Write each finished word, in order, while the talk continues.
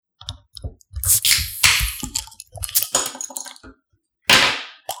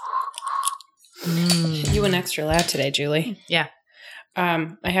You went extra loud today, Julie. Yeah. I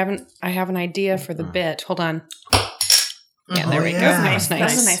have an idea for the bit. Hold on. Yeah, there we go. yeah. That was nice. That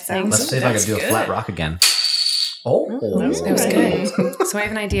was a nice sound. Let's see if I can do a flat rock again. Oh, That was good. So I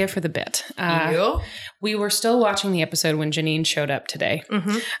have an idea for the bit. We were still watching the episode when Janine showed up today.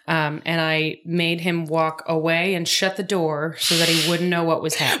 And I made him walk away and shut the door so that he wouldn't know what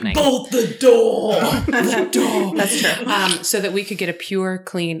was happening. Bolt the door. That's true. So that we could get a pure,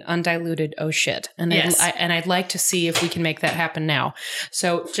 clean, undiluted oh shit. And Yes. I'd like to see if we can make that happen now.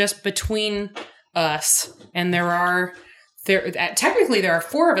 So just between us, and technically there are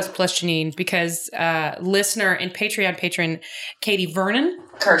 4 of us plus Janine because listener and Patreon patron Katie Vernon.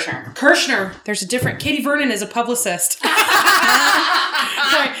 Kirshner. There's a different. Katie Vernon is a publicist.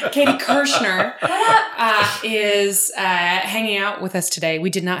 Sorry, Katie Kirshner is hanging out with us today.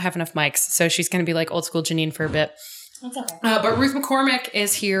 We did not have enough mics, so she's going to be like old school Janine for a bit. That's okay. But Ruth McCormick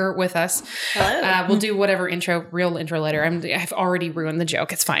is here with us. Hello. We'll do whatever real intro later. I've already ruined the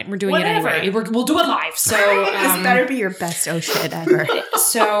joke. It's fine. We're doing Whatever. it anyway. We'll do it live. So This better be your best oh shit ever.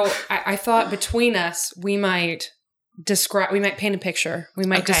 So I thought between us, we might paint a picture. We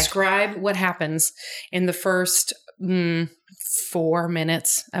might describe what happens in the first 4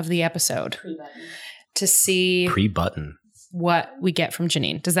 minutes of the episode to see pre-button. what we get from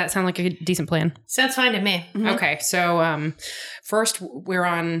Janine. Does that sound like a decent plan? Sounds fine to me. Okay. So first we're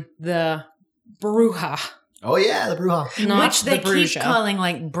on the Bruja. Oh yeah, the Bruja. Not Which they the Bruja. keep calling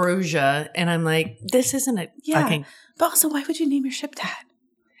like Bruja. And I'm like, this isn't a fucking... But also, why would you name your ship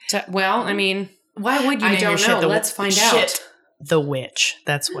that? Well, I mean, Why would you I name your don't shit know. the Let's find shit out. The witch.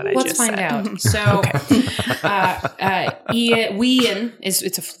 That's what I Let's just find said. out. So, Ian it's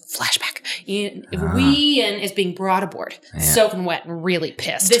a flashback. Ian is being brought aboard, soaking wet and really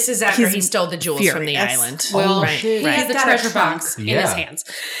pissed. This is after he He's stole the jewels from the furious. island. Well, right. he has the Got a treasure box in his Yeah. hands.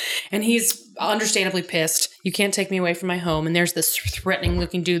 And he's understandably pissed. You can't take me away from my home. And there's this threatening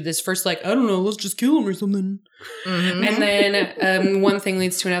looking dude that's first like, I don't know, let's just kill him or something. And then one thing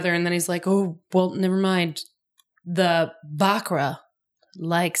leads to another. And then he's like, oh, well, never mind. The Bakra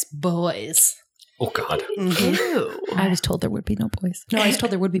likes boys. Oh God. Ew. I was told there would be no boys. No, I was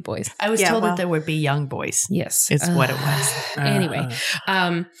told there would be boys. I was Yeah, told well. that there would be young boys. Yes. Is what it was. Anyway.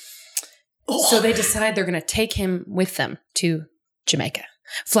 So they decide they're going to take him with them to Jamaica.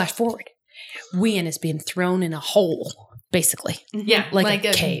 Flash forward. Ian is being thrown in a hole, basically. Yeah, Like a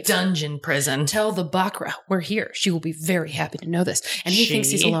a cave. dungeon prison. Tell the Bakra we're here. She will be very happy to know this. And he thinks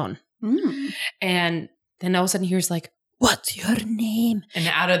he's She? alone. Mm. And then all of a sudden he hears like, what's your name? And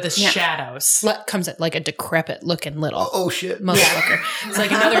out of the Yeah. shadows. Comes like a decrepit looking little Oh shit. motherfucker. It's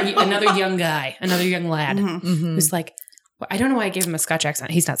like another young guy, another young lad Mm-hmm. who's like, well, I don't know why I gave him a Scotch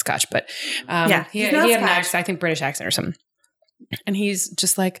accent. He's not Scotch, but Yeah, he he's had not an Scotch. accent, I think British accent or something. And he's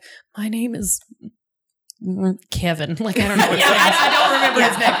just like, my name is Kevin. Like, I don't know what his name is. I don't remember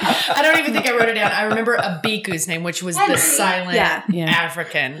his name. I don't even think I wrote it down. I remember Abiku's name, which was the silent Yeah. Yeah.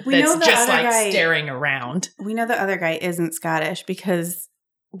 African We know that's the just other like guy- staring around. We know the other guy isn't Scottish because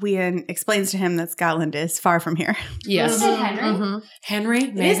Ian explains to him that Scotland is far from here. Yes. Mm-hmm. Henry?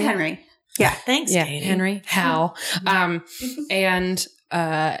 It is Henry. Yeah. Thanks, Yeah, Katie. Henry. Hal. And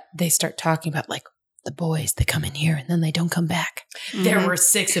they start talking about like the boys, they come in here and then they don't come back. There were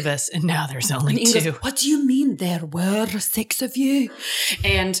 6 of us, and now there's only And Ian 2. goes, what do you mean there were 6 of you?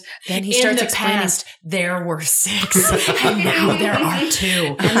 And then he In starts the explaining. past, there were 6, and now there are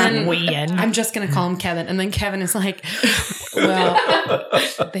 2. And then Ian. I'm just going to call him Kevin. And then Kevin is like, well,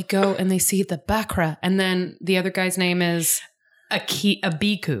 they go and they see the Bakra. And then the other guy's name is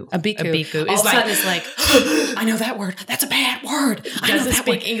Abiku. Abiku. All is of a like, sudden is like, I know that word. That's a bad word. I know doesn't that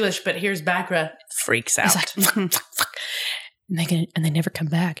word. speak English, but here's Bakra. Freaks out. He's like, fuck, fuck. And they never come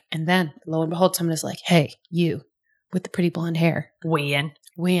back. And then, lo and behold, someone is like, hey, you with the pretty blonde hair, Ian.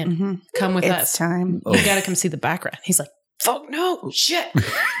 Win, Mhm. come with It's us. time. You got to come see the background. He's like, fuck no, shit.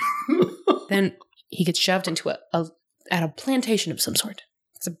 Then he gets shoved into at a plantation of some sort.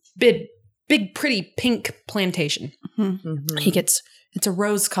 It's a big, pretty pink plantation. It's a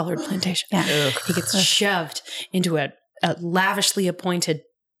rose-colored plantation. Yeah. He gets shoved into a lavishly appointed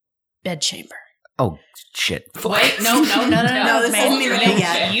bedchamber. Oh shit. Wait, no. No, this isn't even it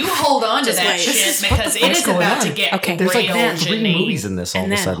yet. You hold on to Just that wait. shit What because the it fuck's is going about on? to get Okay, There's like real 3 Janine. movies in this all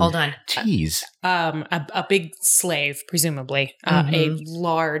And of a then, sudden. Hold on. Jeez. A big slave, presumably, a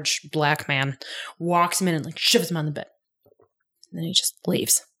large black man, walks him in and like shoves him on the bed. And then he just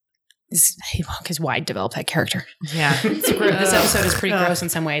leaves. Because why develop that character? Yeah. This episode is pretty gross in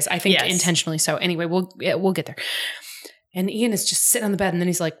some ways. I think Yes. intentionally so. Anyway, we'll get there. And Ian is just sitting on the bed, and then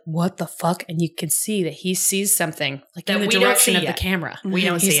he's like, "What the fuck?" And you can see that he sees something like That in the we don't direction see of the yet. camera. We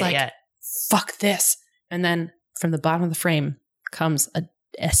don't He's see like, it yet. fuck this. And then from the bottom of the frame comes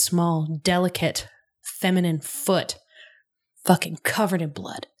a small, delicate, feminine foot fucking covered in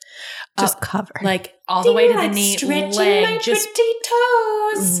blood. Just cover. Like All the way to the knee, stretching leg, my just pretty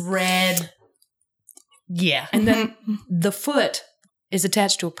toes. red. Yeah. And then the foot is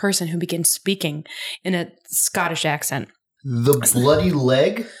attached to a person who begins speaking in a Scottish accent. The bloody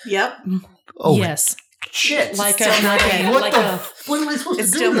leg? Yep. Oh, yes. shit. Like Still not it. What am I supposed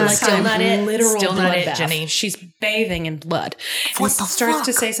It's to still do? not This? time. not it. Literal Still not it, bloodbath. Jenny. She's bathing in blood. What and the starts fuck?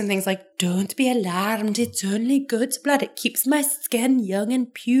 to say some things like, "Don't be alarmed. It's only goat's blood. It keeps my skin young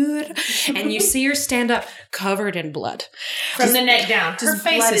and pure." And you see her stand up covered in blood. From the neck down. Her Just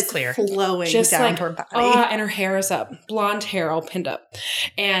face blood is clear. flowing Just down like, her body. and her hair is up. Blonde hair all pinned up.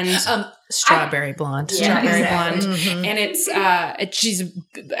 And Strawberry blonde. strawberry exactly. blonde, Mhm. and she's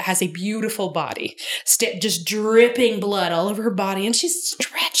has a beautiful body, just dripping blood all over her body, and she's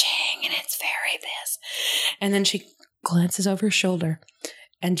stretching, and it's very this. And then she glances over her shoulder,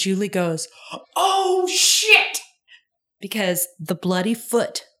 and Julie goes, "Oh shit!" Because the bloody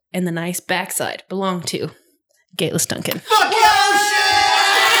foot and the nice backside belong to Gaylus Duncan. Fuck yeah,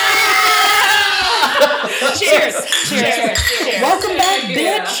 Cheers! Cheers! Welcome back,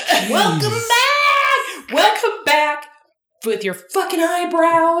 bitch! Welcome back! Welcome back with your fucking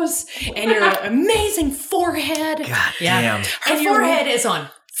eyebrows and your amazing forehead. God Yeah. damn. Her And your- forehead is on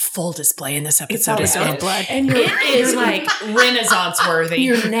full display in this episode. always as well. been blood. And It is you're like Renaissance worthy.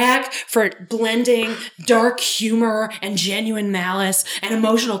 your knack for blending dark humor and genuine malice and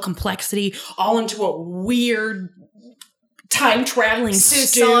emotional complexity all into a weird time traveling Susan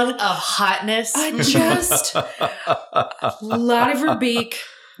stew. of hotness. I just Lottie Verbeek.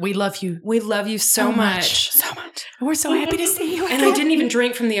 We love you. We love you so much. So much. We're so happy to see you. And I didn't even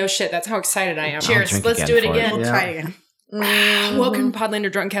drink from the oh shit. That's how excited I am. Cheers. drink Let's again do it for it. again. We'll Yeah. try again. Welcome to Podlander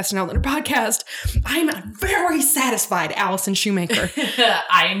Drunkcast and Outlander Podcast. I'm very satisfied, Allison Shoemaker.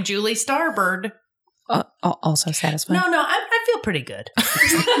 I am Julie Starbird. Also satisfied. No, I feel pretty good.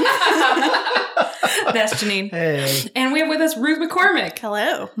 That's Janine. Hey. And we have with us Ruth McCormick.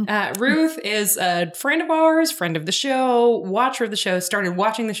 Hello. Ruth is a friend of ours, friend of the show, watcher of the show, started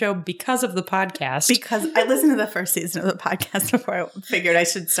watching the show because of the podcast. Because I listened to the first season of the podcast before I figured I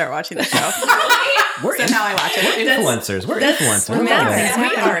should start watching the show. We're So now I watch it. influencers. We're influencers. we're That's-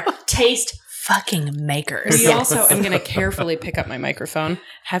 mad. we are taste fucking makers. We also, I'm going to carefully pick up my microphone,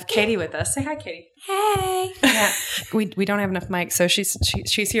 have Katie with us. Say hi, Katie. Hey. Yeah. We don't have enough mics, so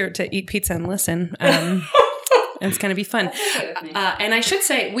she's here to eat pizza and listen. And it's going to be fun. And I should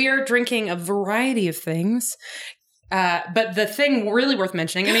say, we are drinking a variety of things. But the thing really worth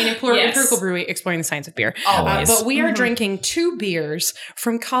mentioning, I mean, Empirical Brewery, exploring the science of beer. Always. But we are drinking 2 beers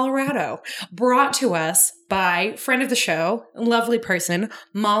from Colorado, brought to us by friend of the show, lovely person,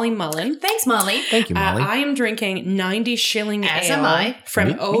 Molly Mullen. Thanks, Molly. Thank you, Molly. I am drinking 90 Shilling As Ale am I. from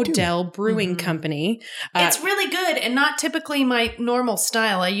Me too. Odell Brewing Company. It's really good and not typically my normal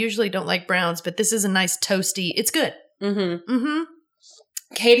style. I usually don't like browns, but this is a nice toasty. It's good. Mm-hmm.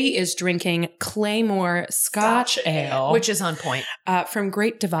 Katie is drinking Claymore Scotch Ale, Which is on point. from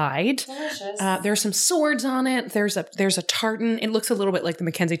Great Divide. There's some swords on it. There's a tartan. It looks a little bit like the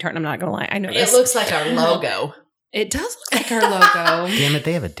Mackenzie tartan. I'm not gonna lie. I know It this. looks like our logo. It does look like our logo. Damn it,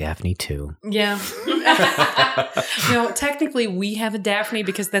 they have a Daphne too. Yeah. No, technically we have a Daphne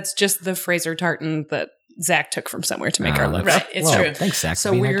because that's just the Fraser tartan that Zach took from somewhere to make our logo. Right, it's true. Thanks, Zach. So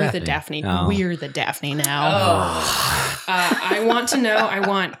for being we're our the Daphne. Oh. We're the Daphne now. Oh. I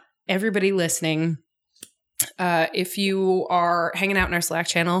want everybody listening, if you are hanging out in our Slack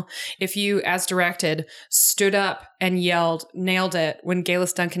channel, if you, as directed, stood up and yelled, nailed it when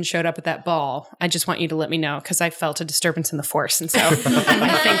Gaylus Duncan showed up at that ball, I just want you to let me know because I felt a disturbance in the force. And so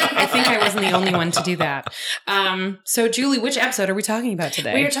I think I wasn't the only one to do that. So Julie, which episode are we talking about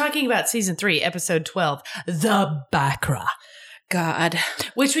today? We are talking about season 3, episode 12, The Bacra, God.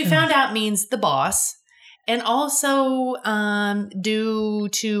 which we found out means the boss. And also, due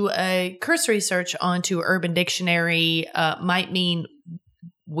to a cursory search onto Urban Dictionary, might mean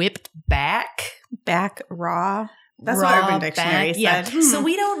whipped back. Back raw. That's raw what Urban Dictionary back. said. Yeah. So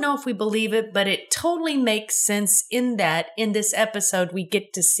we don't know if we believe it, but it totally makes sense in that in this episode, we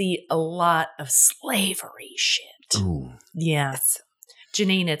get to see a lot of slavery shit. Ooh. Yeah.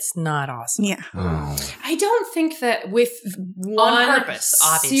 Janine, it's not awesome. Yeah. Oh. I don't think that with one purpose,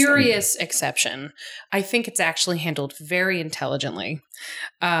 obviously. serious exception, I think it's actually handled very intelligently.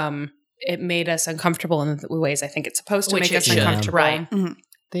 It made us uncomfortable in the ways I think it's supposed to Which make it us should. uncomfortable. Right.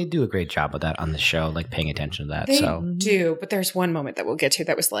 They do a great job with that on the show, like paying attention to that. They so do, but there's one moment that we'll get to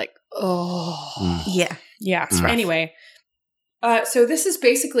that was like, oh, Yeah. yeah. It's rough. Anyway, So this is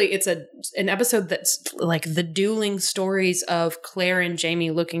basically, it's an episode that's like the dueling stories of Claire and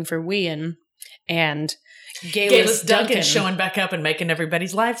Jamie looking for Wien and Galus Duncan showing back up and making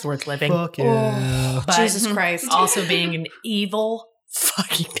everybody's lives worth living. Fuck yeah. But Jesus Christ. also being an evil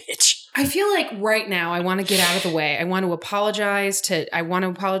fucking bitch. I feel like right now I want to get out of the way. I want to apologize to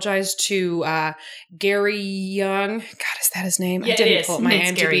Gary Young. God, is that his name? Yeah, I didn't it is. pull up my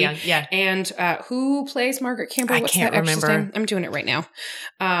It's Gary IMDb. Young. Yeah. And who plays Margaret Campbell? I What's can't that actress remember. name? I'm doing it right now.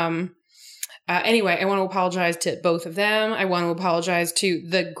 Anyway, I want to apologize to both of them. I want to apologize to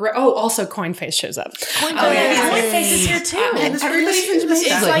also Coinface shows up. Coinface is here too. Everybody's in Jamaica.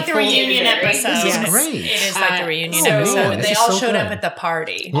 It's like the reunion episode. This is Yes. great. It is like the reunion so episode. this They is all so showed up good. at the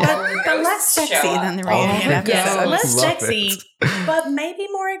party. But less sexy than the reunion my episode. God. Less Love sexy, but maybe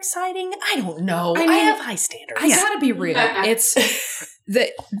more exciting. I don't know. I I, mean, have high standards. I gotta be real. It's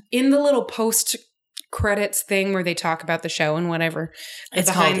in the little post credits thing where they talk about the show and whatever. It's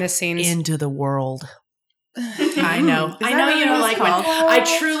behind called the scenes. Into the World. I know. I that know really you don't what like it's when called?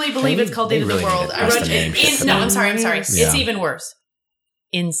 I truly believe it's called They Into really the World. need to I press wrote the name shit for no, that. I'm sorry. Yeah. It's even worse.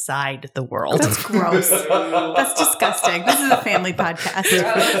 Inside the World. That's gross. That's disgusting. This is a family podcast.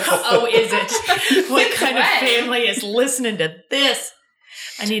 Oh, is it? What kind of family is listening to this?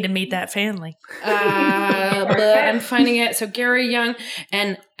 I need to meet that family. But I'm finding it. So Gary Young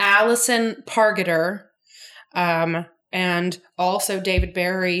and Allison Pargeter, and also David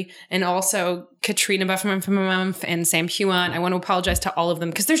Barry, and also Katrina Buffman and Sam Huon. I want to apologize to all of them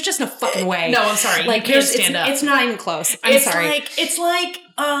because there's just no fucking way. No, I'm sorry. Like, you can't there's- stand up. It's not even close. I'm sorry. It's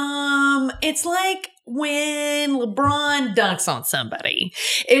like when LeBron dunks on somebody.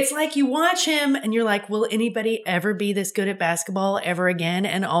 It's like you watch him and you're like, will anybody ever be this good at basketball ever again?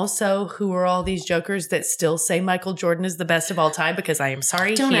 And also, who are all these jokers that still say Michael Jordan is the best of all time? Because I am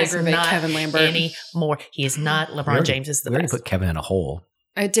sorry, Don't he is aggravate not Kevin Lambert anymore. He is not. LeBron James is the We already best. put Kevin in a hole.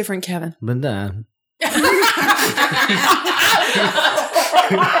 A different Kevin. But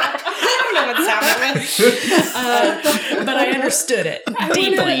But I understood it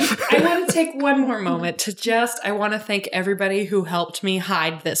deeply. I want to take one more moment to I want to thank everybody who helped me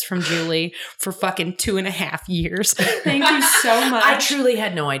hide this from Julie for fucking 2.5 years. Thank you so much. I truly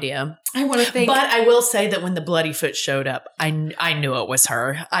had no idea. I want to thank. But I will say that when the bloody foot showed up, I knew it was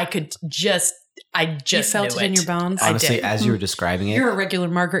her. I just you felt knew it in your bones. honestly, did. as you were describing it, You're a regular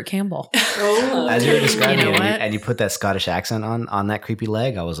Margaret Campbell. as you were describing You know it, what? and you put that Scottish accent on that creepy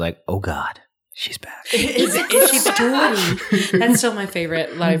leg, I was like, oh God, she's back. Is she story. That's still my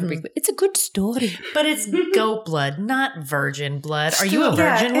favorite. It's a good story. But it's goat blood, not virgin blood. Are you a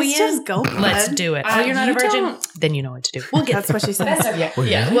Yeah, virgin, it's Wien? just goat blood. Let's do it. Oh, you're not you a virgin? don't- Then you know what to do. We'll get That's there. what she said. Oh,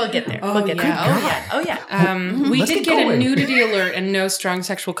 Yeah, yeah? we'll get there. Oh, We'll get there. yeah. Oh, yeah. We Let's did get get a going. nudity alert and no strong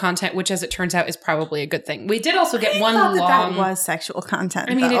sexual content, which, as it turns out, is probably a good thing. We did also get I one thought long. that was sexual content.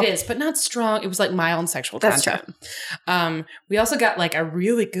 I mean, though. it is, but not strong. It was like mild sexual That's content. We also got like a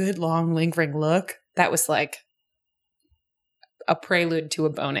really good long lingering look that was like a prelude to a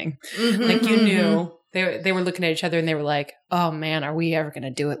boning. Like you knew they were looking at each other and they were like, "Oh man, are we ever going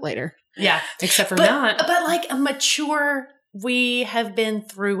to do it later?" Yeah. Except for But not. like a mature, we have been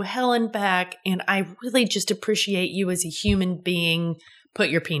through hell and back, and I really just appreciate you as a human being. Put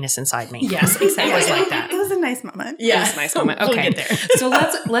your penis inside me. Yes, exactly. It was like that. It was a nice moment. It was a nice moment. We'll Okay, get there. so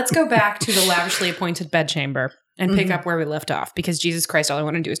let's go back to the lavishly appointed bedchamber and pick up where we left off, because Jesus Christ, all I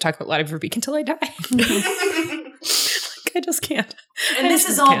want to do is talk about Lottie Verbeek until I die. I just can't. And this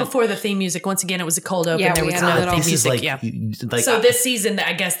is all before the theme music. Once again, it was a cold open. Yeah, there we was had a no little- theme This is music. like, Yeah. like So this season,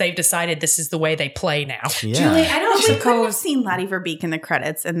 I guess they've decided this is the way they play now. yeah. Julie, I don't We could have suppose. seen Lottie Verbeek in the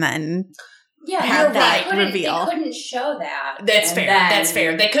credits and then Yeah, Have you're that right. reveal. They couldn't show that. That's And fair. then- That's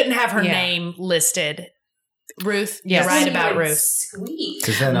fair. They couldn't have her Yeah. name listed. Ruth, Yes. you're right She about would Ruth. Squeak.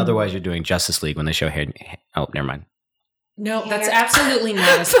 Because then otherwise you're doing Justice League when they show oh, never mind. No, that's absolutely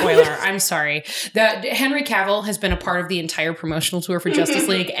not a spoiler. I'm sorry. Henry Cavill has been a part of the entire promotional tour for Justice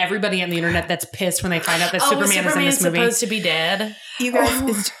League. Everybody on the internet that's pissed when they find out that Superman is in Superman's this movie. supposed to be dead. you guys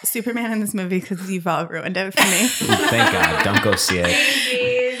is Superman in this movie because you've all ruined it for me. Thank God. Don't go see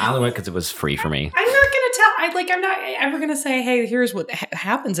it. I only went because it was free for me. I'm not gonna tell. I'm not ever gonna say, "Hey, here's what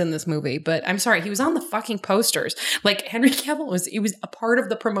happens in this movie." But I'm sorry, he was on the fucking posters. Like Henry Cavill he was a part of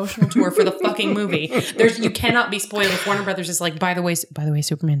the promotional tour for the fucking movie. You cannot be spoiled if Warner Brothers is like, by the way,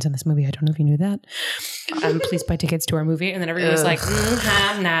 Superman's in this movie. I don't know if you knew that. Please buy tickets to our movie. And then everybody was like,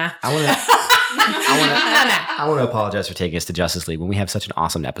 nah. I want to apologize for taking us to Justice League when we have such an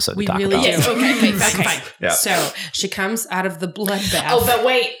awesome episode We to talk really about. do. Yes. Okay. Fine. Yeah. So she comes out of the bloodbath. Oh, but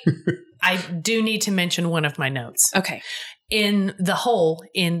wait. I do need to mention one of my notes. Okay. In the hole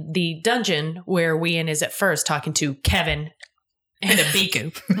in the dungeon where Wien is at first talking to Kevin and a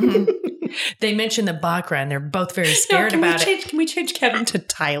Biku. They mention the Bakra, and they're both very scared about it. Can we change Kevin to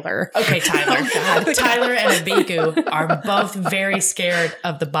Tyler? Okay, Tyler. Tyler and a Biku are both very scared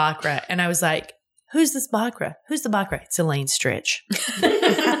of the Bakra. And I was like, who's this Bakra? Who's the Bakra? It's Elaine Stritch.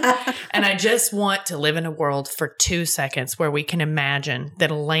 And I just want to live in a world for 2 seconds where we can imagine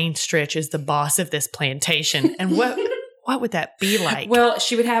that Elaine Stritch is the boss of this plantation. And what would that be like? Well,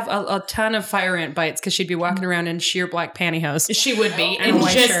 she would have a ton of fire ant bites because she'd be walking around in sheer black pantyhose. She would be. And a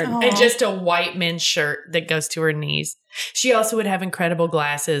white shirt. And just a white men's shirt that goes to her knees. She also would have incredible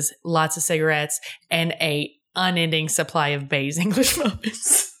glasses, lots of cigarettes, and a unending supply of Bay's English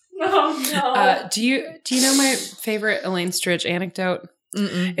muffins. Oh no. Do you know my favorite Elaine Stritch anecdote?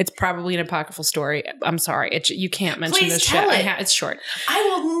 Mm-mm. It's probably an apocryphal story. I'm sorry. You can't mention Please this tell shit. it. It's short. I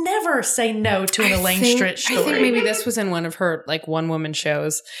will never say no to an Elaine Stritch story. I think maybe this was in one of her like one woman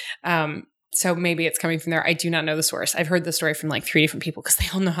shows. So maybe it's coming from there. I do not know the source. I've heard the story from like 3 different people because they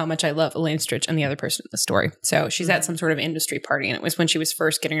all know how much I love Elaine Stritch and the other person in the story. So she's at some sort of industry party, and it was when she was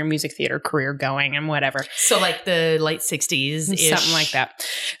first getting her music theater career going and whatever. So like the late 60s, Something like that.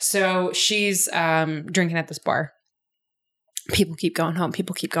 So she's drinking at this bar. People keep going home.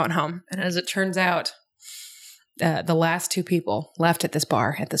 People keep going home. And as it turns out, the last 2 people left at this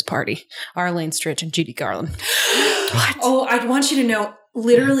bar at this party are Elaine Stritch and Judy Garland. What? Oh, I want you to know,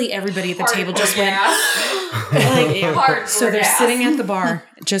 literally everybody at the table just went. Hardcore So they're gas. sitting at the bar,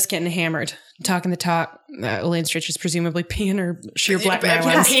 just getting hammered, talking the talk. Elaine Stritch is presumably peeing her sheer black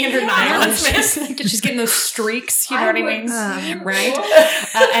nylons. Peeing her nylons. She's getting those streaks, you know what I mean? Right?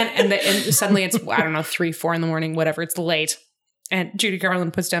 And suddenly it's, I don't know, 3, 4 in the morning, whatever. It's late. And Judy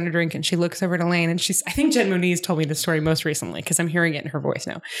Garland puts down her drink and she looks over at Elaine and I think Jen Moniz told me the story most recently because I'm hearing it in her voice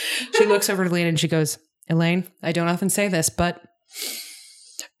now. She looks over at Elaine and she goes, Elaine, I don't often say this, but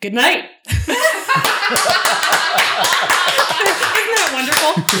good night. Isn't that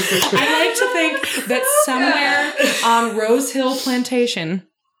wonderful? I like to think that somewhere on Rose Hill Plantation,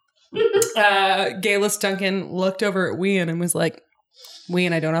 Gayless Duncan looked over at Whean and was like,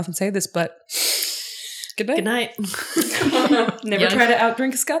 Whean, I don't often say this, but good night. Good night. Never try to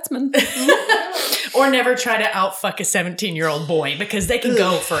outdrink a Scotsman. Or never try to outfuck a 17-year-old boy because they can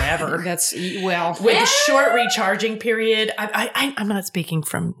go forever. That's, well. With a short recharging period, I'm not speaking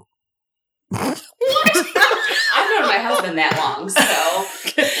from... I've known my husband that long, so.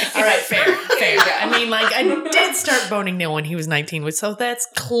 All right, fair. I mean, like, I did start boning Neil when he was 19, so that's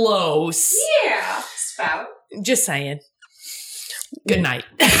close. Yeah. Spout. Just saying. Good night.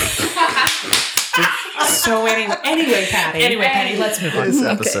 So anyway, Patty, let's move on. This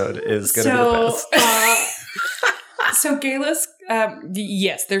episode is going to be the best. So Gayless,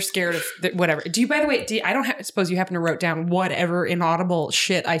 yes, they're scared of whatever. By the way, I don't suppose you happen to wrote down whatever inaudible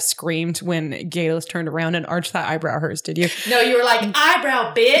shit I screamed when Gayless turned around and arched that eyebrow of hers, did you? No, you were like,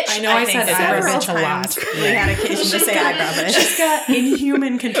 eyebrow bitch. I know I said eyebrow bitch a lot. We had occasion to say eyebrow bitch. She's got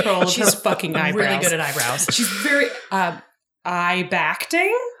inhuman control of her fucking eyebrows. really good at eyebrows. She's very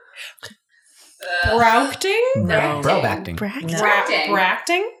eye-bacting? Browcting? No. Brow-bacting. Bracting?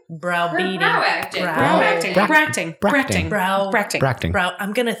 Browbeating. Brow acting. Bracting. Brow.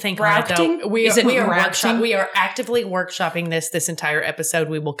 I'm gonna think on it, Bracting? though. Is it We are bracting? we are actively workshopping this entire episode.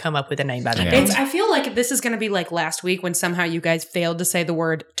 We will come up with a name by the Yeah. end. I feel like this is going to be like last week when somehow you guys failed to say the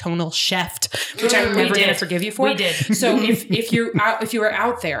word tonal shift, which I'm We never going to did. forgive you for. We did. So if you are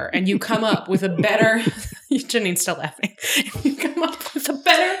out there and you come up with a better, Janine's still laughing. If you come up with a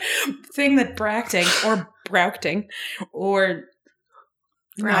better thing than bracting or browcting or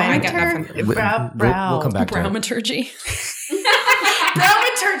I got nothing. We'll come back to it. Browmaturgy.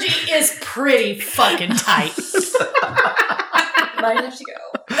 Browmaturgy is pretty fucking tight. Might have to go.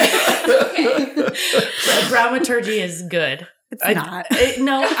 Okay. Browmaturgy is good. It's not.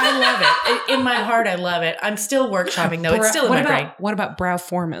 No, I love it. In my heart, I love it. I'm still workshopping, though. It's still in my brain. What about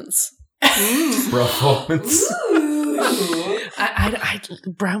browformance? Performance.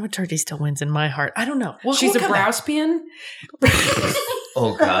 Browmaturgy still wins in my heart. I don't know. She's a come back. browspian.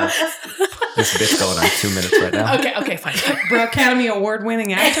 Oh, God. This bitch going on 2 minutes right now. Okay, fine. Brow Academy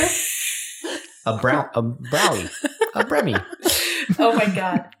Award-winning actor. A brownie. A bremmy. Oh my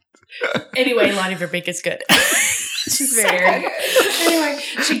God. Anyway, Lonnie Verbeek is good. She's very good. Anyway,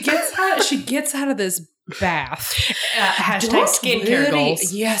 she gets out of this bath. Hashtag skincare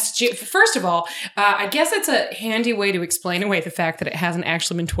goals. Yes. First of all, I guess it's a handy way to explain away the fact that it hasn't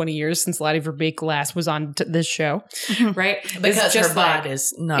actually been 20 years since Lottie Verbeek last was on this show, right? Because It's her bod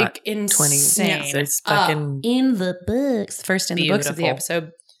is not insane. 20. It's fucking in the books. First in the books of the Beautiful.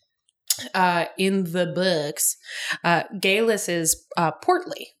 episode. In the books, Gayless is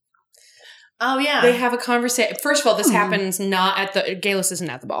portly. Oh, yeah. They have a conversation. First of all, this happens not at the Galus isn't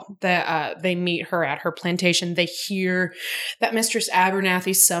at the ball. They meet her at her plantation. They hear that Mistress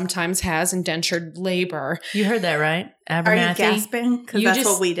Abernathy sometimes has indentured labor. You heard that, right? Are Abernathy. you gasping? Because You that's just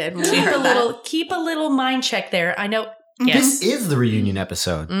what we did when we Keep heard keep a little mind check there. I know. This Yes. is the reunion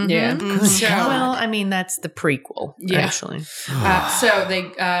episode. Mhm. Yeah. Mhm. So, Well, I mean, that's the prequel, Yeah. actually. so they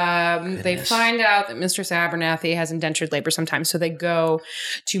Goodness. find out that Mistress Abernathy has indentured labor sometimes. So they go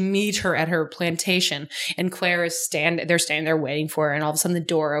to meet her at her plantation, and Claire is they're standing there waiting for her, and all of a sudden the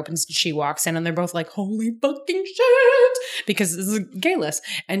door opens and she walks in, and they're both like, "Holy fucking shit!" Because this is Galus,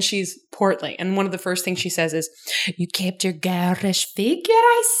 and she's portly. And one of the first things she says is, "You kept your garish figure,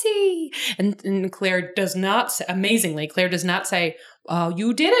 I see." And Claire does not amazingly. Claire does not say, "Oh,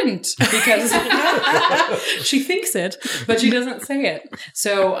 you didn't," because she thinks it, but she doesn't say it.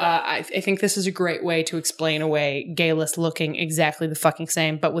 So I think this is a great way to explain away Galus looking exactly the fucking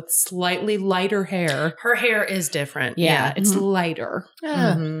same, but with slightly lighter hair. Her hair is different. Yeah, it's lighter.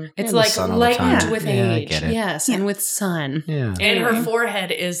 Mhm. It's the like sun all the lightened time. with Yeah, I age. get it. Yes, and with sun. Yeah. And her Anyway.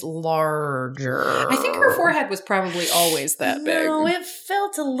 forehead is larger. I think her forehead was probably always that big. No, it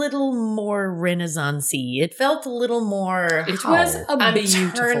felt a little more Renaissance-y. It felt a little more. It was a I'm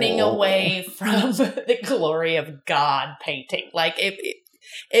beautiful. turning away from the glory of God painting. Like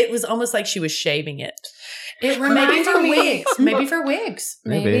it was almost like she was shaving it. It Maybe reminded for me. wigs. Maybe for wigs.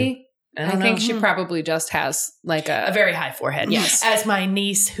 Maybe. I think she she probably just has like a very high forehead. Yes. As my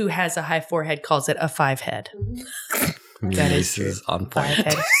niece who has a high forehead calls it, a 5 head. That is is on 5 point.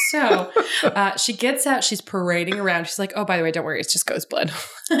 head. So she gets out, she's parading around. She's like, "Oh, by the way, don't worry, it's just ghost blood."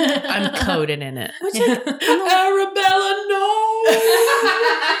 I'm coded in it. Arabella, no!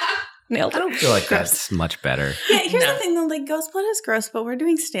 Nailed I don't feel like that's much better. Yeah, here's No. the thing though, like ghost blood is gross, but we're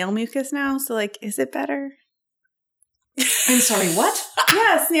doing snail mucus now, so like, is it better? I'm sorry, what?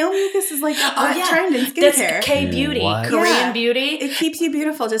 Yeah, snail mucus is like a hot yeah. trend in That's skincare. K-beauty. What? Korean Yeah. beauty. It keeps you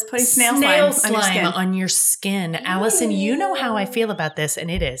beautiful just putting snail Snail slime on your skin. on your skin. Allison, you know how I feel about this,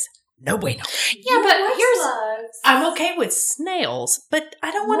 and it is no bueno. Yeah, but here's I'm okay with snails, but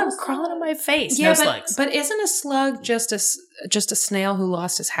I don't want them crawling on my face. No slugs. but isn't a slug just a snail who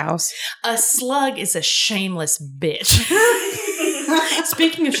lost his house? A slug is a shameless bitch.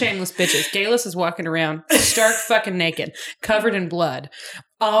 Speaking of shameless bitches, Galus is walking around stark fucking naked, covered in blood,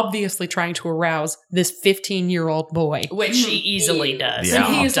 obviously trying to arouse this 15-year-old boy. Which she easily does. Yeah.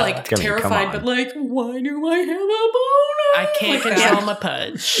 And he is Duh. like I mean, come terrified, on. but like, why do I have a boner? I can't Like control that. my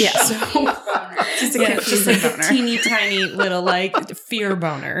pudge. Yeah, so Just a just confusing like a boner. teeny tiny little like fear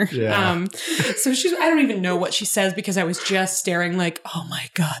boner. Yeah. So I don't even know what she says because I was just staring like, oh my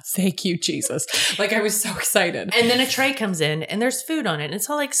God, thank you, Jesus. Like I was so excited. And then a tray comes in and there's food on it. And it's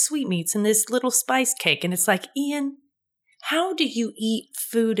all like sweetmeats and this little spice cake. And it's like, Ian, how do you eat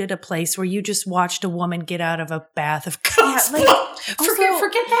food at a place where you just watched a woman get out of a bath of ghost like, blood?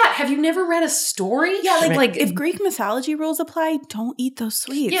 Forget that. Have you never read a story? Yeah, like if Greek mythology rules apply, don't eat those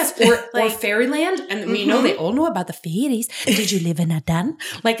sweets. yes, or Like- fairyland, and we know they all know about the fairies. Did you live in a den?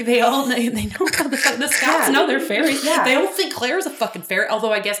 Like they all know about the Scots know they're fairies. Yeah. They don't think Claire's a fucking fairy.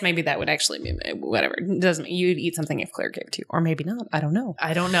 Although I guess maybe that would actually be whatever. It doesn't you'd eat something if Claire gave it to you, or maybe not. I don't know.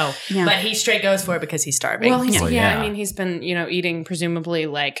 I don't know. Yeah. But he straight goes for it because he's starving. Well, Well, yeah. I mean, he's been eating presumably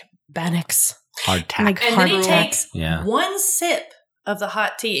like Bannock's. Hard tack. Like- and then he hard takes Yeah. one sip of the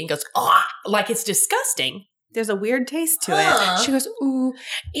hot tea and goes, oh, like it's disgusting. There's a weird taste to Huh. She goes, "Ooh,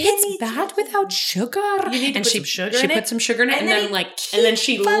 it's bad without sugar." You need to and put she some sugar She in it? puts some sugar in it, And and, then then he like, and then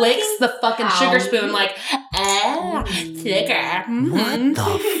she fucking licks the fucking sugar spoon, like, What sugar. the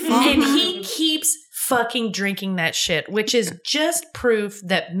fuck? And he keeps fucking drinking that shit, which is just proof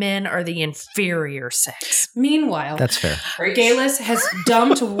that men are the inferior sex. Meanwhile, That's fair. Galus has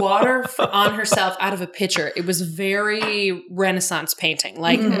dumped water on herself out of a pitcher. It was very Renaissance painting,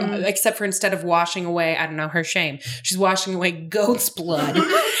 like except for instead of washing away, I don't know, her shame, she's washing away goat's blood.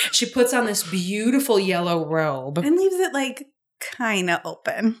 She puts on this beautiful yellow robe. and leaves it like kind of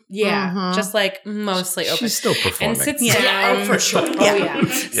open. Yeah, Mhm. just like mostly open. She's still performing. And sits Yeah. down Oh, for sure. Oh yeah.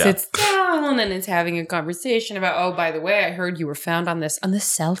 Yeah. Sits down and is having a conversation about, oh, by the way, I heard you were found on the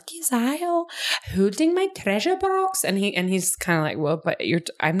Selkies Isle, holding my treasure box. And he's kind of like, well, but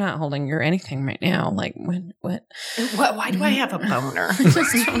I'm not holding your anything right now. Like what? Why do I have a boner?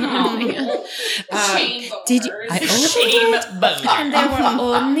 Did you? I Shame boner. and there were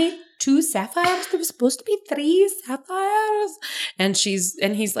only 2 sapphires. There was supposed to be 3 sapphires. And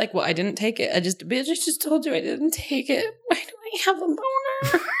he's like, well, I didn't take it. I just told you I didn't take it. Why do I have a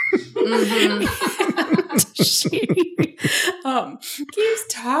boner? And she keeps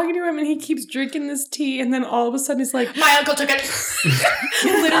talking to him, and he keeps drinking this tea, and then all of a sudden he's like, My uncle took it.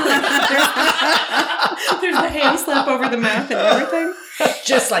 literally, There's the hand slap over the mouth and everything.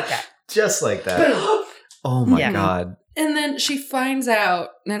 Just like that. Just like that. Oh my Yeah. God. And then she finds out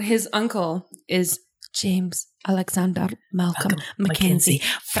that his uncle is James Alexander Malcolm Mackenzie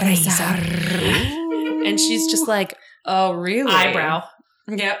Fraser. And she's just like, oh, really? Eyebrow.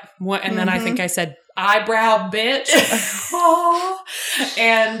 Yep. What? And then I think I said, eyebrow, bitch. Oh.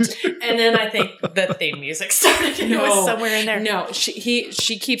 And then I think the theme music started. It was somewhere in there. no, she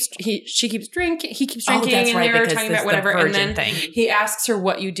keeps drinking. He keeps Oh, drinking, that's and right, they're because talking this about the whatever. And virgin then thing. he asks her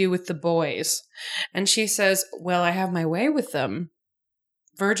what you do with the boys, and she says, "Well, I have my way with them.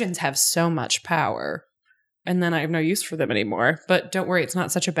 Virgins have so much power, and then I have no use for them anymore. But don't worry, it's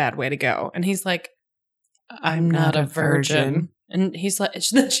not such a bad way to go." And he's like, "I'm not a virgin." And he's like,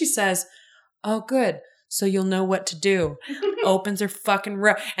 then she says, "Oh, good. So you'll know what to do." Opens her fucking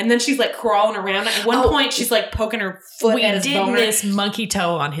and then she's like crawling around. At one point, she's like poking her foot We at his did boner. this monkey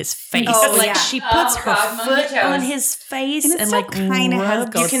toe on his face. Oh, like yeah. she puts her God, monkey foot on toes. his face And it and still like kinda has rubs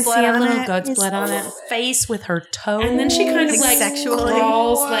goat's You can blood see a on little it. goat's His blood on it. face with her toe. And then she kind of like Sexually.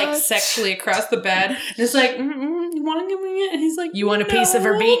 crawls like sexually across the bed. And it's like, you want to give me it? And he's like, You want a piece of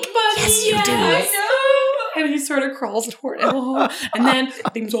her beak? Buddy, Yes, you do. I know. And he sort of crawls toward it. And then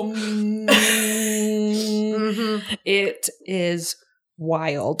things go, it is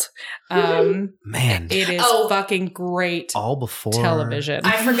wild. Man. It is Oh. fucking great All before television.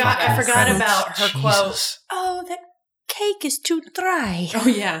 I forgot fucking credits. about her quote. Jesus. Oh, that cake is too dry. Oh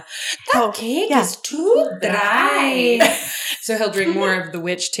yeah, Oh, cake yeah. is too dry. So he'll drink more of the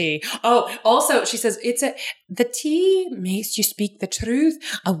witch tea. Oh, also she says the tea makes you speak the truth.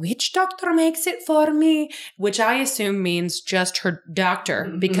 A witch doctor makes it for me, which I assume means just her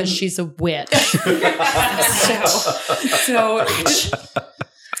doctor because she's a witch. so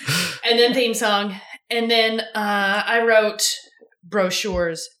And then theme song. And then I wrote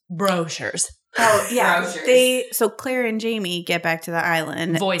brochures. Oh, yeah. Brochures. So Claire and Jamie get back to the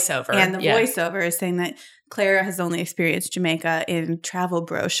island. Voiceover. And the Yeah. voiceover is saying that Clara has only experienced Jamaica in travel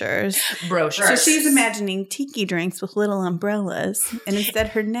brochures. Brochures. So she's imagining tiki drinks with little umbrellas. And instead,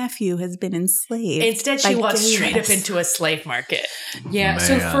 her nephew has been enslaved. Instead, she by walks straight up gayness. into a slave market. yeah.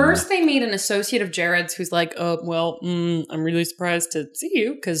 So Man. first they meet an associate of Jared's who's like, "Oh, well, I'm really surprised to see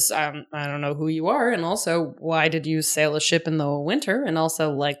you because I don't know who you are, and also why did you sail a ship in the winter, and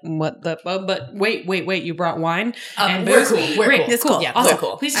also like what the but wait, you brought wine and We're booze? cool. We're Great, cool. It's cool. Yeah, Also, we're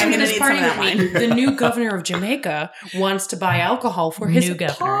cool. please I'm come to gonna this need party some of with that me. wine. The new governor of Jamaica wants to buy alcohol for his New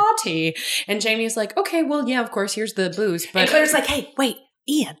governor. party, and Jamie's like, "Okay, well, yeah, of course, here's the booze." But And Claire's like, hey, wait,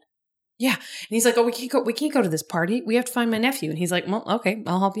 Ian. and he's like, "Oh, we can't go to this party. We have to find my nephew." And he's like, "Well, okay,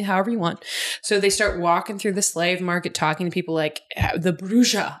 I'll help you however you want." So they start walking through the slave market, talking to people like the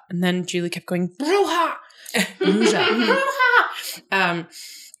Bruja, and then Julie kept going, "Bruja, Bruja, Bruja,"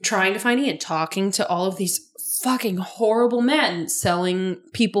 trying to find Ian, talking to all of these fucking horrible men selling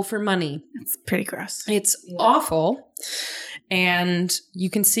people for money. It's pretty gross. It's awful. And you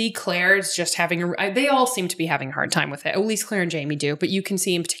can see Claire is just having they all seem to be having a hard time with it. At least Claire and Jamie do. But you can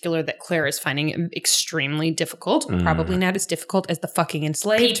see in particular that Claire is finding it extremely difficult. Probably not as difficult as the fucking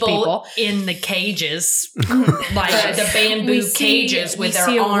enslaved people. in the cages, like the bamboo We see- cages with we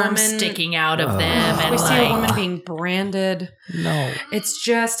see their a arms woman- sticking out of them. And We see like, a woman being branded. No. It's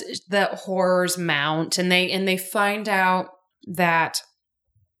just the horrors mount, and they find out that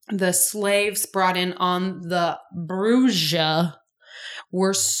the slaves brought in on the Bruja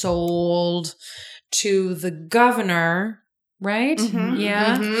were sold to the governor, right? Mhm,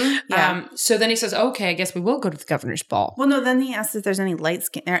 Yeah. Mhm. Yeah. So then he says, "Okay, I guess we will go to the governor's ball." Well, no, then he asks if there's any light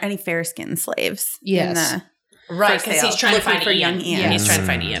skin or any fair skinned slaves. Yes. Right, For because sale, he's trying to looking find for Ian. young Ian. Yeah, he's trying to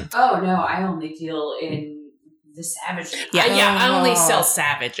find Ian. Oh no, I only deal in the savage. Yeah. I only Oh. sell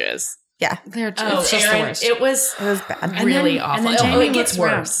savages. They're Oh, it's just the Aaron, worst. it was It was bad. And really then, awful. And then Oh, Jamie it gets looks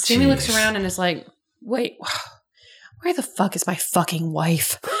around. worse. Jamie looks Jeez. around and is like, "Wait, where the fuck is my fucking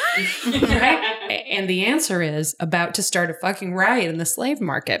wife?" Right? And the answer is about to start a fucking riot in the slave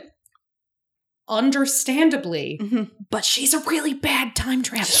market. Understandably, Mhm. but she's a really bad time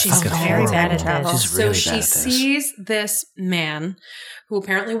traveler. She's Fucking very horrible. bad at travel. this. She's So really she bad at this. sees this man who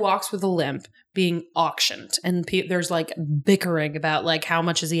apparently walks with a limp being auctioned, and there's like bickering about like how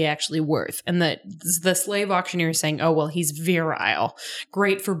much is he actually worth, and the slave auctioneer is saying, "Oh well, he's virile,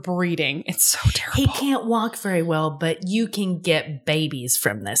 great for breeding." It's so terrible. He can't walk very well, but you can get babies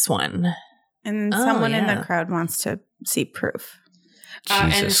from this one. And Oh, someone in yeah. the crowd wants to see proof.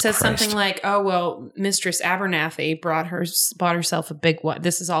 And it Jesus says Christ. something like, "Oh well, Mistress Abernathy bought herself a big one."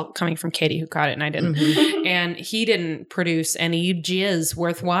 This is all coming from Katie, who caught it, and I didn't. Mhm. And he didn't produce any jizz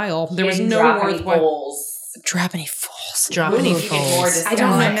worthwhile. There was Didn't no drop any worthwhile. bowls. Drop-any fools. Dropping Ooh, even more fools. I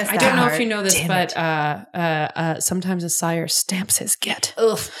don't I know. missed I that don't know if part. you know this, Damn but sometimes a sire stamps his get.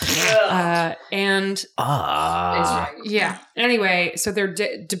 Ugh. And yeah. Anyway, so they're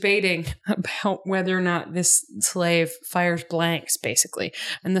debating about whether or not this slave fires blanks, basically,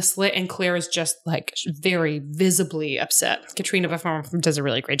 and and Claire is just like very visibly upset. Katrina Buffon does a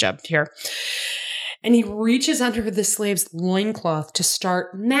really great job here. And he reaches under the slave's loincloth to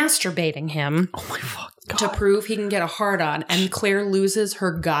start masturbating him. Oh my fuck. To prove he can get a hard on, and Claire loses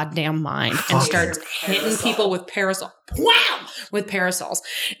her goddamn mind and starts hitting people with parasols. Wow! With parasols.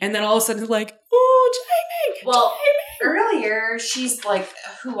 And then all of a sudden, like, oh, Jamie! Well, earlier she's like,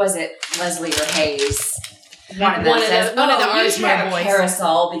 who was it? Leslie or Hayes? One of them says, one of the you should have Arsmo a boys.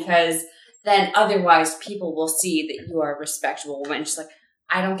 parasol because then otherwise people will see that you are a respectable woman. She's like,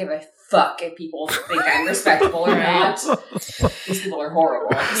 I don't give a fuck if people think I'm respectable or not. These people are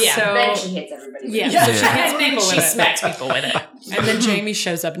horrible. Yeah. So, Then she hits everybody. with yeah. it. So she hits And then people she with it. smacks people with it. And then Jamie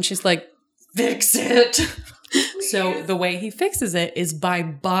shows up and she's like, fix it. So the way he fixes it is by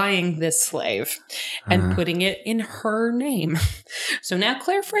buying this slave and putting it in her name. So now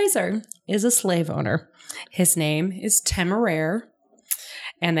Claire Fraser is a slave owner. His name is Temeraire.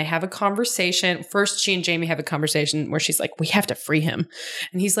 And they have a conversation. First, she and Jamie have a conversation where she's like, we have to free him.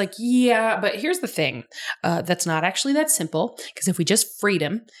 And he's like, yeah, but here's the thing. That's not actually that simple. Because if we just freed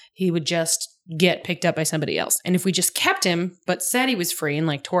him, he would just get picked up by somebody else. And if we just kept him, but said he was free and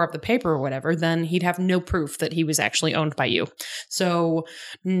like tore up the paper or whatever, then he'd have no proof that he was actually owned by you. So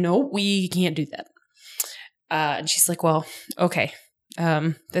no, we can't do that. And she's like, well, okay.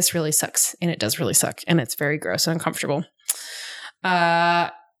 This really sucks. And it does really suck. And it's very gross and uncomfortable.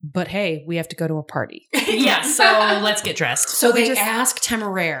 But hey, we have to go to a party. Yeah, so let's get dressed. So they ask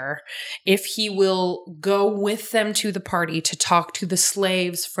Temeraire if he will go with them to the party to talk to the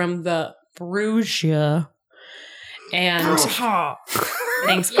slaves from the Brugia. And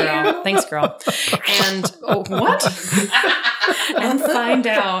thanks, girl. Thanks, girl. And what? And find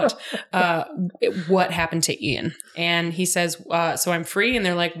out what happened to Ian. And he says, so I'm free. And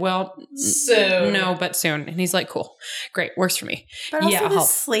they're like, well, Soon. no, but soon. And he's like, cool, great, works for me. But also Yeah, I'll the help.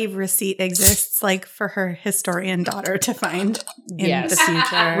 slave receipt exists like for her historian daughter to find in Yes. the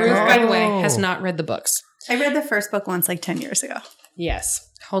future. Ruth, by the way, has not read the books. I read the first book once like 10 years ago. Yes.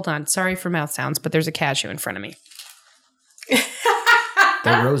 Hold on. Sorry for mouth sounds, but there's a cashew in front of me.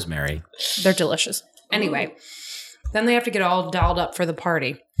 They're rosemary. They're delicious. Anyway, then they have to get all dolled up for the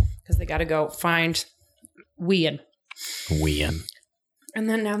party because they got to go find Ian. Wean. And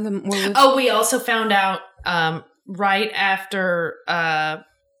then now Oh, we also found out right after the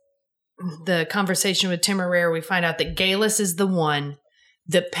conversation with Temeraire, we find out that Galus is the one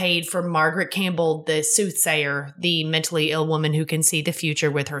that paid for Margaret Campbell, the soothsayer, the mentally ill woman who can see the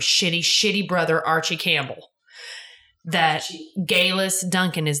future with her shitty brother, Archie Campbell. That Galus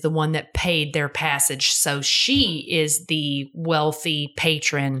Duncan is the one that paid their passage. So she is the wealthy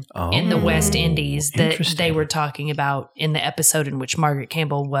patron in the West Indies that Interesting. they were talking about in the episode in which Margaret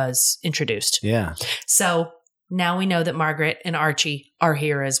Campbell was introduced. Yeah. So now we know that Margaret and Archie are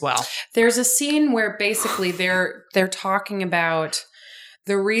here as well. there's a scene where basically they're talking about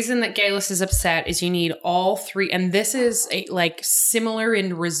the reason that Galus is upset is you need all three, and this is similar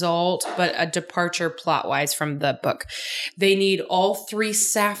in result, but a departure plot-wise from the book. They need all three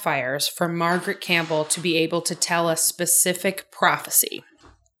sapphires for Margaret Campbell to be able to tell a specific prophecy.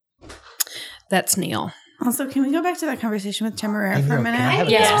 That's Neil. Also, can we go back to that conversation with Temeraire for a minute? Can I have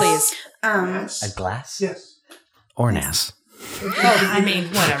a Yes, glass? please. A glass? Yes. Or an ass. Oh, I mean,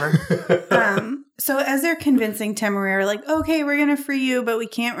 whatever. So as they're convincing Temeraire, like, okay, we're going to free you, but we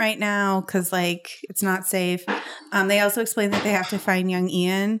can't right now because, like, it's not safe. They also explain that they have to find young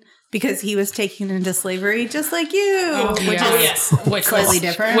Ian because he was taken into slavery just like you. Which Slightly was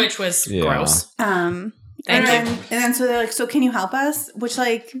different. Which was gross. And Thank you. then so they're like, so can you help us? Which,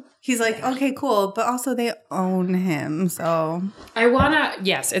 like, he's like, okay, cool. But also they own him. So I want to,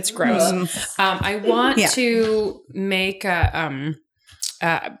 yes, it's gross. I want to make a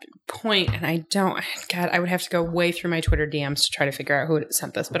point, and I don't, God, I would have to go way through my Twitter DMs to try to figure out who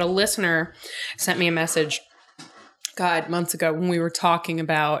sent this, but a listener sent me a message, God, months ago when we were talking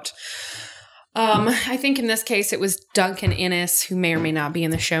about, I think in this case it was Duncan Innes, who may or may not be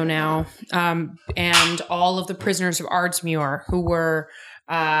in the show now, and all of the prisoners of Ardsmuir who were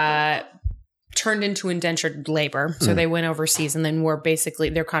turned into indentured labor. So they went overseas and then were basically,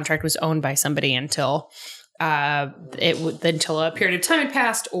 their contract was owned by somebody until until a period of time had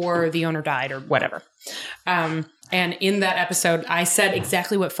passed or the owner died or whatever. And in that episode, I said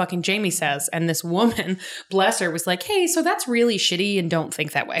exactly what fucking Jamie says. And this woman, bless her, was like, hey, so that's really shitty and don't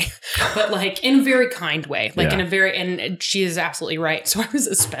think that way. But like in a very kind way, like in a very, and she is absolutely right. So I was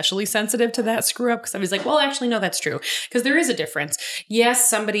especially sensitive to that screw up because I was like, well, actually, no, that's true. Because there is a difference. Yes,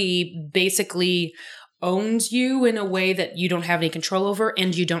 somebody basically owns you in a way that you don't have any control over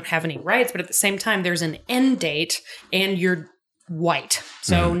and you don't have any rights. But at the same time, there's an end date and you're white.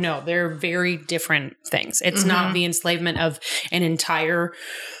 So no, they're very different things. It's not the enslavement of an entire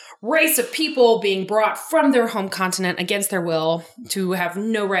race of people being brought from their home continent against their will to have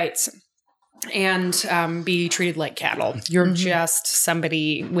no rights and be treated like cattle. You're just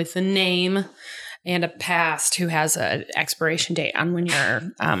somebody with a name and a past who has an expiration date on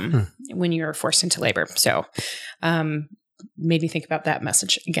when you're forced into labor. So made me think about that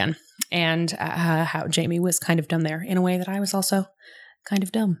message again. And how Jamie was kind of dumb there in a way that I was also kind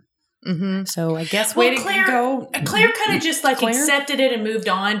of dumb. Mm-hmm. So I guess Claire kind of just like accepted it and moved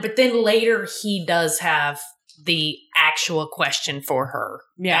on. But then later he does have the actual question for her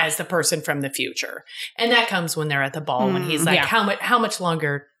as the person from the future. And that comes when they're at the ball when he's like, how much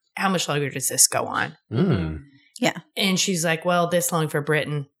longer does this go on? Yeah. And she's like, well, this long for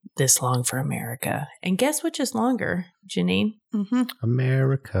Britain, this long for America. And guess which is longer, Janine? Mm-hmm.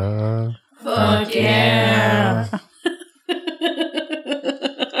 America. Fuck yeah.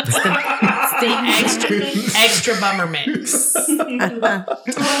 It's the extra bummer mix.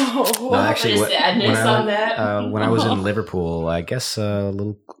 No, actually, when I was in Liverpool, I guess a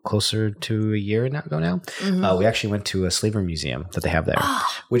little closer to a year ago now, we actually went to a slavery museum that they have there,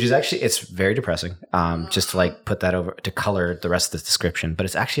 which is actually, it's very depressing. Just to like put that over to color the rest of the description, but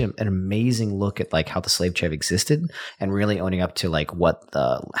it's actually an amazing look at like how the slave trade existed and really owning up to like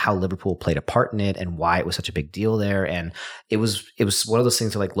how Liverpool played a part in it and why it was such a big deal there. And it was one of those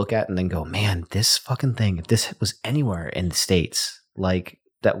things to like look at and then go, man, this fucking thing, if this was anywhere in the States, like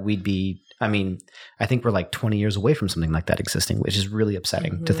that we'd be, I mean, I think we're like 20 years away from something like that existing, which is really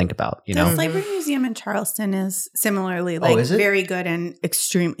upsetting to think about, you know? The Slavery Museum in Charleston is similarly very good and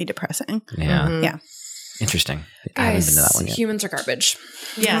extremely depressing. Yeah. Yeah. Interesting. I haven't been to that one yet. Humans are garbage.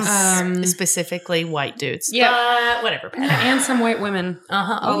 Yes. Specifically white dudes. Yeah. Whatever. And some white women.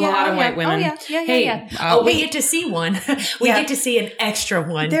 A lot of white women. We get to see one. We get to see an extra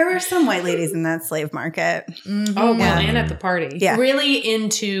one. There were some white ladies in that slave market. Oh, well, and at the party. Yeah. Really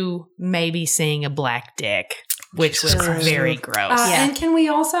into maybe seeing a black dick, which was very gross. And can we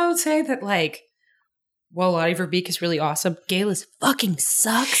also say that, like, while Lottie Verbeek is really awesome, Galis fucking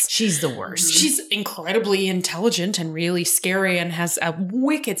sucks. She's the worst. She's incredibly intelligent and really scary and has a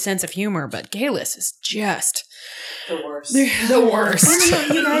wicked sense of humor, but Galis is just the worst. The worst. I don't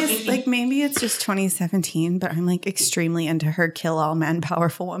know, you guys, like maybe it's just 2017, but I'm like extremely into her kill all men,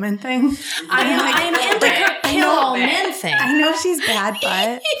 powerful woman thing. I'm into her kill all men thing. I know she's bad,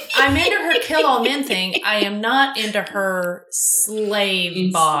 but I'm into her kill all men thing. I am not into her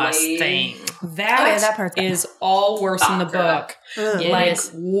slave boss thing. That is all worse in the book. Like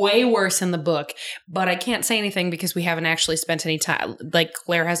way worse in the book. But I can't say anything because we haven't actually spent any time. Like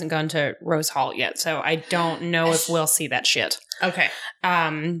Claire hasn't gone to Rose Hall yet, so I don't know if we'll see that shit. Okay.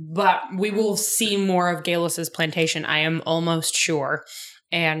 But we will see more of Gales's plantation. I am almost sure.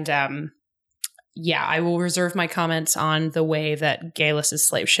 And I will reserve my comments on the way that Gales's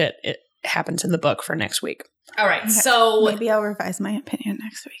slave shit happens in the book for next week. All right. Okay. So maybe I'll revise my opinion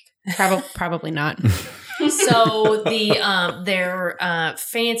next week. Probably not. So their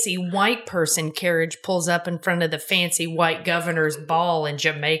fancy white person carriage pulls up in front of the fancy white governor's ball in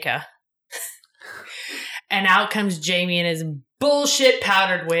Jamaica. And out comes Jamie in his bullshit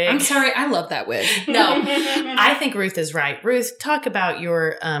powdered wig. I'm sorry, I love that wig. No, I think Ruth is right. Ruth, talk about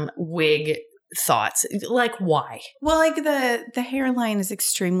your wig thoughts. Like, why? Well, like the hairline is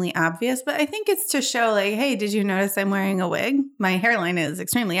extremely obvious, but I think it's to show like, hey, did you notice I'm wearing a wig? My hairline is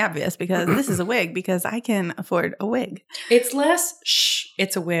extremely obvious because this is a wig because I can afford a wig. It's less, shh,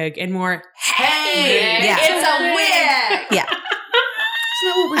 it's a wig, and more, hey, it's a wig. Yeah.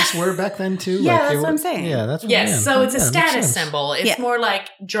 Isn't that what wigs were back then too? Yeah, that's what I'm saying. Yeah, that's what yes. So it's a status sense. Symbol. It's more like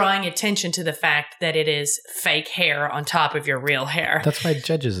drawing attention to the fact that it is fake hair on top of your real hair. That's why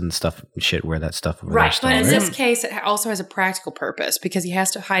judges and stuff shit wear that stuff. Over right, but in this case, it also has a practical purpose because he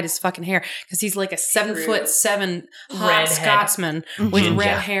has to hide his fucking hair because he's like a 7'7" hot Scotsman with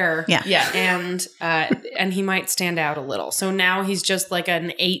red hair. Yeah, and he might stand out a little. So now he's just like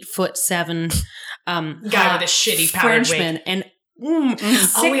an 8'7" guy with a shitty powdered Frenchman wig. and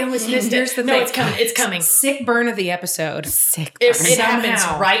we almost missed it. Here's the no, thing. it's coming. It's coming. Sick burn of the episode. Sick. It happens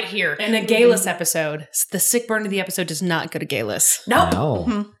right here. In a Gayless episode, the sick burn of the episode does not go to Gayless. Nope.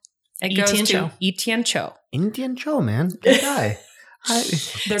 No. It goes Etienne to Cho. Etienne Cho. Indian Joe, man. Good guy.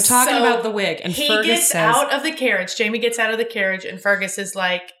 They're talking So, about the wig, and he Fergus gets says, out of the carriage. Jamie gets out of the carriage, and Fergus is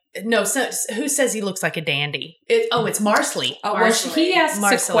like, "No, who says he looks like a dandy?" It's Marsley. "Oh, well, he asks a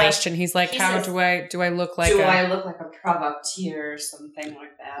Marsley. question. He's like, He how says, do I look like? I look like a provocateur or something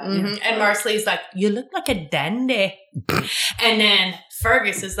like that? Mhm. And Marsley's like, "You look like a dandy." And then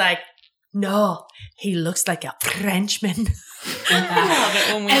Fergus is like, "No, he looks like a Frenchman."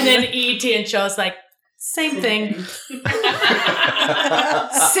 And then Etienne Cho's like, "Same thing."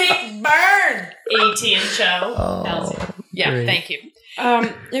 Sick burn, Etienne Cho. Oh, Yeah, great. thank you.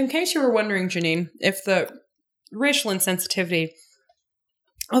 In case you were wondering, Janine, if the racial insensitivity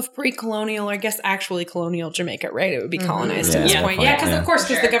of pre-colonial, or I guess actually colonial Jamaica, right? It would be colonized at this Yeah, point. definitely, Yeah, because yeah. of course,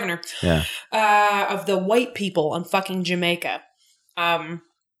 because the governor Yeah. of the white people on fucking Jamaica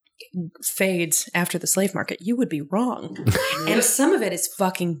fades after the slave market, you would be wrong. And some of it is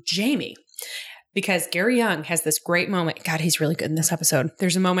fucking Jamie. Because Gary Young has this great moment. God, he's really good in this episode.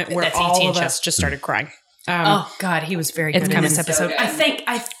 There's a moment where That's all Etienne of Cho. us just started crying. Oh God, he was very it's good in coming. this episode. So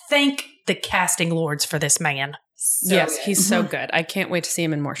I good. thank the casting lords for this man. Yes, he's so good. I can't wait to see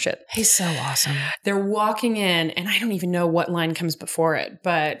him in more shit. He's so awesome. They're walking in, and I don't even know what line comes before it,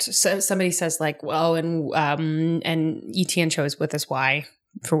 but somebody says like, "Well," and Etienne Cho is with us. Why?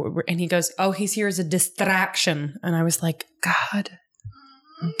 And he goes, "Oh, he's here as a distraction." And I was like, God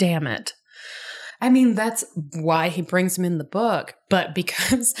damn it. I mean, that's why he brings him in the book, but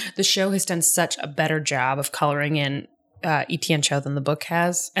because the show has done such a better job of coloring in Etienne Cho than the book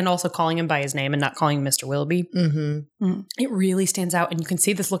has, and also calling him by his name and not calling him Mr. Willoughby, it really stands out. And you can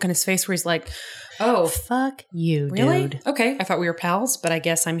see this look on his face where he's like, "Oh, Fuck you, really? dude." Okay, I thought we were pals, but I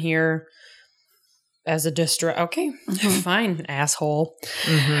guess I'm here as a Okay, fine, asshole."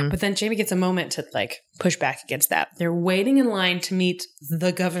 But then Jamie gets a moment to like push back against that. They're waiting in line to meet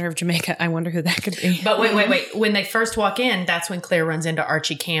the governor of Jamaica. I wonder who that could be. But wait. When they first walk in, that's when Claire runs into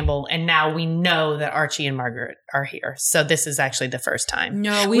Archie Campbell, and now we know that Archie and Margaret are here. So this is actually the first time.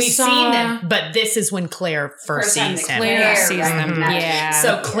 No, We've seen them, but this is when Claire first time sees that him. Claire sees them. Mhm. Yeah.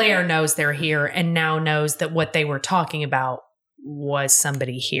 So Claire knows they're here and now knows that what they were talking about was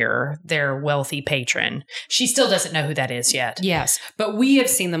somebody here, their wealthy patron. She still doesn't know who that is yet. Yes, but we have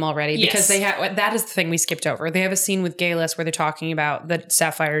seen them already because Yes. they have. That is the thing we skipped over. They have a scene with Gayless where they're talking about the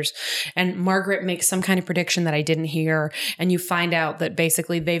sapphires, and Margaret makes some kind of prediction that I didn't hear, and you find out that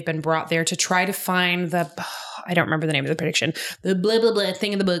basically they've been brought there to try to find the. I don't remember the name of the prediction. The blah blah blah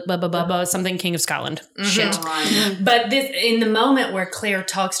thing in the book. Blah blah blah blah. Something King of Scotland. Shit. But this, in the moment where Claire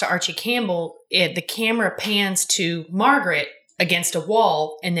talks to Archie Campbell, the camera pans to Margaret against a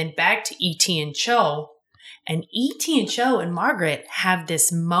wall and then back to Etienne Cho. And Etienne Cho and Margaret have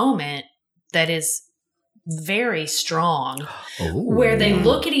this moment that is very strong where they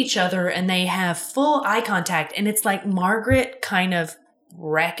look at each other and they have full eye contact. And it's like Margaret kind of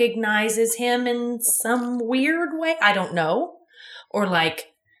recognizes him in some weird way. I don't know. Or like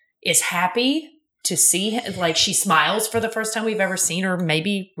is happy to see him. Like she smiles for the first time we've ever seen her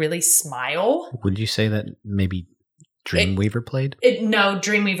maybe really smile. Would you say that maybe Dreamweaver played? No,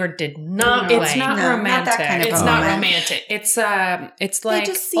 Dreamweaver did not No, play. it's not No, romantic. not that kind of It's Oh, not man. romantic. It's like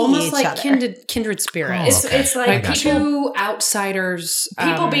just see almost each like other. kindred spirits. It's, okay. it's Like like gotcha. people two outsiders,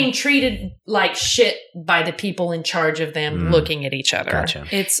 being treated like shit by the people in charge of them looking at each other. Gotcha.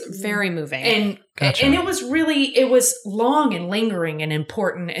 It's very moving. And Gotcha. and it was long and lingering and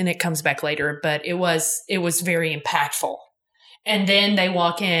important, and it comes back later, but it was very impactful. And then they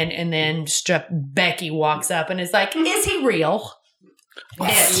walk in, and then Becky walks up and is like, "Is he real?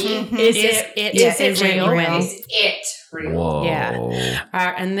 Is it real? Is it real? Whoa.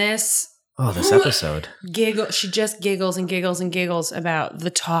 Yeah. And this This episode. she just giggles and giggles and giggles about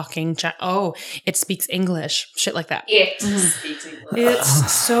the talking. It speaks English. Shit like that. It speaks English.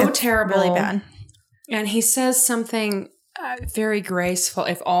 It's so terrible. Really bad. And he says something very graceful.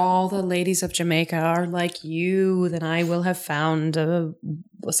 If all the ladies of Jamaica are like you, then I will have found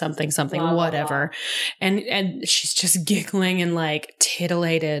something, Blah, whatever. blah. And she's just giggling and like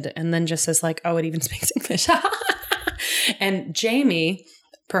titillated, and then just says like, "Oh, it even speaks English." And Jamie,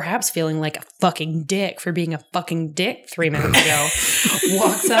 perhaps feeling like a fucking dick for being a fucking dick 3 minutes ago,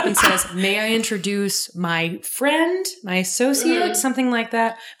 walks up and says, "May I introduce my friend, my associate," something like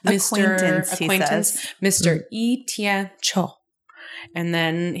that, Acquaintance, he says. Mr. Etienne Cho. And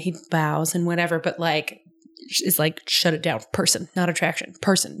then he bows and whatever, but like, is like, shut it down. Person, not attraction.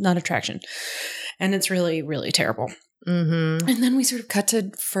 Person, not attraction. And it's really, really terrible. Mm-hmm. And then we sort of cut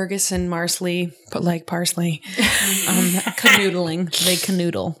to Fergus and Marsley, but like parsley, canoodling. They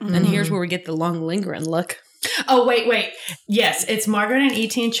canoodle. Mm-hmm. And here's where we get the long lingering look. Oh, wait. Yes, it's Margaret and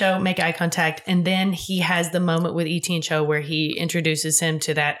E.T. and Cho make eye contact. And then he has the moment with E.T. and Cho where he introduces him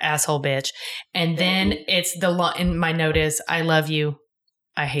to that asshole bitch. And then it's and my note is, I love you.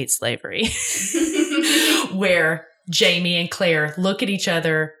 I hate slavery. Where Jamie and Claire look at each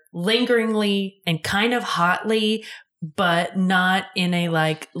other lingeringly and kind of hotly, but not in a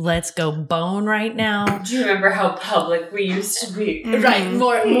like, let's go bone right now. Do you remember how public we used to be? Right.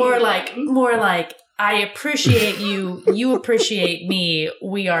 More like, I appreciate you. You appreciate me.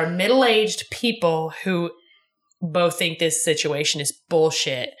 We are middle-aged people who both think this situation is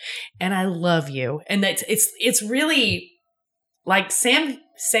bullshit, and I love you. And it's really like Sam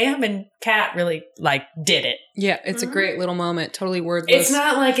and Kat really like did it. Yeah, it's a great little moment. Totally wordless. It's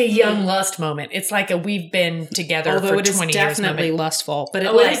not like a young lust moment. It's like a we've been together for 20 years moment. Although it is definitely lustful. But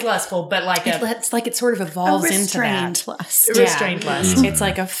it is lustful, but like it's like it sort of evolves into that. Restrained lust. It's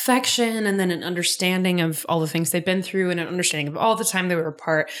like affection and then an understanding of all the things they've been through and an understanding of all the time they were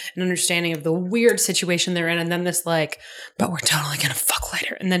apart, an understanding of the weird situation they're in, and then this like, but we're totally gonna fuck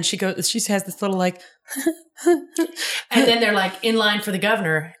later. And then she has this little like and then they're like in line for the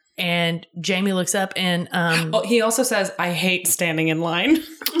governor. And Jamie looks up and he also says, I hate standing in line.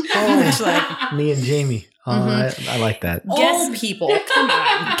 Like, me and Jamie. Oh, I like that. Guess people. Come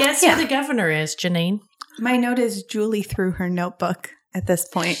on. Guess who the governor is, Janine? My note is Julie threw her notebook at this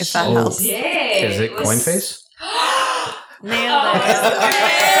point, if that helps. Is it Coinface? Nailed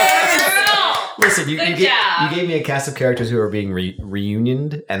it. Listen, you gave me a cast of characters who are being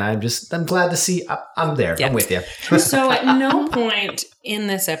reunioned, and I'm glad to see. I'm there. Yep. I'm with you. So at no point in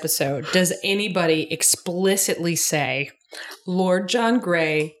this episode does anybody explicitly say Lord John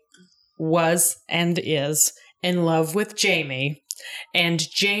Grey was and is in love with Jamie, and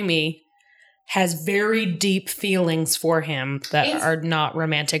Jamie has very deep feelings for him that are not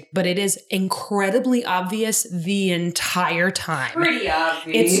romantic, but it is incredibly obvious the entire time. Pretty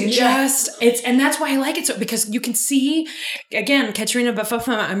obvious. And that's why I like it so, because you can see, again, Katrina Bafuffa,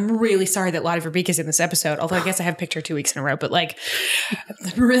 I'm really sorry that Lottie Verbeke is in this episode, although I guess I have picked her 2 weeks in a row, but like,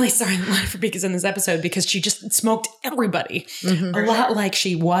 I'm really sorry that Lottie Verbeke is in this episode because she just smoked everybody. Mm-hmm. A lot like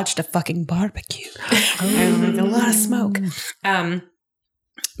she watched a fucking barbecue. And like a lot of smoke.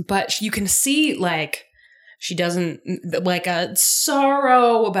 But you can see, like, she doesn't, like, a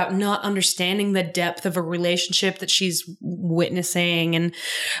sorrow about not understanding the depth of a relationship that she's witnessing. And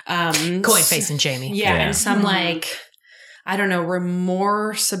Coinface and Jamie. Yeah. And some, like, I don't know,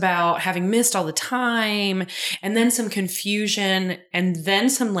 remorse about having missed all the time. And then some confusion. And then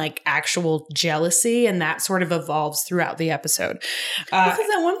some, like, actual jealousy. And that sort of evolves throughout the episode. Because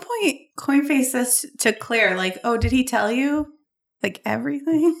at one point, Coinface says to Claire, like, oh, did he tell you? Like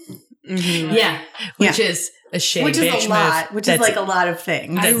everything? Mm-hmm. Yeah. Which is a shitty which bitch is a lot. move. Which is like a lot of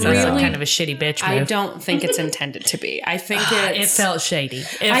things. That's kind of a shitty bitch move. I don't think it's intended to be. I think it felt shady.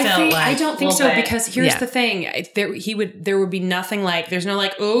 I don't think so because here's the thing. There would be nothing like, there's no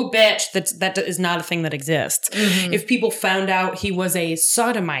like, oh bitch, that is not a thing that exists. Mm-hmm. If people found out he was a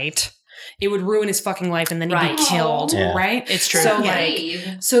sodomite, it would ruin his fucking life and then he'd be killed. Yeah. Right? It's true.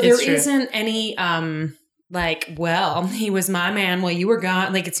 So there isn't any like, well, he was my man while you were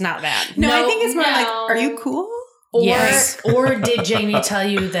gone. Like, it's not that. No, I think it's more like, are you cool? Or did Jamie tell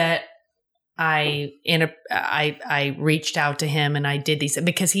you that I reached out to him and I did these,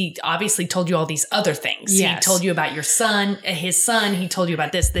 because he obviously told you all these other things. Yes. He told you about your son, his son. He told you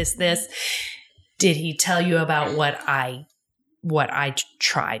about this. Did he tell you about what I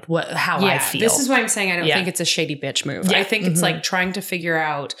tried, how I feel? This is why I'm saying I don't think it's a shady bitch move. Yeah. I think it's like trying to figure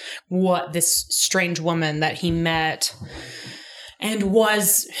out what this strange woman that he met and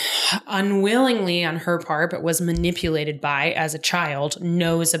was unwillingly on her part, but was manipulated by as a child,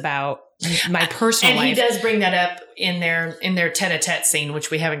 knows about my personal life. And he does bring that up in their tete-a-tete scene, which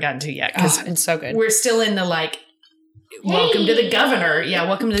we haven't gotten to yet. Because it's so good. We're still in the like, welcome to the governor. Yeah,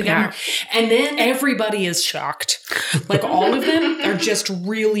 welcome to the governor. And then everybody is shocked. Like all of them are just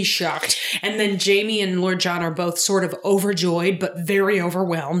really shocked. And then Jamie and Lord John are both sort of overjoyed, but very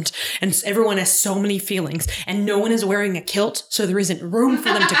overwhelmed. And everyone has so many feelings. And no one is wearing a kilt, so there isn't room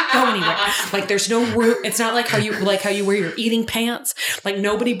for them to go anywhere. Like there's no room. It's not like how you wear your eating pants. Like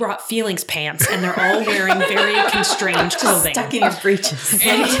nobody brought feelings pants, and they're all wearing very constrained clothing. Stuck in your breeches.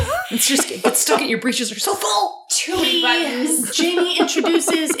 And it's stuck in your breeches. They're so full. Jamie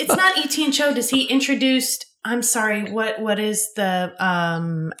introduces, it's not E.T. and Cho. Does he introduce, I'm sorry, what is the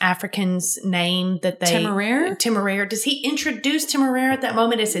African's name that they... Temeraire? Temeraire. Does he introduce Temeraire at that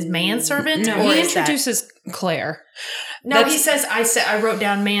moment as his manservant? No, he introduces Claire. No, he says, I wrote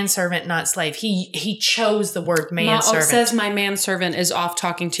down manservant, not slave. He chose the word manservant. It says my manservant is off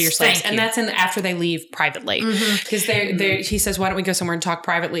talking to your slaves. And that's after they leave privately. Because he says, why don't we go somewhere and talk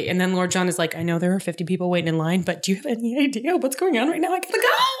privately? And then Lord John is like, I know there are 50 people waiting in line, but do you have any idea what's going on right now? I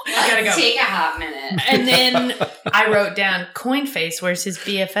gotta go. Take a hot minute. And then I wrote down coin face, where's his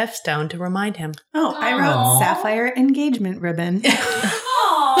BFF stone to remind him. Oh, I wrote sapphire engagement ribbon.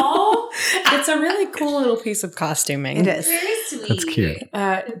 It's a really cool little piece of costuming. It is. Very sweet. That's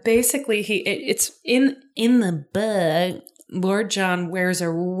cute. Basically, it's in the book. Lord John wears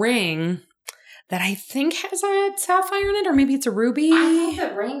a ring that I think has a sapphire in it, or maybe it's a ruby. I thought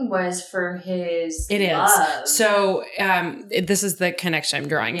the ring was for his love. So this is the connection I'm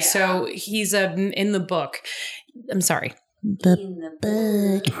drawing. Yeah. So he's in the book. I'm sorry. The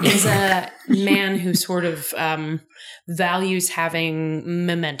book is a man who sort of values having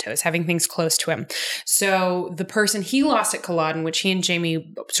mementos, having things close to him. So the person he lost at Culloden, which he and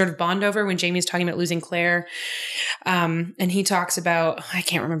Jamie sort of bond over when Jamie's talking about losing Claire, and he talks about, I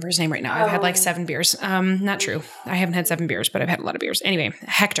can't remember his name right now. I've had like 7 beers. Not true. I haven't had 7 beers, but I've had a lot of beers. Anyway,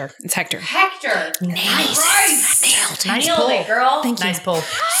 Hector. It's Hector. Nice. Nailed it, girl. Thank you. Nice pull.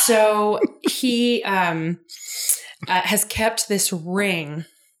 So he has kept this ring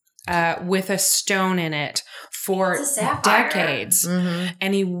with a stone in it for decades,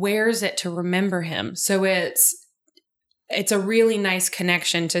 and he wears it to remember him. So it's a really nice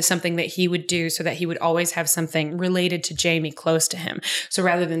connection to something that he would do so that he would always have something related to Jamie close to him. So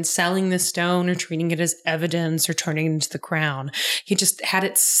rather than selling the stone or treating it as evidence or turning it into the crown, he just had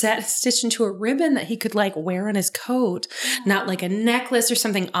it stitched into a ribbon that he could like wear on his coat, not like a necklace or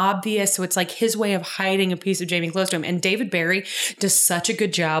something obvious. So it's like his way of hiding a piece of Jamie close to him. And David Barry does such a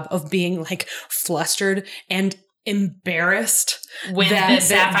good job of being like flustered and embarrassed when the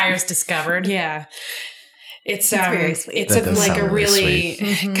sapphire's discovered. Yeah. It's very sweet. It's a really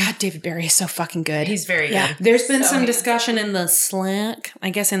God, David Barry is so fucking good. He's very good. There's been some discussion in the Slack.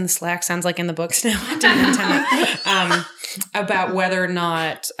 I guess in the Slack sounds like in the books now. I didn't intend it. About whether or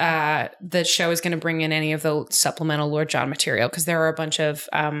not the show is going to bring in any of the supplemental Lord John material, because there are a bunch of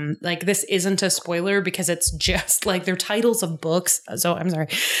like, this isn't a spoiler because it's just like their titles of books. So I'm sorry.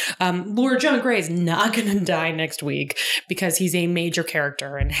 Lord John Grey is not going to die next week because he's a major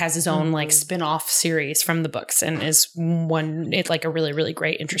character and has his own like spin-off series from the books and is it's like a really, really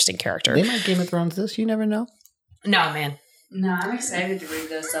great, interesting character. They might Game of Thrones this. You never know. No, man. No, I'm excited to read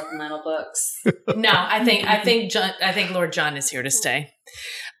those supplemental books. No, I think Lord John is here to stay.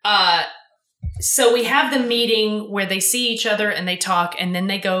 So we have the meeting where they see each other and they talk, and then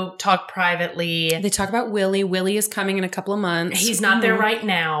they go talk privately. They talk about Willie. Willie is coming in a couple of months. He's not there right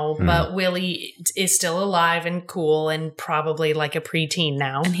now, but Willie is still alive and cool and probably like a preteen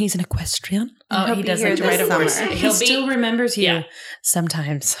now. And he's an equestrian. Oh, he does like to ride a horse. He still remembers you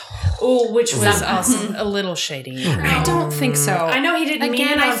sometimes. Oh, which was also a little shady. I don't think so. I know he didn't mean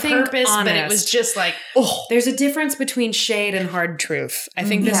it on purpose, but it was just like, there's a difference between shade and hard truth. I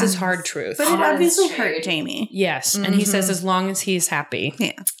think this is hard truth. But it obviously hurt Jamie. Yes. And he says as long as he's happy.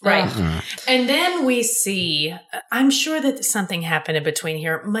 Yeah. Right. And then we see, I'm sure that something happened in between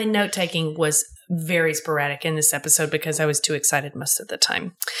here. My note taking was very sporadic in this episode because I was too excited most of the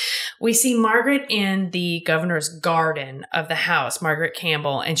time. We see Margaret in the governor's garden of the house, Margaret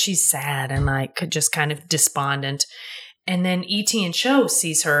Campbell, and she's sad and like just kind of despondent. And then Etienne Cho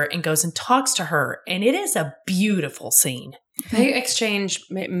sees her and goes and talks to her. And it is a beautiful scene. They exchange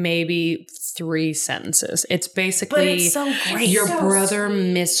maybe 3 sentences. It's basically, but it's so great. Your brother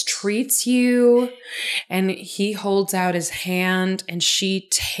mistreats you, and he holds out his hand, and she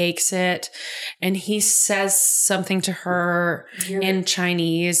takes it, and he says something to her in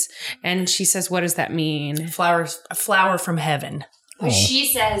Chinese, and she says, "What does that mean?" A flower from heaven. She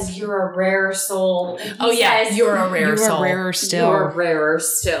says, "You're a rare soul." Oh yeah, you're a rare soul. You're rarer still. You're rarer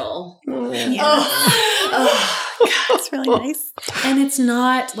still. It's really nice. And it's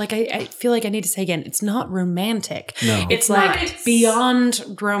not like, I feel like I need to say again, it's not romantic. No. It's like it's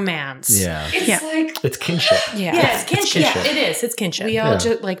beyond romance. Yeah. It's like It's kinship. Yeah. Yeah, it's kinship. Yeah, it is. It's kinship. We all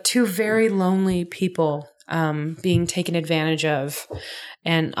just like 2 very lonely people being taken advantage of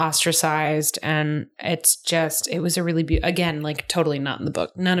and ostracized. And it was a really again, like totally not in the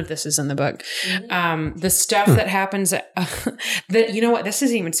book. None of this is in the book. The stuff that happens that, you know what, this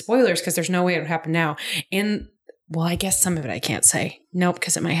isn't even spoilers because there's no way it would happen now. Well, I guess some of it I can't say. Nope,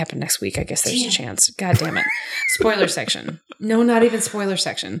 because it might happen next week. I guess there's a chance. God damn it. Spoiler section. No, not even spoiler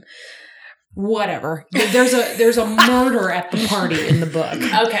section. Whatever. There's a murder at the party in the book.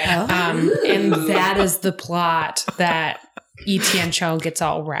 Okay. And that is the plot that Etienne Cho gets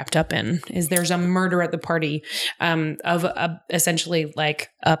all wrapped up in is there's a murder at the party of essentially like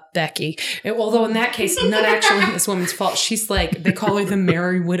a Becky. Although in that case, not actually this woman's fault. She's like, they call her the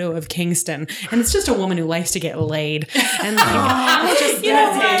Merry Widow of Kingston. And it's just a woman who likes to get laid. And like,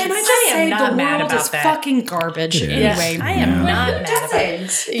 I am not mad about that. Fucking garbage. Anyway, I am not mad about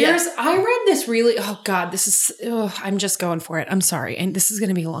it. I read this really, I'm just going for it. I'm sorry. And this is going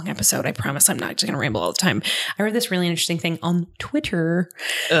to be a long episode. I promise I'm not just going to ramble all the time. I read this really interesting thing on Twitter.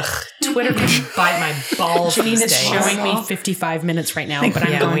 Ugh, Twitter can bite my balls. Janine is showing me 55 minutes right now, but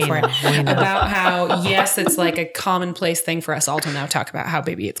I'm going for it. About how, yes, it's like a commonplace thing for us all to now talk about how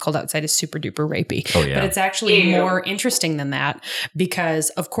Baby It's Cold Outside is super duper rapey. Oh, yeah. But it's actually more interesting than that because,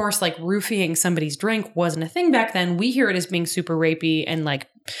 of course, like roofing somebody's drink wasn't a thing back then. We hear it as being super rapey and like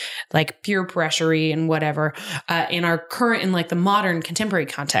peer pressury and whatever in our current and like the modern contemporary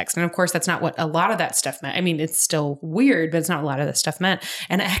context. And of course, that's not what a lot of that stuff meant. I mean, it's still weird, but it's not a lot of that stuff meant.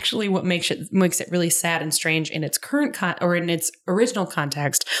 And actually what makes it really sad and strange in its current or in its original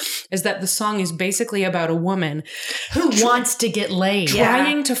context is that the song is basically about a woman who wants to get laid,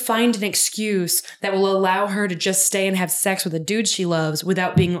 trying to find an excuse that will allow her to just stay and have sex with a dude she loves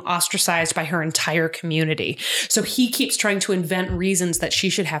without being ostracized by her entire community. So he keeps trying to invent reasons that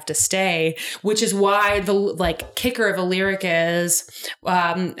she should have to stay, which is why the like kicker of a lyric is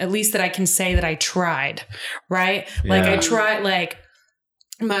at least that I can say that I tried, right? Yeah. Like I tried, like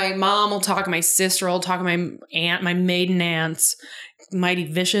my mom will talk, my sister will talk, my aunt, my maiden aunts, Mighty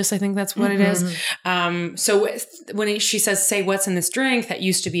Vicious, I think that's what it is. So when she says, say what's in this drink, that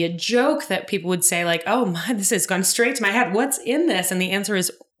used to be a joke that people would say like, oh my, this has gone straight to my head. What's in this? And the answer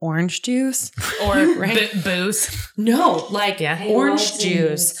is orange juice or booze. No, like orange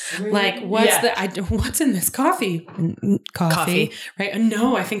juice. Like what's in this coffee? Coffee, right?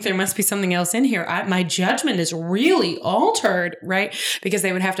 No, I think there must be something else in here. My judgment is really altered, right? Because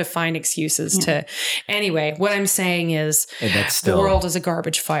they would have to find excuses to. Anyway, what I'm saying is the world is a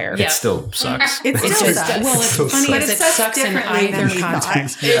garbage fire. It still sucks. It still sucks. Well, it's so funny as it sucks in either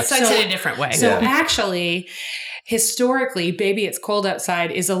context. It sucks in a different way. So actually, historically, Baby It's Cold Outside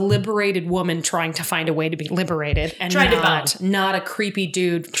is a liberated woman trying to find a way to be liberated and not a creepy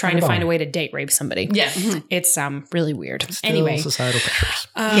dude trying to find a way to date rape somebody. Yeah. Mm-hmm. It's really weird. Still anyway, societal pressures.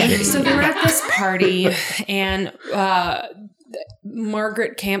 So they're at this party and poor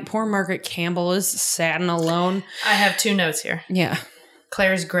Margaret Campbell is sad and alone. I have 2 notes here. Yeah.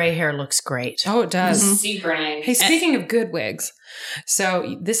 Claire's gray hair looks great. Oh, it does. Mm-hmm. Super nice. Hey, speaking of good wigs,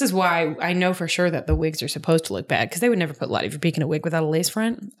 so this is why I know for sure that the wigs are supposed to look bad because they would never put Lottie Verbeek in a wig without a lace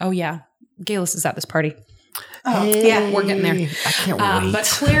front. Oh, yeah. Gayless is at this party. Oh, yeah. We're getting there. I can't wait. But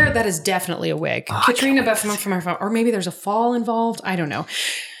Claire, that is definitely a wig. Katrina Buffman from our phone, or maybe there's a fall involved. I don't know.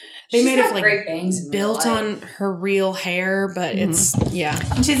 They may have great bangs built on her real hair, but it's And she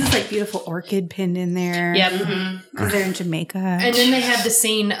has this like beautiful orchid pinned in there. Yep. Because they're in Jamaica. And then they had the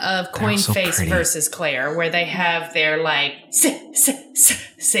scene of Coin Face versus Claire, where they have their like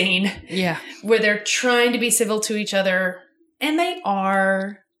scene. Yeah. Where they're trying to be civil to each other, and they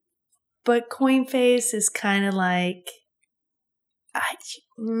are, but Coin Face is kind of like.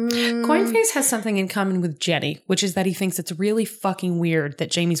 Coinface has something in common with Jenny, which is that he thinks it's really fucking weird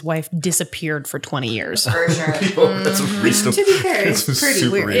that Jamie's wife disappeared for 20 years. For sure. That's a reasonable. To be fair, it's pretty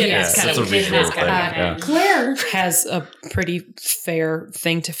weird. It's that's a reasonable thing. Claire has a pretty fair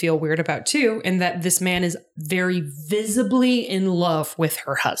thing to feel weird about too, in that this man is very visibly in love with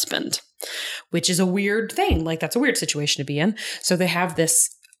her husband, which is a weird thing. Like that's a weird situation to be in. So they have this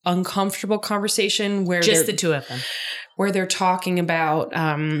uncomfortable conversation where just the 2 of them. Where they're talking about,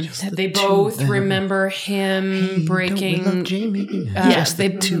 they both remember him breaking. Yes, they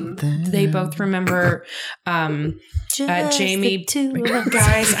both remember Jamie.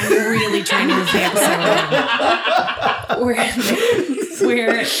 Guys, I'm really trying to move the episode.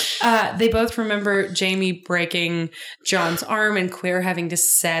 Where they both remember Jamie breaking John's arm and Claire having to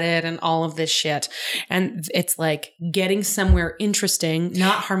set it and all of this shit. And it's like getting somewhere interesting,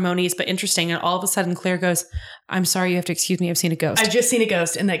 not harmonious, but interesting. And all of a sudden Claire goes, I'm sorry, you have to excuse me. I've seen a ghost. I've just seen a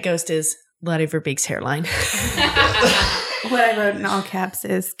ghost, and that ghost is Lottie Verbeek's hairline. What I wrote in all caps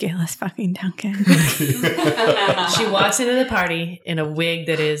is Gayless fucking Duncan. She walks into the party in a wig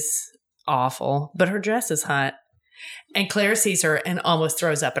that is awful, but her dress is hot. And Claire sees her and almost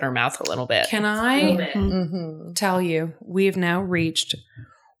throws up in her mouth a little bit. Can I tell you, we've now reached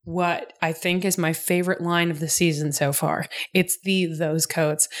what I think is my favorite line of the season so far. It's those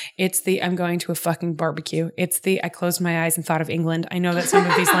coats. It's I'm going to a fucking barbecue. It's I closed my eyes and thought of England. I know that some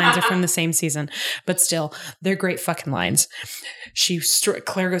of these lines are from the same season, but still, they're great fucking lines.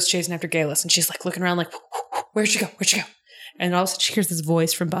 Claire goes chasing after Gayless and she's like looking around like, where'd she go? Where'd she go? And also she hears this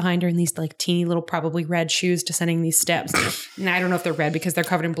voice from behind her in these like teeny little, probably red shoes descending these steps. And I don't know if they're red because they're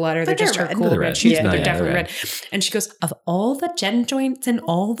covered in blood or they're just her cool red shoes, but they're definitely red. And she goes, of all the gin joints in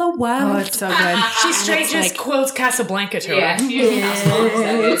all the world. Oh, it's so good. She straight just quotes Casablanca to her.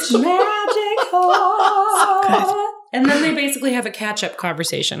 It's magical. And then they basically have a catch-up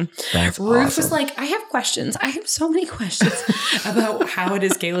conversation. That's Ruth awesome. was like, I have questions. I have so many questions about how it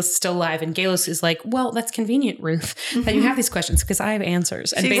is Galus is still alive. And Galus is like, well, that's convenient, Ruth, that you have these questions because I have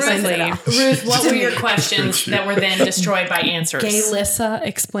ansers. And basically, Ruth, what were your questions that were then destroyed by answers? Galissa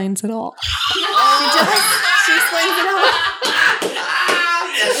explains it all. She explains it all.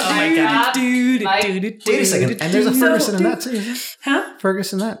 Oh my God. Wait a second. And there's a Ferguson in that too. Huh?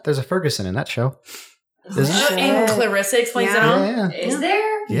 Ferguson that. There's a Ferguson in that show. Isn't it? And Clarissa explains it all. Yeah. Is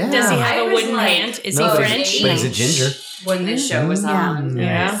there? Yeah. Does he have I a was wooden like, hand? Is No, he but French? he's a ginger. When this show was on.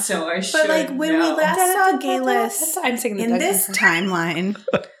 Yeah. So I should But like when we last saw Galus I'm singing the in this timeline,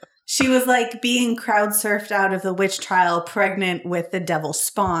 she was like being crowd surfed out of the witch trial pregnant with the devil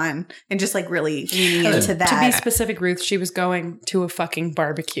spawn and just like really leaning into that. To be specific, Ruth, she was going to a fucking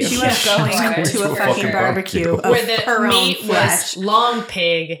barbecue. She was going to a fucking barbecue of Where the her own meat flesh. was long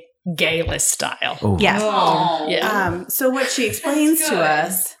pig, Galus style. Oh. Yeah. Oh. Yeah. So what she explains That's to good.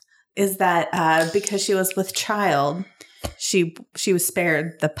 us is that because she was with child, she was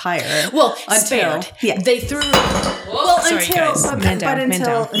spared the pyre. Well, Until- spared. yeah. They threw. Sorry, guys.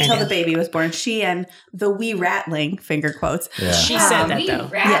 Until the baby was born, she and the wee ratling, finger quotes. Yeah. She said that wee though.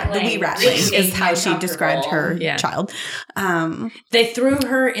 Yeah, the wee ratling is how she described her Yeah. child. They threw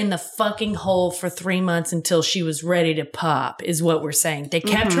her in the fucking hole for 3 months until she was ready to pop, is what we're saying. They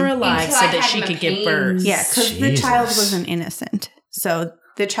kept her alive Until so I that had she my could give pains. birth. Yeah, because the Jesus. child wasn't innocent. So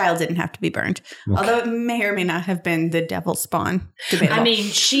the child didn't have to be burned. Although it may or may not have been the devil spawn. Debatable. I mean,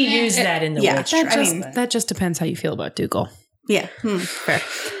 she used that in the Yeah, witch that trial. just- That just depends how you feel about Dougal. yeah, fair.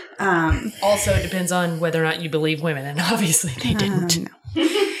 Also, it depends on whether or not you believe women, and obviously they didn't. No.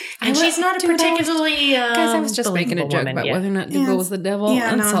 And she's not a particularly Guys, I was just making a believable joke woman, about yeah. whether or not Dougal was the devil.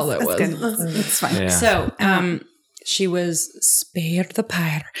 Yeah, That's no, all it that's was. good. It's fine. Yeah. So, she was spared the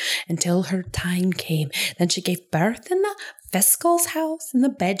pyre until her time came. Then she gave birth in the fiscal's house, in the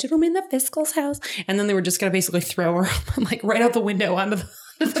bedroom in the fiscal's house. And then they were just going to basically throw her like right out the window onto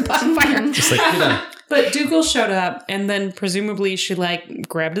the bonfire. Just like, you know. But Dougal showed up, and then presumably she like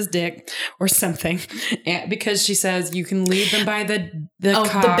grabbed his dick or something, because she says you can lead them by the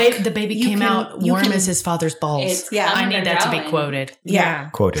cock. The baby You came can- out you warm can- as his father's balls. Yeah. I need that to be Going. quoted. Yeah.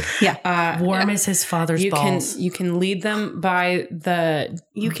 Quoted. Warm as his father's balls. You can lead them by the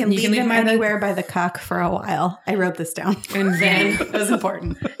You can lead them by the- anywhere by the cock for a while. I wrote this down. and then It was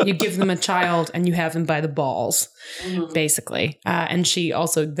important. you give them a child and you have them by the balls, basically. And she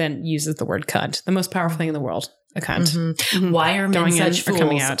also then uses the word cunt, the most powerful thing in the world, a cunt. Why are men Going in such or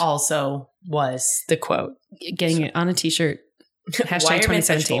coming fools out. also was the quote. Getting it on a t-shirt. Why Hashtag are men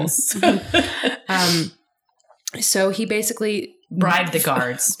such 2017. fools? So he basically Bribed the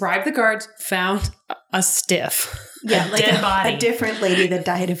guards. bribed the guards, found a stiff. Yeah, like dead body. a different lady that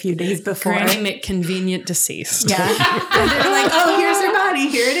died a few days before. Granny McConvenient deceased. Yeah. And they were like, oh, here's her body.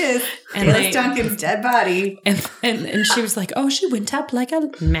 Here it is. And And they- Duncan's dead body. And she was like, oh, she went up like a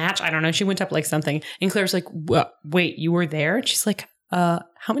match. I don't know. She went up like something. And Claire's like, wait, you were there? And she's like,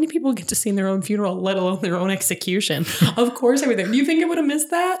 how many people get to see their own funeral, let alone their own execution? Of course I was there. Do you think I would have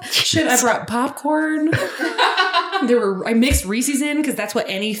missed that? Shit, I brought popcorn. I mixed Reese's in because that's what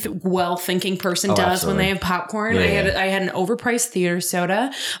any well-thinking person does when they have popcorn. Yeah, I had an overpriced theater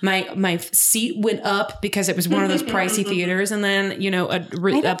soda. My seat went up because it was one of those pricey theaters, and then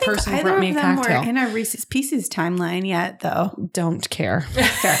a person brought me a cocktail. Were in our Reese's Pieces timeline yet, though. Don't care.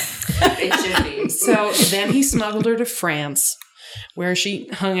 It should be. So then he smuggled her to France, where she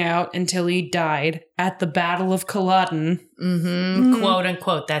hung out until he died at the Battle of Culloden. Quote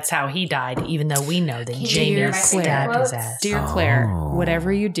unquote. That's how he died, even though we know that Jamie Dear stabbed his Claire. ass. Dear Claire,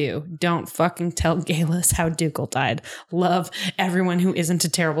 whatever you do, don't fucking tell Galus how Dougal died. Love everyone who isn't a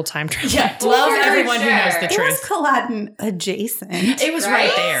terrible time traveler. Yeah, love For everyone who knows sure. the It was truth. Culloden adjacent. It was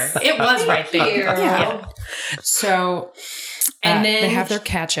right there. It was right there. Yeah. So And then they have their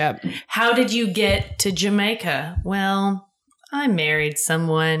catch up. How did you get to Jamaica? Well, I married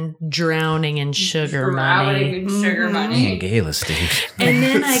someone drowning in sugar money. Drowning in sugar money. Galus, dude. And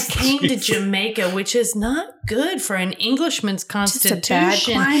then I came to Jamaica, which is not good for an Englishman's Just a bad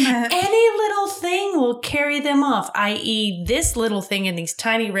constitution. climate. Any little thing will carry them off, i.e. this little thing in these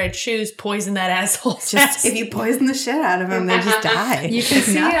tiny red shoes poison that asshole's ass. If you poison the shit out of them, they just die. You can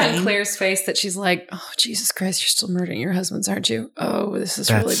see on Claire's face that she's like, oh, Jesus Christ, you're still murdering your husbands, aren't you? Oh, this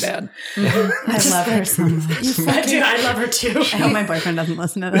is really bad. I love her so much. I love her too. I hope my boyfriend doesn't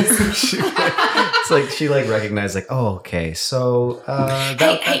listen to this. It's like she recognized okay, so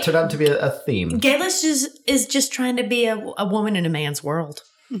that turned out to be a theme. Geillis is just trying to be a woman in a man's world.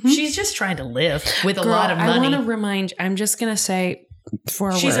 Mm-hmm. She's just trying to live with a lot of money. I want to remind you, I'm just going to say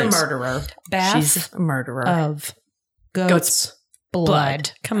 4 She's words. a murderer. She's a murderer. Of goat's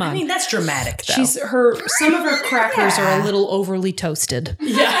blood. Come on. I mean, that's dramatic, though. Some of her crackers are a little overly toasted.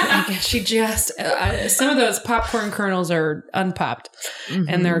 Yeah. She just, some of those popcorn kernels are unpopped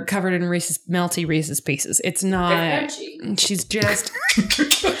and they're covered in melty Reese's Pieces. It's not, she's just,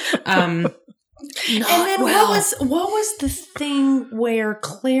 and then what was the thing where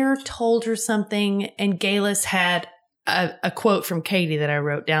Claire told her something and Geillis had a quote from Katie that I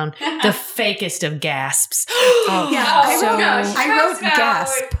wrote down, the fakest of gasps. I wrote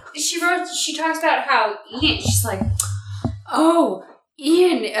gasp. She talks about how Ian, she's like,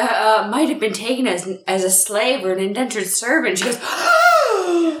 Ian might have been taken as a slave or an indentured servant. She goes,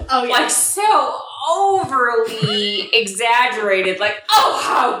 like so overly exaggerated, like,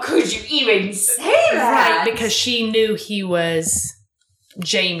 how could you even say that? Right, because she knew he was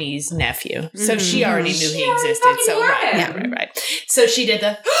Jamie's nephew. So she already knew he existed. So right. So she did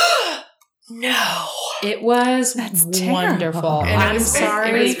the no. It was wonderful. And I'm sorry.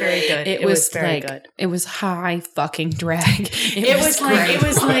 It was very good. It was very good. It was high fucking drag. It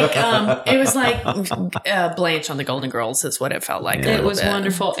was like Blanche on the Golden Girls is what it felt like. It was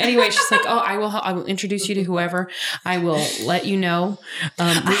wonderful. Anyway, she's like, I will introduce you to whoever. I will let you know.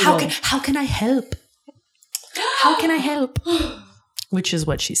 How can I help? How can I help? Which is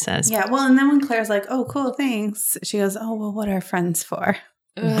what she says. Yeah, well, and then when Claire's like, oh, cool, thanks, she goes, oh, well, what are friends for?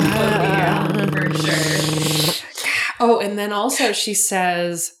 For sure. Oh, and then also she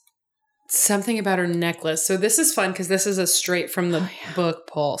says something about her necklace. So this is fun because this is a straight from the book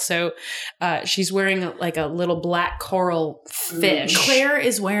pull. So she's wearing a little black coral fish. Claire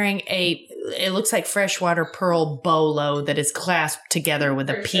is wearing it looks like freshwater pearl bolo that is clasped together with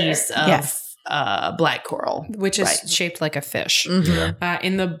a piece of black coral, which is shaped like a fish. Mm-hmm.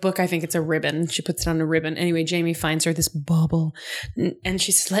 In the book, I think it's a ribbon. She puts it on a ribbon. Anyway, Jamie finds her this bauble, and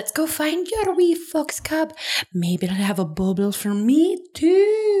she says, "Let's go find your wee fox cub. Maybe it'll have a bauble for me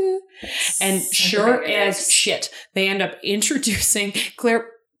too." And sure as shit, they end up introducing. Claire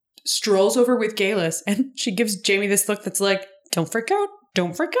strolls over with Geillis, and she gives Jamie this look that's like, "Don't freak out.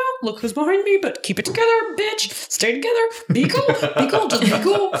 Don't freak out. Look who's behind me, but keep it together, bitch. Stay together. Be cool. Be cool. Just be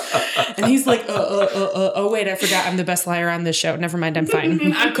cool." And he's like, oh, wait, I forgot. I'm the best liar on this show. Never mind. I'm fine.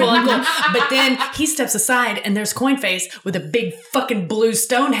 I'm cool. But then he steps aside and there's Coinface with a big fucking blue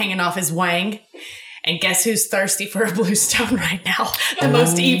stone hanging off his wang. And guess who's thirsty for a blue stone right now? The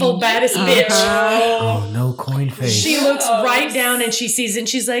most evil, baddest bitch. Oh, no, Coinface. She looks right down and she sees it and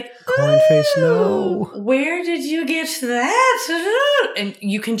she's like, Coinface, no. Where did you get that? And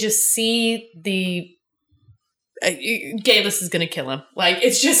you can just see the... Geillis is going to kill him. Like,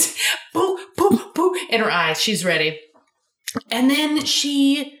 it's just boo, boo, boo in her eyes. She's ready. And then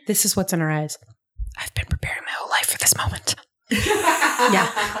she... This is what's in her eyes. I've been preparing my whole life for this moment. Yeah.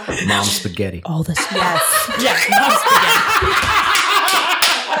 Mom spaghetti. All this. Yes. Yeah, mom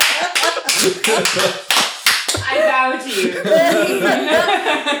spaghetti. I bow to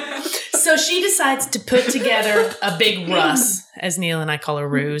you. So she decides to put together a big Russ, as Neil and I call her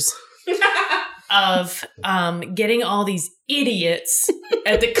ruse, of getting all these idiots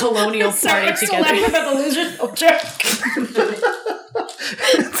at the colonial party together. About the losers. Oh,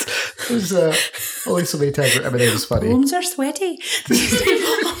 There's only so many times where Eminem is funny. Palms are sweaty.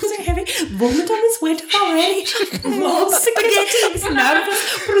 Palms are heavy. Vomit on his sweater already. Mom spaghetti. He's nervous,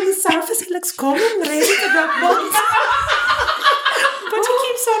 but on the surface he looks calm and ready to drop bombs. But he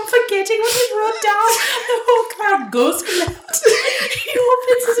keeps on forgetting what he wrote down. The whole crowd goes flat. He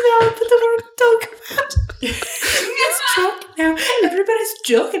opens his mouth, but the word don't come out. It's joking now. Everybody's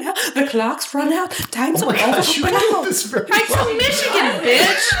joking now. The clock's run out. Time's over. I'm from Michigan,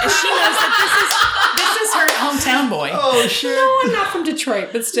 bitch. And she knows that this is her hometown boy. Oh, shit. No, I'm not from Detroit,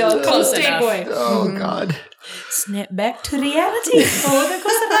 but still. Close state enough. boy. Oh, God. Snap back to reality. Oh, there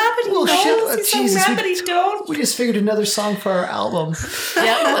goes the rabbit. He We just figured another song for our album.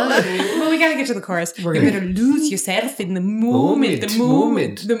 Well, we gotta get to the chorus. You better lose yourself in the moment. The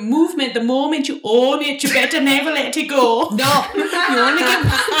moment you own it, you better never let it go. No,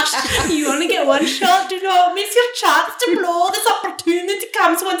 you only get one shot. Do not miss your chance to blow. This opportunity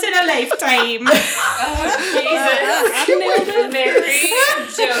comes once in a lifetime. Jesus, Mary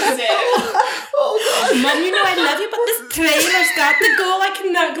Joseph. Oh God, Mom, you know I love you, but this trailer's got to go. I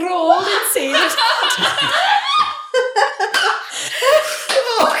cannot grow old and say it.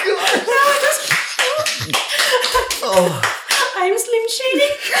 Oh God. I'm Slim Shady.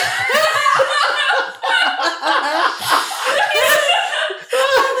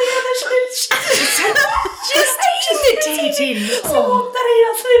 Just imitating. So that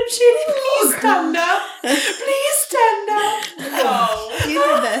Slim Shady, please stand up. Please stand up. Oh, you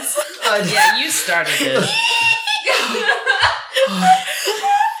did this. Yeah, you started it.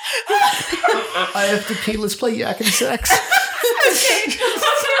 I have to pee. Let's play Yak and Sex. Okay,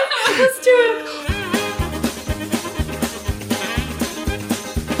 let's do it.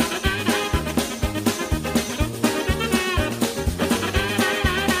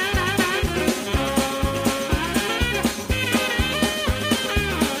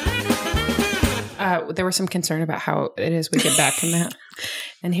 There was some concern about how it is we get back from that.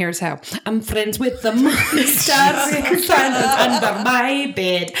 And here's how. I'm friends with the monsters under my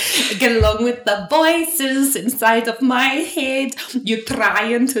bed. Get along with the voices inside of my head. You're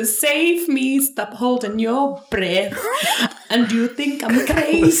trying to save me. Stop holding your breath. And you think I'm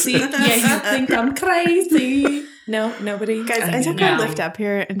crazy. Yeah, you think I'm crazy. No, nobody. Guys, I took my lift up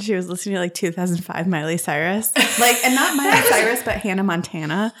here and she was listening to like 2005 Miley Cyrus. And not Miley Cyrus, but Hannah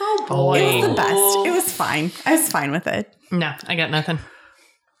Montana. Oh boy. It was the best. It was fine. I was fine with it. No, I got nothing.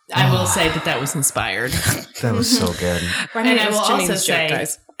 I will say that was inspired. That was so good. And I will also say,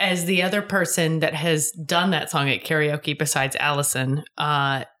 as the other person that has done that song at karaoke besides Allison,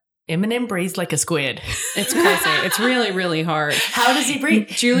 Eminem breathes like a squid. It's crazy. It's really, really hard. How does he breathe?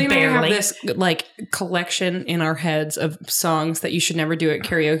 Julie and I have this collection in our heads of songs that you should never do at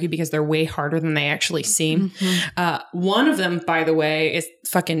karaoke because they're way harder than they actually seem. Mm-hmm. One of them, by the way, is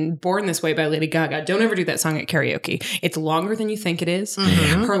fucking Born This Way by Lady Gaga. Don't ever do that song at karaoke. It's longer than you think it is.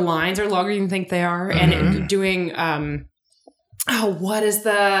 Mm-hmm. Her lines are longer than you think they are. Mm-hmm. And doing... what is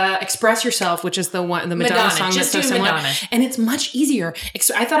the Express Yourself, which is the Madonna song that's so similar. Madonna. And it's much easier.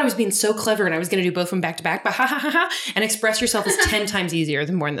 I thought I was being so clever and I was going to do both of them back to back, but and Express Yourself is 10 times easier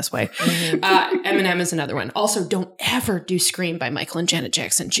than Born This Way. Eminem is another one. Also, don't ever do Scream by Michael and Janet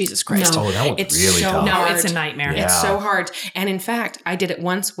Jackson. Jesus Christ. No. Oh, that one's really tough. No, it's a nightmare. Yeah. It's so hard. And in fact, I did it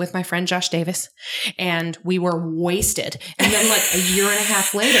once with my friend Josh Davis and we were wasted. And then a year and a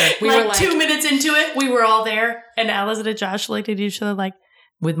half later, we were 2 minutes into it, we were all there. And Allison and Josh looked at each other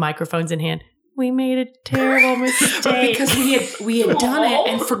with microphones in hand. We made a terrible mistake. Because we had done it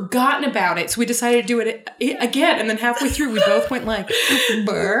and forgotten about it. So we decided to do it again. And then halfway through, we both went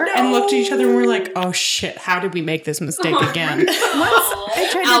burr, and looked at each other and we're like, oh shit, how did we make this mistake again?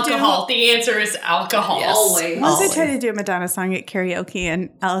 Alcohol. The answer is alcohol. Yes. Always. Once I tried to do a Madonna song at karaoke and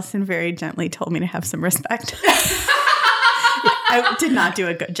Allison very gently told me to have some respect. I did not do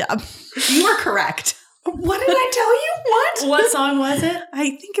a good job. You were correct. What did I tell you? What song was it? I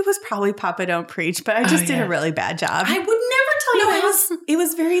think it was probably Papa Don't Preach, but I just did a really bad job. I would never tell you that. It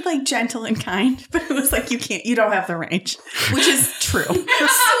was very gentle and kind, but it was you don't have the range, which is true.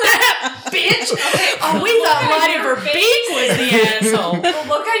 Bitch. Okay. Oh, we thought Lottie Verbeek was the asshole. The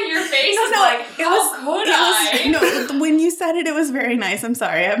look on your face when you said it was very nice. I'm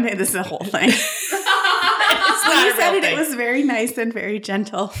sorry, I've made this a whole thing. When you said it was very nice and very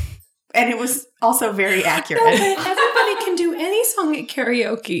gentle. And it was also very accurate. No, but everybody can do any song at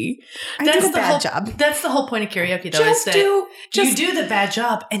karaoke. I did a bad job. That's the whole point of karaoke, though. You do the bad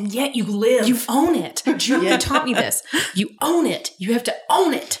job, and yet you live. You own it. Julia taught me this. You own it. You have to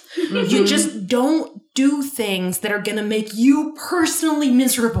own it. Mm-hmm. You just don't do things that are going to make you personally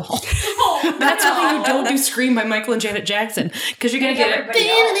miserable. That's why you don't do Scream by Michael and Janet Jackson. Because you're going to get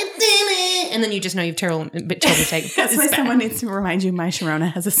it. And then you just know you've terrible mistake. That's why someone needs to remind you My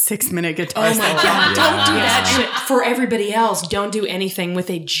Sharona has a 6-minute guitar solo. Oh my God. Don't do that shit. For everybody else, don't do anything with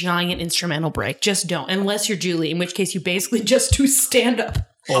a giant instrumental break. Just don't. Unless you're Julie, in which case you basically just do stand up.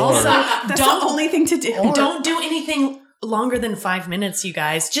 Also, that's the only thing to do. Don't do anything longer than 5 minutes, you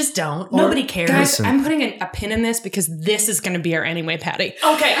guys. Just don't. Nobody cares. Guys, I'm putting a pin in this because this is going to be our anyway, Patty.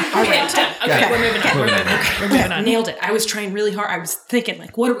 Okay. All right. Okay. We're moving on. We're moving on. Nailed it. I was trying really hard. I was thinking,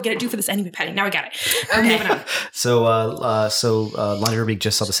 like, what are we going to do for this anyway, Patty? Now I got it. We're moving on. So Lonnie Ruby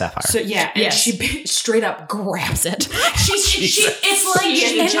just saw the sapphire. So yeah, and she straight up grabs it. It's like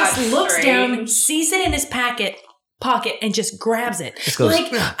she just looks down, sees it in his pocket and just grabs it. Like,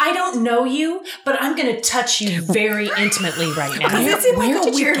 I don't know you, but I'm going to touch you very intimately right now. Does it seem like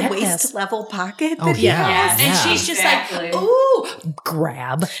a weird waist level pocket that he has? And she's just like, ooh,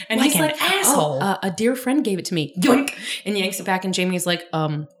 grab. And like he's an like, asshole. a dear friend gave it to me. Yoink. And yanks it back. And Jamie's like,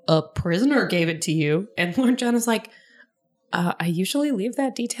 a prisoner gave it to you. And Lord John is like, I usually leave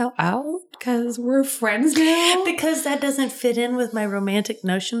that detail out because we're friends now. Because that doesn't fit in with my romantic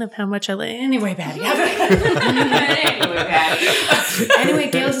notion of how much I like. Anyway, Patty.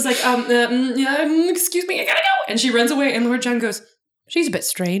 Anyway, Gales is like, excuse me, I gotta go. And she runs away. And Lord John goes, she's a bit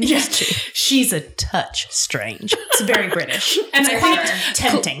strange, isn't she? She's a touch strange. It's very British. And it's quite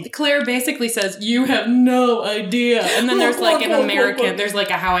tempting. Claire basically says, you have no idea. And then there's like an American, there's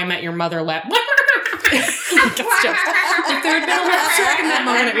like a How I Met Your Mother laugh. It's just, if there had been a rap track in that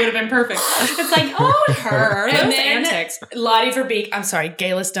moment, it would have been perfect. It's like, oh, her. And then antics. Lottie Verbeek,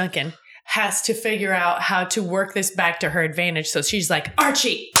 Galis Duncan, has to figure out how to work this back to her advantage. So she's like,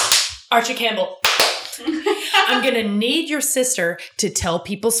 Archie Campbell, I'm going to need your sister to tell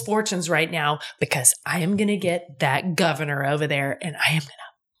people's fortunes right now because I am going to get that governor over there and I am going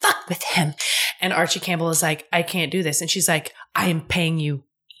to fuck with him. And Archie Campbell is like, I can't do this. And she's like, I am paying you.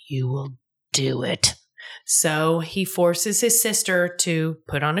 You will do it. So he forces his sister to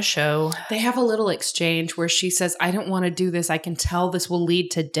put on a show. They have a little exchange where she says, I don't want to do this. I can tell this will lead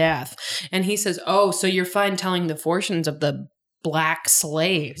to death. And he says, oh, so you're fine telling the fortunes of the black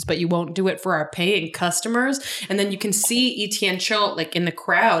slaves, but you won't do it for our paying customers. And then you can see Etienne Cho like in the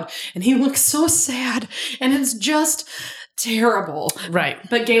crowd and he looks so sad and it's just terrible. Right.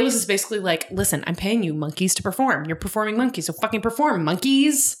 But Galis is basically like, listen, I'm paying you monkeys to perform. You're performing monkeys, so fucking perform,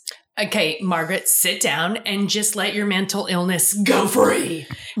 monkeys. Okay, Margaret, sit down and just let your mental illness go free.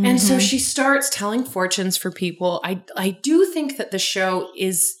 Mm-hmm. And so she starts telling fortunes for people. I do think that the show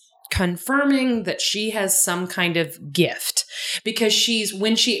is confirming that she has some kind of gift because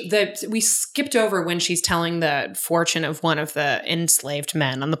we skipped over when she's telling the fortune of one of the enslaved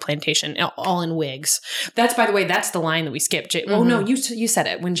men on the plantation, all in wigs. That's, by the way, that's the line that we skipped. Oh no, you said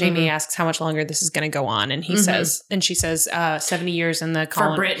it when Jamie asks how much longer this is going to go on, and he says, and she says, 70 years in the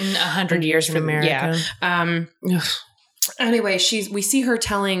colony for Britain, 100 years in America. Yeah. Anyway, we see her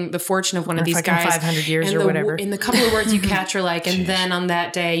telling the fortune of one of these guys 500 years or whatever. In the couple of words you catch her like, and then on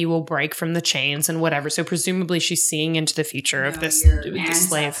that day you will break from the chains and whatever. So presumably she's seeing into the future of this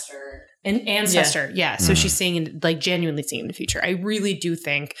slave. An ancestor, yeah. So she's seeing, like, genuinely seeing the future. I really do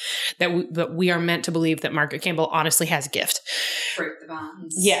think that we are meant to believe that Margaret Campbell honestly has a gift. Break the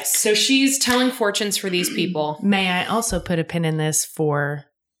bonds. Yes. So she's telling fortunes for these people. May I also put a pin in this for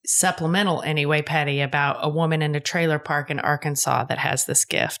supplemental anyway, Patty, about a woman in a trailer park in Arkansas that has this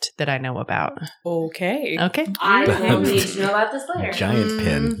gift that I know about. Okay. I will need to know about this later. Giant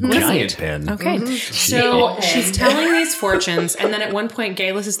pin. Giant pin. Okay. So she's telling these fortunes, and then at one point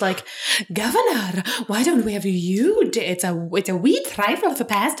Galis is like, Governor, why don't we have you? It's a wee trifle of a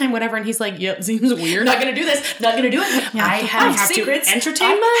pastime, whatever. And he's like, yep, seems weird. Not going to do this. Not going to do it. Yeah. I have secrets. To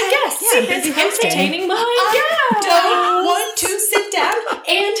entertain my guests. Yeah, entertaining my guests. Don't want to sit down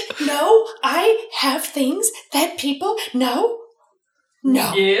and no, I have things that people know.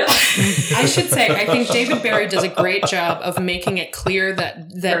 No. Yeah. I should say, I think David Barry does a great job of making it clear that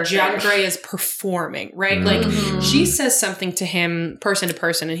John Gray is performing, right? Mm-hmm. Like, she says something to him, person to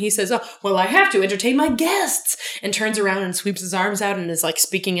person, and he says, oh, well, I have to entertain my guests, and turns around and sweeps his arms out and is, like,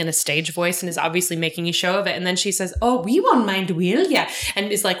 speaking in a stage voice and is obviously making a show of it. And then she says, oh, we won't mind, will ya?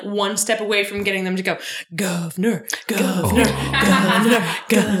 And is, like, one step away from getting them to go, Governor, Governor, Governor,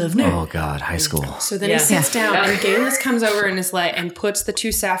 Governor. Oh, God, high school. So then he sits down, and Galis comes over and is like, and puts the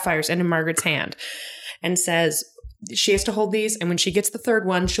 2 sapphires into Margaret's hand and says she has to hold these, and when she gets the third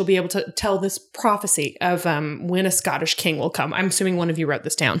one, she'll be able to tell this prophecy of when a Scottish king will come. I'm assuming one of you wrote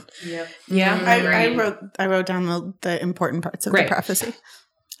this down. Yep. Yeah. I wrote down the important parts of the prophecy.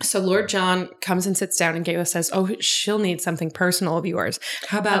 So Lord John comes and sits down, and Gayla says, oh, she'll need something personal of yours.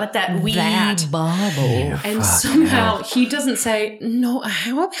 How about that wee bauble? And somehow he doesn't say, no,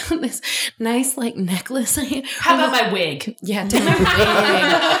 how about this nice, like, necklace? How about my wig? Yeah, take my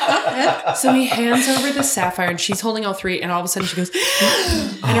wig. So he hands over the sapphire, and she's holding all 3, and all of a sudden she goes,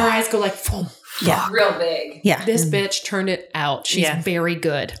 and her eyes go like, boom. Yeah. Real big. Yeah. This bitch turned it out. She's very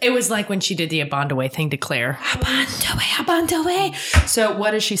good. It was like when she did the Abondowe thing to Claire. Abondowe. So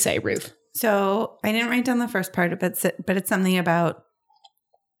what does she say, Ruth? So I didn't write down the first part of it, but it's something about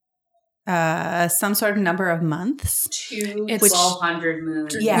some sort of number of months. 1,200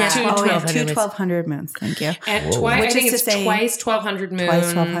 moons. Yeah, two 1,200 moons. Thank you. And I think it's twice 1,200 moons.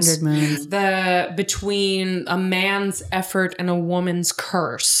 Twice 1,200 moons. Between a man's effort and a woman's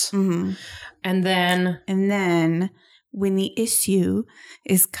curse. Mm-hmm. And then when the issue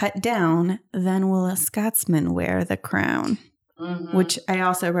is cut down, then will a Scotsman wear the crown? Mm-hmm. Which I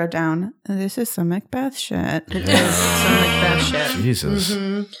also wrote down. This is some Macbeth shit. It is some Macbeth shit. Jesus.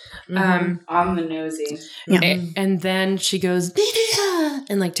 Mm-hmm. On the nosy. Yeah. And then she goes,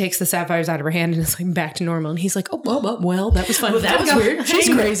 and like takes the sapphires out of her hand and is like back to normal. And he's like, oh, well, that was fun. Well, that was weird. She's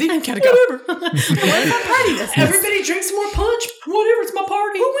crazy. I gotta go. Whatever. What's my party this is? Everybody drink some more punch. Whatever, it's my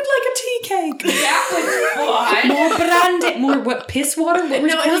party. Who would like a tea cake? That was fun. More brandy. More what? Piss water? What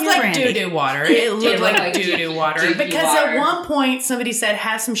was No, it was like doo-doo water. It looked like doo-doo water. Because at one point, somebody said,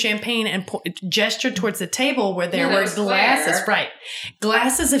 have some champagne and gestured towards the table where there were glasses. Right.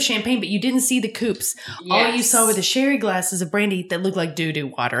 Glasses of champagne, but you didn't see the coupes. Yes. All you saw were the sherry glasses of brandy that looked like doo-doo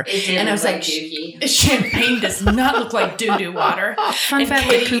water. And I was like, champagne does not look like doo-doo water. Fun fact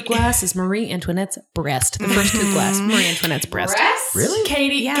with coupe glass is Marie Antoinette's breast. The first coupe glass, Marie Antoinette's breast. Really?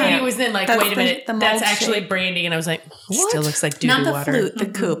 Katie was then like, wait a minute, that's actually brandy. And I was like, still looks like doo-doo water. Not the flute, the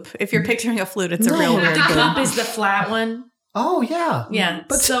coupe. If you're picturing a flute, it's a real weird The coupe is the flat one. Oh, yeah. Yeah.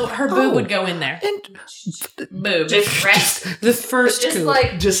 But so her boob would go in there. Boob. Just rest. The first coupe.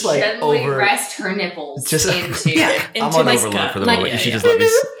 Just like gently over. rest her nipples into I'm on overload for the moment. You should just let me.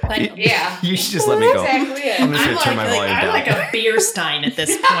 You should just let me go. Exactly it. I'm just going to turn my volume down. I'm like a beer stein at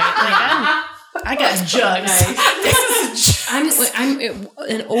this point. I got jugs. I'm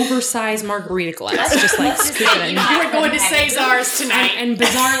an oversized margarita glass, just like scooping. We're going to Cesar's tonight. And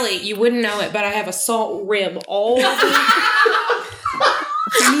bizarrely, you wouldn't know it, but I have a salt rib all over.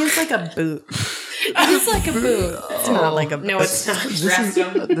 For me, it's like a boot. It's like a boot. It's not like a boot. No, it's not.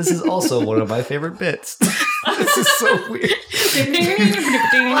 This is also one of my favorite bits. This is so weird. Let's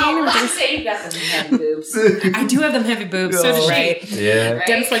say you got them heavy boobs. I do have them heavy boobs. So does she. Yeah. Right?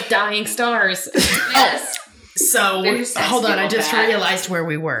 Dennis like dying stars. Yes. So, hold on. I just realized where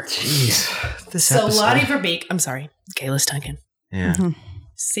we were. Jeez. So, Lottie Verbeek, I'm sorry, Kayla Stunken. Yeah.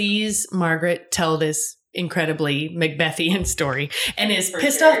 Sees Margaret tell this incredibly Macbethian story and is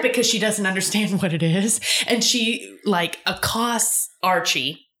pissed off because she doesn't understand what it is. And she like accosts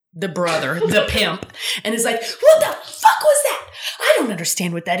Archie, the brother, the pimp, and is like, what the fuck was that? I don't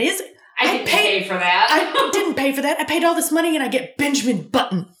understand what that is. I didn't pay for that. I didn't pay for that. I paid all this money and I get Benjamin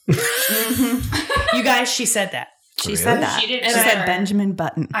Button. You guys, she said that. She said that. She said Benjamin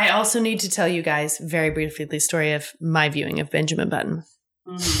Button. I also need to tell you guys very briefly the story of my viewing of Benjamin Button.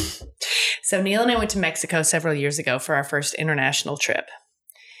 Mm-hmm. So Neil and I went to Mexico several years ago for our first international trip.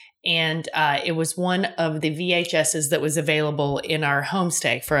 And it was one of the VHSs that was available in our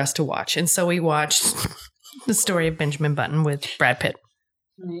homestay for us to watch. And so we watched the story of Benjamin Button with Brad Pitt.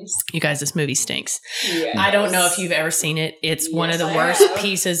 Nice. You guys, this movie stinks. Yes. I don't know if you've ever seen it. It's one of the worst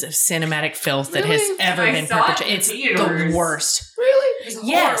pieces of cinematic filth that has ever been perpetrated. It's the worst. Really? It's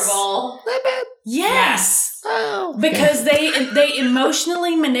yes. horrible. That bad? Yes. Oh, okay. Because they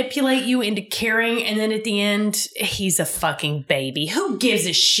emotionally manipulate you into caring, and then at the end, he's a fucking baby. Who gives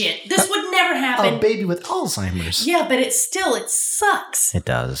a shit? This would never happen. A baby with Alzheimer's. Yeah, but it sucks. It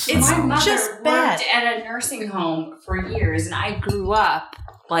does. It's My mother just bad. worked at a nursing home for years, and I grew up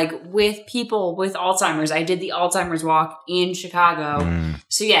like with people with Alzheimer's. I did the Alzheimer's walk in Chicago.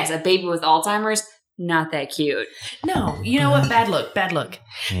 So yes, a baby with Alzheimer's, not that cute. No, you know what? Bad look.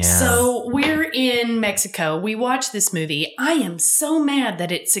 Yeah. So we're in Mexico. We watched this movie. I am so mad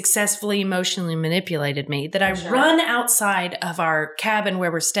that it successfully emotionally manipulated me that I run outside of our cabin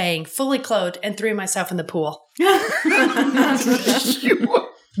where we're staying, fully clothed, and threw myself in the pool.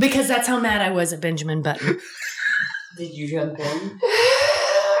 Because that's how mad I was at Benjamin Button. Did you jump in?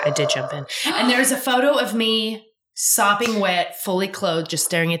 I did jump in. And there's a photo of me sopping wet, fully clothed, just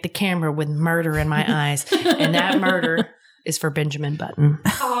staring at the camera with murder in my eyes. And that murder is for Benjamin Button.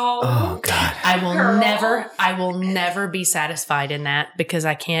 Oh God. I will never be satisfied in that because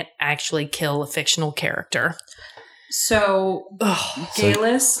I can't actually kill a fictional character. So,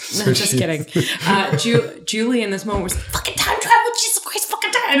 Gayless. No, just kidding. Julie in this moment was fucking time travel. Jesus Christ,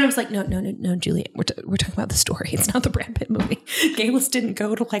 fucking time. And I was like, no, Juliet, we're talking about the story. It's not the Brad Pitt movie. Geillis didn't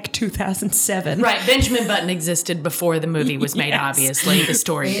go to like 2007. Right. Benjamin Button existed before the movie was made, obviously. The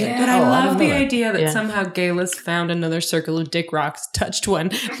story did. But I love the idea that somehow Geillis found another circle of dick rocks, touched one,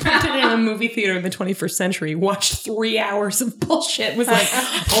 put it in a movie theater in the 21st century, watched 3 hours of bullshit, was like,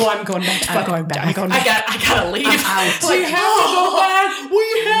 I'm going back. I gotta leave. We have to go back. We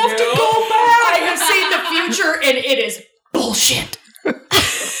have to go back. I have seen the future and it is bullshit.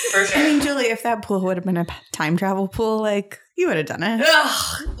 For sure. I mean, Julie, if that pool would have been a time travel pool, like, you would have done it.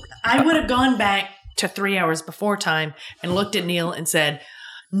 Ugh. I would have gone back to 3 hours before time and looked at Neil and said,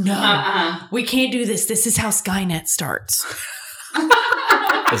 no, we can't do this. This is how Skynet starts.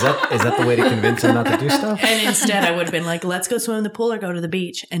 Is that the way to convince him not to do stuff? And instead I would have been like, let's go swim in the pool or go to the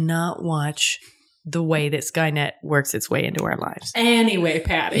beach and not watch the way that Skynet works its way into our lives. Anyway,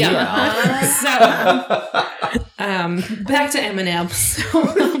 Patty. Yeah. So, back to Eminem.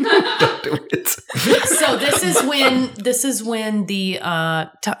 Don't do it. So this is when the I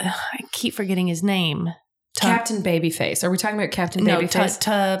keep forgetting his name. Captain Babyface. Are we talking about Captain Babyface?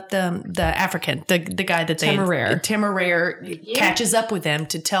 The African, the guy that Temeraire catches up with them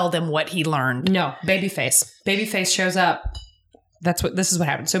to tell them what he learned. No, Babyface. Babyface shows up. This is what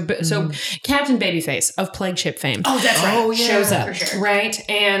happened. So Captain Babyface of Plague Ship fame. Oh, that's right. Shows up, for sure. right?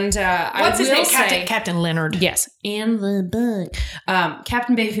 And what's his name? Captain Leonard. Yes, in the book,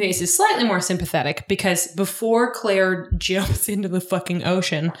 Captain Babyface is slightly more sympathetic because before Claire jumps into the fucking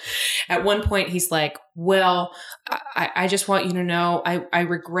ocean, at one point he's like, "Well, I just want you to know, I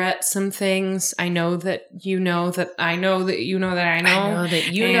regret some things. I know that you know that I know that you know that I know. I know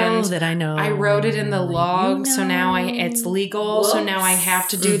that you know that I know. I wrote it in the log, so now it's legal. So now I have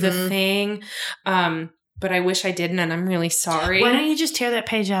to do the thing. But I wish I didn't, and I'm really sorry." Why don't you just tear that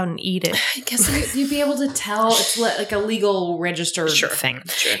page out and eat it? I guess you'd be able to tell it's like a legal registered thing.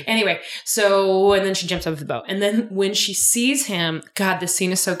 Sure. Anyway, so, and then she jumps off the boat. And then when she sees him, God, this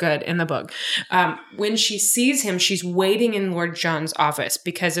scene is so good in the book. When she sees him, she's waiting in Lord John's office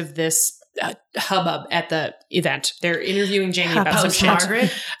because of this hubbub at the event. They're interviewing Jamie about some shit.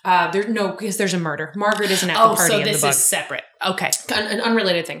 Margaret? Because there's a murder. Margaret isn't at the party in the book. So this is separate. Okay. An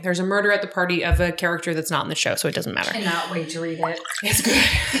unrelated thing. There's a murder at the party of a character that's not in the show, so it doesn't matter. I cannot wait to read it. It's good.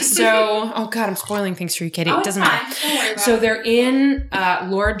 So, oh God, I'm spoiling things for you, Katie. It doesn't matter. Don't worry about So they're in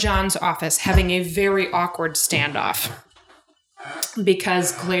Lord John's office having a very awkward standoff.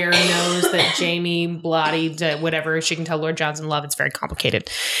 Because Claire knows that Jamie bloodied whatever. She can tell Lord John's in love. It's very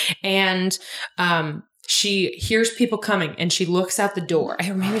complicated. And she hears people coming and she looks out the door.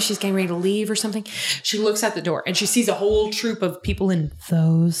 Or maybe she's getting ready to leave or something. She looks out the door and she sees a whole troop of people in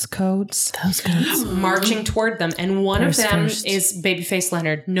those coats marching toward them. And one of them is Babyface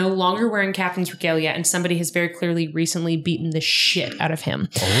Leonard, no longer wearing captain's regalia. And somebody has very clearly recently beaten the shit out of him.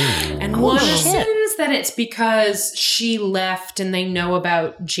 And one assumes that it's because she left and they know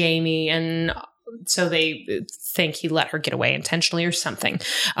about Jamie, and so they think he let her get away intentionally or something.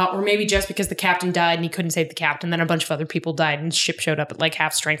 Or maybe just because the captain died and he couldn't save the captain, then a bunch of other people died and the ship showed up at like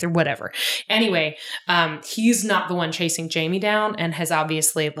half strength or whatever. Anyway, he's not the one chasing Jamie down and has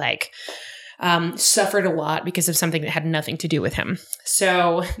obviously like suffered a lot because of something that had nothing to do with him.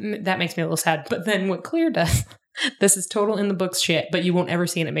 So that makes me a little sad. But then what Claire does, this is total in the books shit, but you won't ever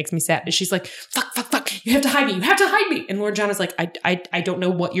see it. It makes me sad. But she's like, fuck. You have to hide me. You have to hide me. And Lord John is like, I don't know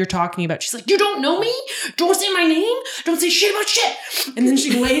what you're talking about. She's like, you don't know me? Don't say my name. Don't say shit about shit. And then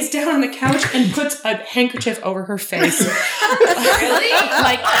she lays down on the couch and puts a handkerchief over her face. Really?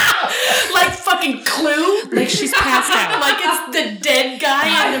 Like fucking Clue? Like she's passed out. Like it's the dead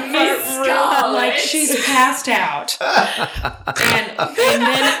guy in the front row. Like she's passed out.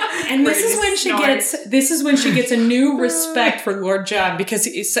 And this is when she gets a new respect for Lord John, because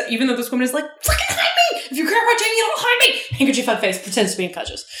even though this woman is like, fucking hide me! If you care about Jamie, you don't hide me! Handkerchief on face, pretends to be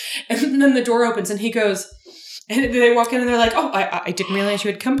unconscious. And then the door opens and he goes, and they walk in and they're like, oh, I didn't realize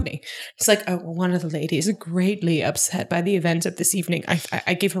you had company. He's like, oh, well, one of the ladies is greatly upset by the events of this evening.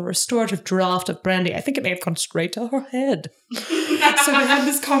 I gave her a restorative draught of brandy. I think it may have gone straight to her head. So they had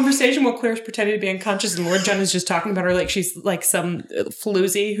this conversation while Claire's pretending to be unconscious and Lord John is just talking about her like she's like some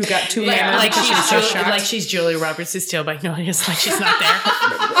floozy who got too hammered. Like she's Julia Roberts' Steel Magnolias, like she's not there.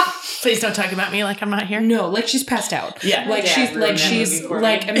 Please don't talk about me like I'm not here. No, like she's passed out. Yeah. She's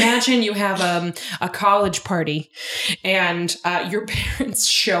imagine you have a college party and your parents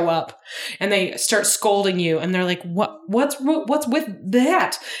show up and they start scolding you and they're like, what's with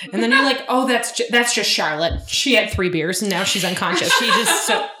that? And then you're like, oh, that's just Charlotte. She had 3 beers and now she's unconscious.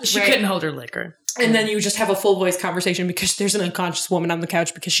 She couldn't hold her liquor. And then you just have a full voice conversation because there's an unconscious woman on the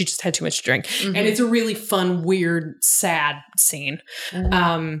couch because she just had too much to drink. Mm-hmm. And it's a really fun, weird, sad scene.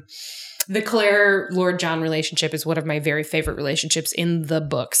 Mm-hmm. The Claire Lord John relationship is one of my very favorite relationships in the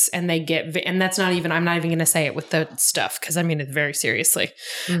books. And that's not even, I'm not even going to say it with the stuff because I mean it very seriously.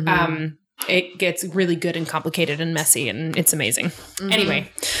 Mm-hmm. It gets really good and complicated and messy and it's amazing. Mm-hmm.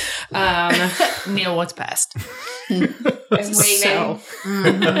 Anyway. Neil, what's past? So,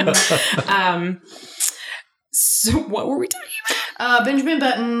 so what were we talking about? Benjamin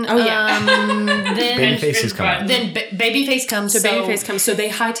Button. Oh yeah. Then Babyface is coming. Then Babyface comes. Babyface comes. So they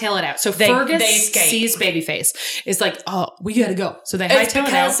hightail it out. So Fergus sees Babyface. Is like, oh, we gotta go. So they hightail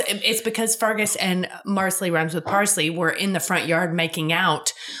it out. It's because Fergus and Marsley rhymes with Parsley were in the front yard making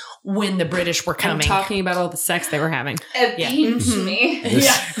out when the British were coming. And talking about all the sex they were having. Me.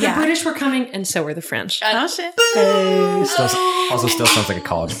 The British were coming, and so were the French. Oh, shit. Also still sounds like a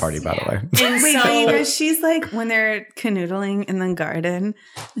college party, by the way. And wait, she's like, when they're canoodling in the garden,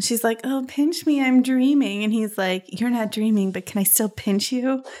 and she's like, oh, pinch me, I'm dreaming. And he's like, you're not dreaming, but can I still pinch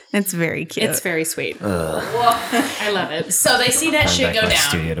you? And it's very cute. It's very sweet. I love it. So they see that shit go down.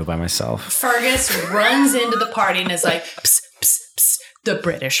 Studio by myself. Fergus runs into the party and is like, psst, psst, psst. The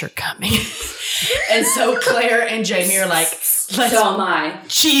British are coming. And so Claire and Jamie are like,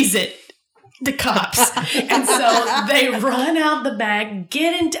 let's cheese it. The cops. And so they run out the back,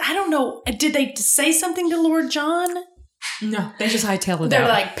 get into, I don't know, did they say something to Lord John? No, they just hightail it out. They're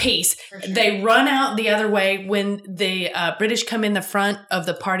like, peace. Sure. They run out the other way when the British come in the front of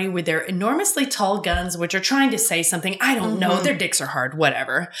the party with their enormously tall guns, which are trying to say something. I don't know. Their dicks are hard,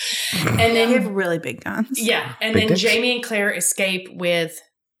 whatever. And then they have really big guns. Yeah. And big then dicks. Jamie and Claire escape with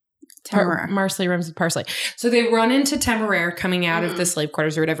Marsley rhymes with Parsley. So they run into Temeraire coming out of the slave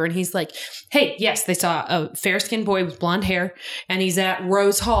quarters or whatever. And he's like, hey, yes, they saw a fair-skinned boy with blonde hair. And he's at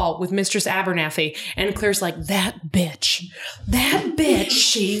Rose Hall with Mistress Abernathy. And Claire's like, that bitch.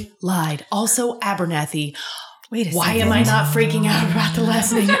 She lied. Also Abernathy. Wait a second. Why am I not freaking out about the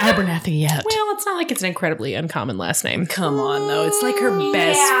last name Abernathy yet? Well, it's not like it's an incredibly uncommon last name. Come on, though. It's like her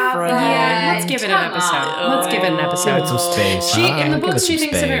best friend. Yeah, let's give it an episode. Let's give it an episode. Give it some space. In the book, she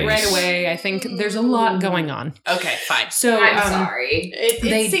thinks of it right away. I think there's a lot going on. Okay, fine. So I'm sorry.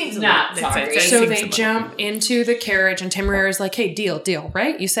 It seems not sorry. So they jump into the carriage, and Temeraire is like, "Hey, deal,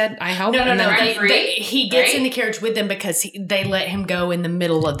 right? You said I help." No. He gets in the carriage with them because they let him go in the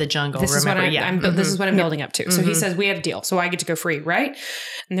middle of the jungle. This is what I'm building up to. So he says, we had a deal. So I get to go free, right?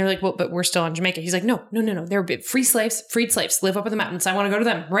 And they're like, well, but we're still in Jamaica. He's like, no. They're freed slaves, live up in the mountains. I want to go to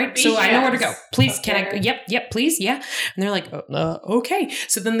them, right? So I know where to go. Please, can I? Yep, please, yeah. And they're like, okay.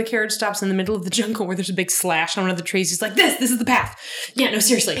 So then the carriage stops in the middle of the jungle where there's a big slash on one of the trees. He's like, this is the path. Yeah, no,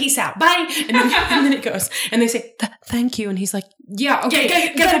 seriously. Peace out. Bye. And then it goes. And they say, thank you. And he's like, yeah,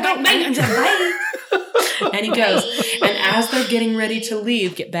 okay. Gotta go. Bye. And he goes. And as they're getting ready to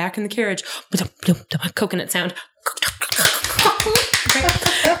leave, get back in the carriage, coconut sound.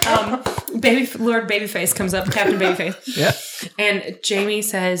 Lord Babyface comes up, Captain Babyface. Yeah. And Jamie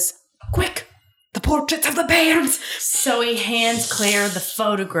says, quick, the portraits of the bears. So he hands Claire the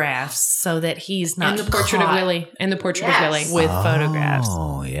photographs so that he's not And the portrait of Willie. With photographs.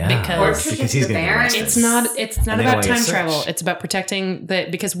 Oh, yeah. Because he's going to be arrested. It's not about time travel. It's about protecting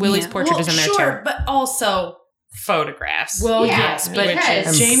because Willie's portrait is in there too. But also photographs. Well, yes, but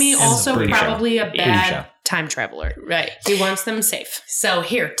Jamie also probably a bad time traveler. Right. He wants them safe. So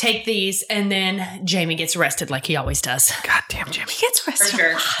here, take these, and then Jamie gets arrested like he always does. God damn, Jamie. He gets arrested.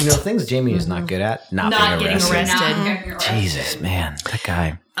 For sure. Things Jamie is not good at, not being arrested. Jesus, man, that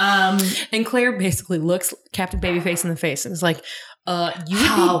guy. And Claire basically looks Captain Babyface in the face and is like, you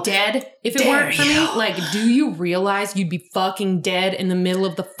would be dead if it weren't for me. Like, do you realize you'd be fucking dead in the middle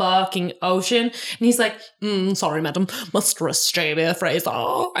of the fucking ocean? And he's like, sorry, madam, Mistress Jamie Fraser.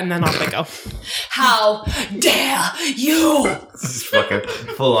 And then off they go. How dare you? This is fucking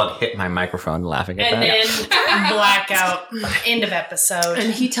full on hit my microphone laughing at that. And then blackout. End of episode.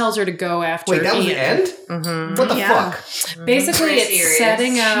 And he tells her to go after Wait, that was the end? Mm-hmm. What the fuck? Basically, it's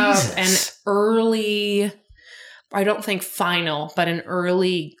setting up an early... I don't think final, but an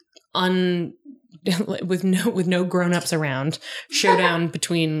early with no grown-ups around showdown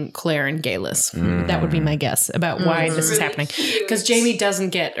between Claire and Galus. That would be my guess about why this is happening. Because Jamie doesn't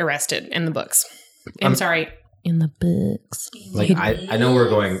get arrested in the books. I'm sorry, in the books. Like I know we're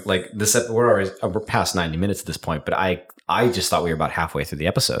going like this. We're past 90 minutes at this point, but I just thought we were about halfway through the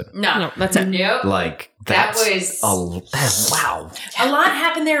episode. No, that's it. Nope. Like that was wow. A lot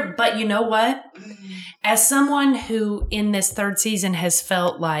happened there, but you know what? As someone who in this third season has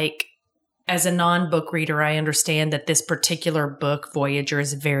felt like, as a non-book reader, I understand that this particular book, Voyager,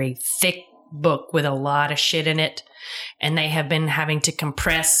 is very thick book with a lot of shit in it. And they have been having to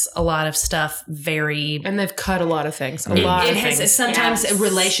compress a lot of stuff and they've cut a lot of things. Sometimes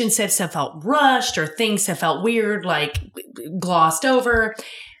relationships have felt rushed or things have felt weird, like glossed over.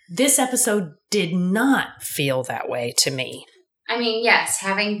 This episode did not feel that way to me. I mean, yes,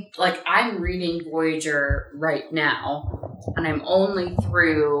 I'm reading Voyager right now, and I'm only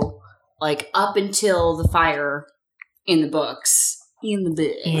through, up until the fire in the books. In the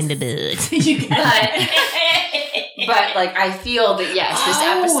books. You got it. But, I feel that, yes, this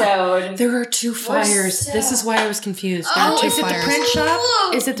episode... There are 2 fires. This is why I was confused. There are 2 is fires. It the print shop?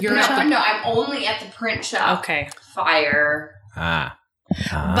 Is it the print shop? No, I'm only at the print shop. Okay. Fire.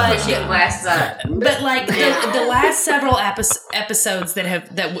 But she had glasses on. But the last several episodes that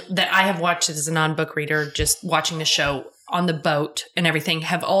I have watched as a non-book reader, just watching the show on the boat and everything,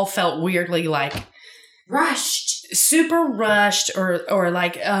 have all felt weirdly rushed, super rushed, or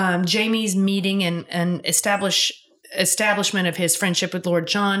Jamie's meeting and establishment of his friendship with Lord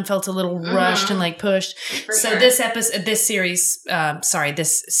John felt a little rushed and pushed. So this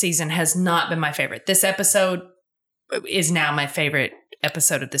season has not been my favorite. This episode is now my favorite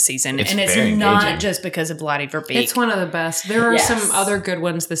episode of the season, and it's not engaging. Just because of Lottie Verbeek. It's one of the best. There are some other good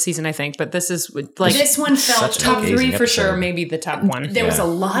ones this season, I think, but this is this one felt top 3 for sure, maybe the top 1. There was a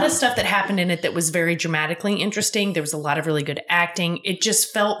lot of stuff that happened in it that was very dramatically interesting. There was a lot of really good acting. It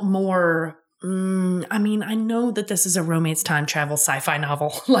just felt more. I know that this is a romance time travel sci-fi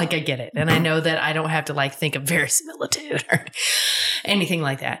novel. I get it. And I know that I don't have to think of verisimilitude or anything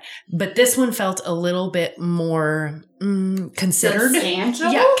like that. But this one felt a little bit more considered.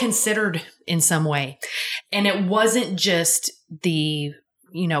 Substantial? Yeah, considered in some way. And it wasn't just the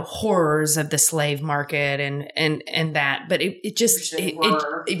horrors of the slave market and that, but it just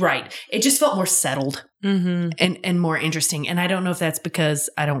it just felt more settled and more interesting. And I don't know if that's because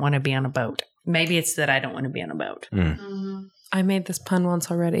I don't want to be on a boat. Maybe it's that I don't want to be on a boat. I made this pun once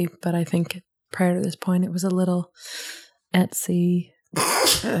already, but I think prior to this point it was a little at sea.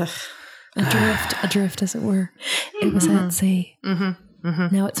 Adrift, as it were. It was at sea.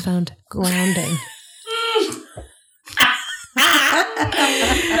 Now it's found grounding.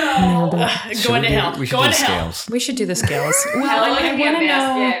 Going to hell. We should do scales. We should do the scales. Well, I want to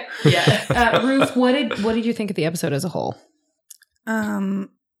know. Yeah, Ruth, what did you think of the episode as a whole?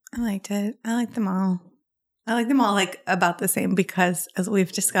 I liked it. I liked them all. I like them all about the same because, as we've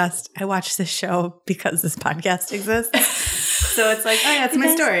discussed, I watch this show because this podcast exists. So it's it's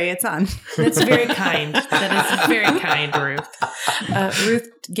my story. It's on. That's very kind. That is very kind, Ruth. Ruth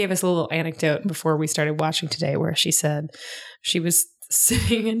gave us a little anecdote before we started watching today where she said she was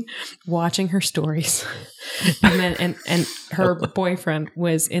sitting and watching her stories and her boyfriend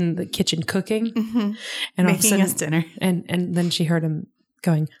was in the kitchen cooking and making us dinner. And then she heard him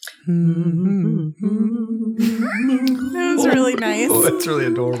going, That was really nice. Oh, that's really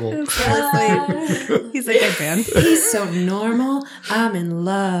adorable. He's a good man. He's so normal. I'm in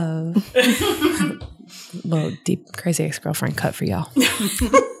love. Little deep crazy ex-girlfriend cut for y'all.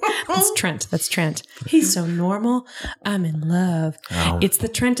 That's Trent. He's so normal. I'm in love. Oh. It's the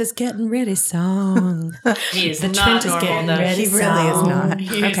Trent is getting ready song. He is the Trent is getting ready. He really is not.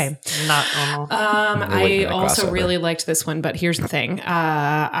 Okay, not normal. I also really liked this one, but here's the thing.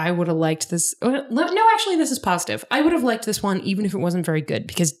 I would have liked this. No, actually, this is positive. I would have liked this one even if it wasn't very good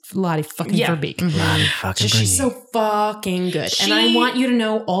because Lottie fucking Verbeek. Lottie fucking Verbeek. She's so fucking good. And I want you to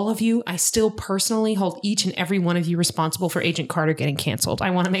know, all of you, I still personally hold each and every one of you responsible for Agent Carter getting canceled.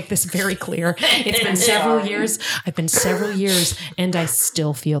 I want to make this very clear. It's been several years. I've been several years and I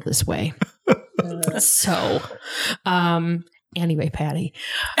still feel this way. So, anyway, Patty.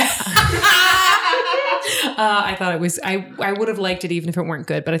 I thought it was. I would have liked it even if it weren't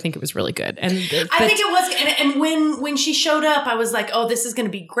good, but I think it was really good. And I think it was. And when she showed up, I was like, "Oh, this is going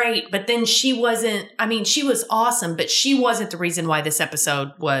to be great." But then she wasn't. I mean, she was awesome, but she wasn't the reason why this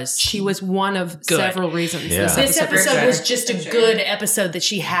episode was. She was one of several reasons. Yeah. This episode was just a good episode that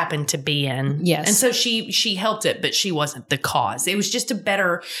she happened to be in. Yes, and so she helped it, but she wasn't the cause. It was just a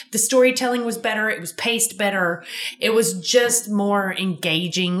better. The storytelling was better. It was paced better. It was just more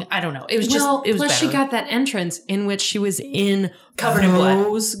engaging. I don't know. It was just. It was plus better. She got that entrance in which she was in covered in blood.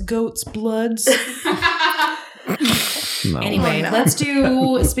 Those goats' bloods. No. Anyway, let's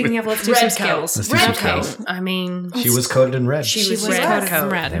do. Speaking of, let's do some scales. Red coat. I mean, she was coated in red. She was coated in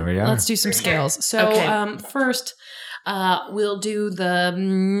red. There we go. Let's do some scales. So, first, we'll do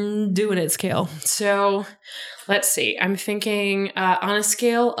the doing it scale. So, let's see. I'm thinking on a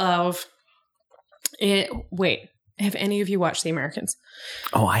scale of. Have any of you watched The Americans?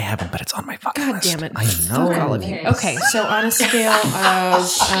 Oh, I haven't, but it's on my fucking God list. damn it. I know. Fuck all of you. Okay, so on a scale of...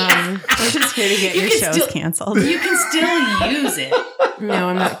 We're just here to get your shows canceled. You can still use it. No,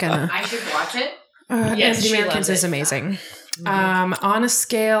 I'm not gonna. I should watch it. Yes, The she Americans loves is it. amazing. On a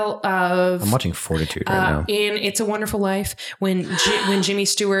scale of... I'm watching Fortitude right now. in It's a Wonderful Life, when Jimmy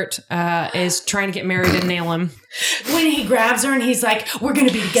Stewart is trying to get married and nail him. When he grabs her and he's like, we're going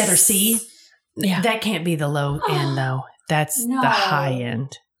to be together, see? Yeah. That can't be the low end, though. That's the high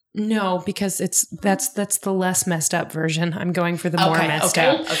end. No, because that's the less messed up version. I'm going for the more messed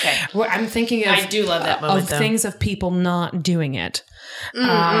up. Okay. Well, I'm thinking of... I do love that moment, of though. things of people not doing it.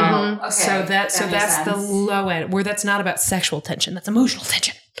 Okay, So that's makes the sense. low end, where that's not about sexual tension, that's emotional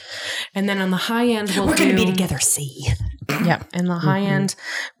tension. And then on the high end, We're going to be together, see? Yeah, in the high end,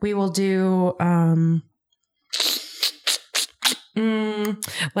 we will do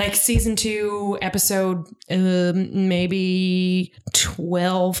like season 2, episode maybe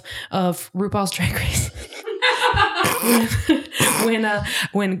 12 of RuPaul's Drag Race.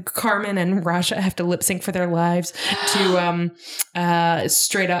 When Carmen and Raja have to lip sync for their lives to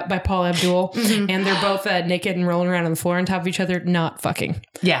Straight Up by Paul Abdul, and they're both naked and rolling around on the floor on top of each other, not fucking.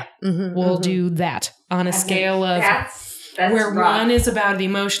 Yeah. We'll do that on a scale of That's where rough. one is about the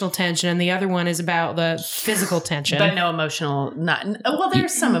emotional tension and the other one is about the physical tension. But no emotional, well,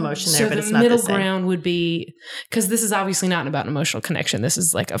 there's some emotion there, So but it's the not middle the same. ground would be, because this is obviously not about an emotional connection. This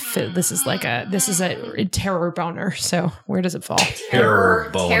is like a terror boner. So where does it fall? Terror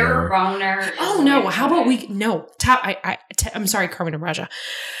boner. Oh no! How about I'm sorry, Carmen and Raja.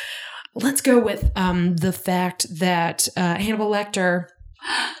 Let's go with the fact that Hannibal Lecter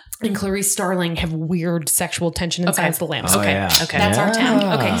and Clarice Starling have weird sexual tension in Silence of the Lambs. Oh, Okay, yeah. Okay. that's our 10.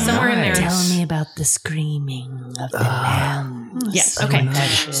 Okay, somewhere in there. Tell me about the screaming of the lambs. Yes. Okay.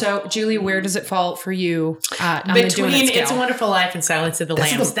 So, Julie, where does it fall for you? On the Do It Between scale? It's a Wonderful Life and Silence of the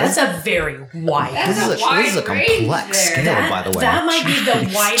Lambs, that's a very wide. This is a complex there. scale, by the way. That might be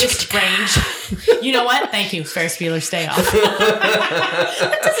the widest range. You know what? Thank you. Ferris Bueller's Day Off.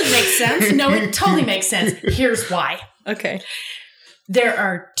 That doesn't make sense. No, it totally makes sense. Here's why. Okay. There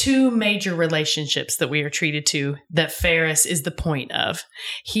are 2 major relationships that we are treated to that Ferris is the point of.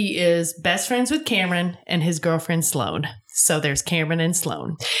 He is best friends with Cameron and his girlfriend Sloane. So there's Cameron and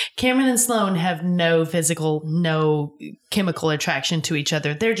Sloane. Cameron and Sloane have no physical, no chemical attraction to each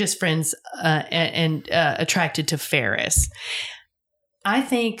other. They're just friends and attracted to Ferris. I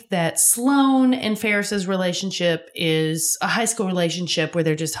think that Sloane and Ferris's relationship is a high school relationship where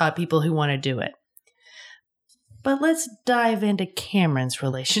they're just hot people who want to do it. But let's dive into Cameron's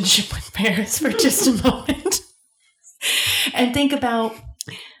relationship with Ferris for just a moment. And think about,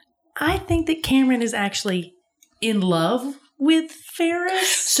 I think that Cameron is actually in love with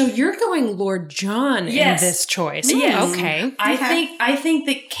Ferris. So you're going Lord John in this choice. Yes. Okay. I think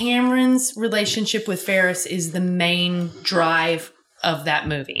that Cameron's relationship with Ferris is the main drive of that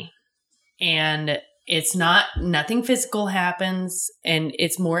movie. And it's nothing physical happens, and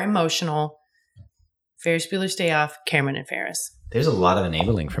it's more emotional. Ferris Bueller's Day Off, Cameron and Ferris. There's a lot of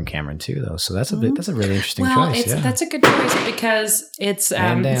enabling from Cameron too, though. So that's a really interesting choice. That's a good choice because it's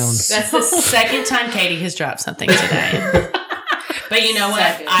Man down. That's the second time Katie has dropped something today. But you know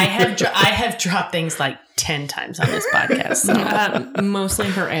what? I have dropped things like 10 times on this podcast. So. Mostly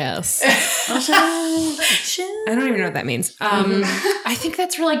her ass. I don't even know what that means. I think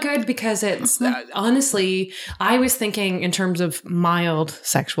that's really good because it's honestly, I was thinking in terms of mild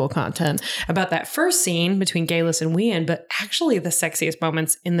sexual content about that first scene between Galus and Wheon, but actually the sexiest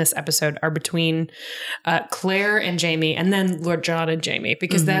moments in this episode are between Claire and Jamie, and then Lord John and Jamie,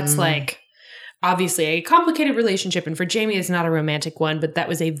 because that's like obviously a complicated relationship, and for Jamie it's not a romantic one, but that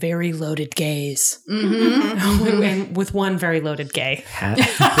was a very loaded gaze. And with one very loaded gay.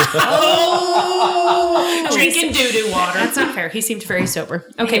 Drinking doo-doo water. That's not fair. He seemed very sober.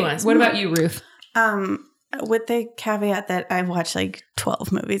 Okay, what about you, Ruth? With the caveat that I've watched like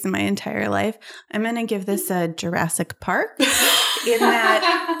 12 movies in my entire life, I'm going to give this a Jurassic Park.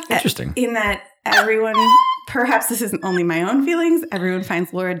 Interesting. In that everyone, perhaps this isn't only my own feelings, everyone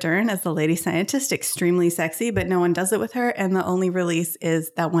finds Laura Dern as the lady scientist extremely sexy, but no one does it with her. And the only release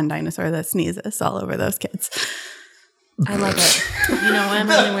is that one dinosaur that sneezes all over those kids. I love it. You know, I'm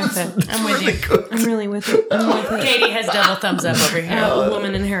really with it. I'm with you. Good. I'm really with it. I'm with it. Katie has double thumbs up over here. A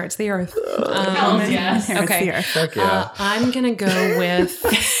woman inherits the earth. Yes. Inherits Okay. the earth. Fuck yeah. I'm going to go with...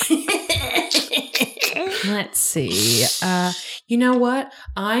 Let's see. You know what?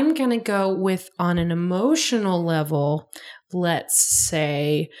 I'm going to go with, on an emotional level, let's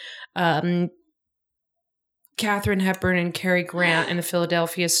say, Katharine Hepburn and Cary Grant in the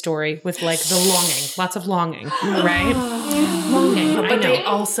Philadelphia Story with like the longing, lots of longing, right? Longing, but they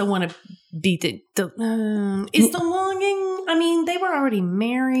also want to beat is the longing. I mean, they were already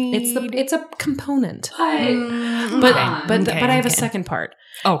married. It's a component, but I have a second part.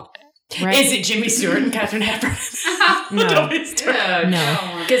 Oh. Right. Is it Jimmy Stewart and Katharine Hepburn? No,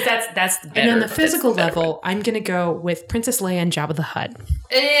 because that's the better. And on the physical level, I'm going to go with Princess Leia and Jabba the Hutt.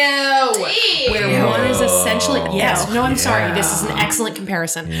 Ew. Where one is essentially I'm sorry. This is an excellent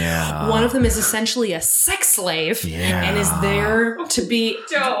comparison. Yeah. One of them is essentially a sex slave and is there to be.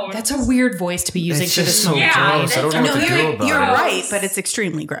 That's a weird voice to be using for this movie. Gross. I don't know what to do about You're it. right, but it's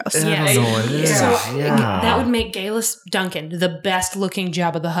extremely gross. Yeah. I don't know what it is. So that would make Galus Duncan the best looking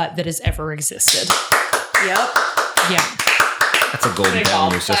Jabba the Hutt that has ever existed. Yep. Yeah. That's a golden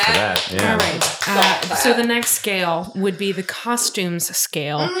pen use just for that. Yeah. All right. So the next scale would be the costumes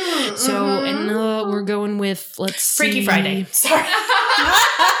scale. So, and we're going with, let's see. Freaky Friday. Sorry.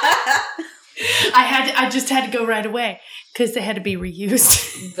 I just had to go right away because they had to be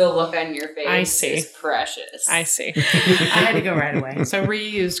reused. The look on your face I see. is precious. I see. I had to go right away. So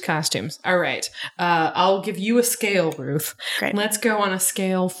reused costumes. All right. I'll give you a scale, Ruth. Great. Let's go on a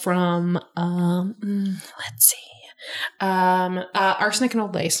scale from, let's see. Arsenic and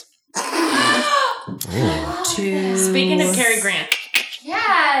Old Lace. To Speaking of Cary Grant.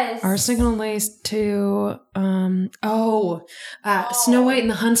 Yes. Arsenic and Old Lace to, Snow White and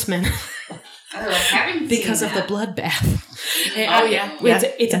the Huntsman. Because of the bloodbath.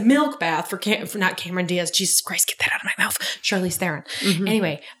 It's a milk bath for not Cameron Diaz. Jesus Christ, get that out of my mouth. Charlize Theron. Mm-hmm.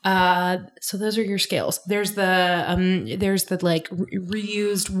 Anyway, so those are your scales. There's the like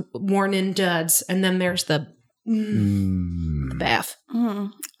reused, worn in duds, and then there's the bath.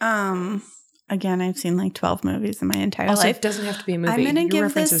 Again, I've seen like 12 movies in my entire Also, life. it doesn't have to be a movie. I'm going to give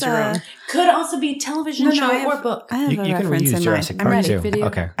references this your own. Could also be television show or book. I have You a can reference reuse in Jurassic mind. I'm Park ready. too.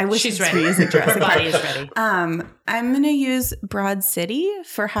 Okay. I wish She's it's ready. reusing Jurassic Her Park. body is ready. I'm going to use Broad City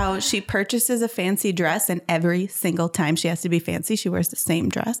for how she purchases a fancy dress, and every single time she has to be fancy, she wears the same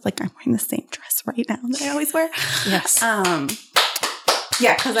dress. Like I'm wearing the same dress right now that I always wear. Yes.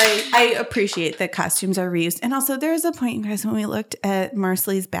 Yeah, because I appreciate that costumes are reused. And also, there was a point, you guys, when we looked at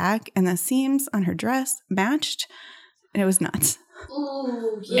Marcelly's back and the seams on her dress matched, and it was nuts.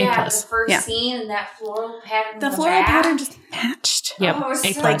 Ooh, yeah. The first scene and that floral pattern. The floral pattern just matched. Yep. Oh, it was so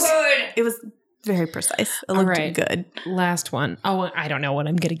A+. good. It was very precise. It looked good. Last one. Oh, I don't know what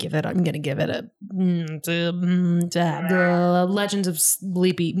I'm going to give it. I'm going to give it a the Legends of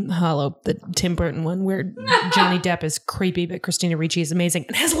Sleepy Hollow, the Tim Burton one, where Johnny Depp is creepy, but Christina Ricci is amazing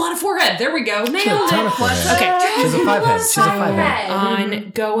and has a lot of forehead. There we go. Nailed it. Okay. She's a 5-head. On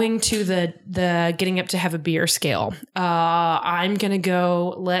going to the getting up to have a beer scale, I'm going to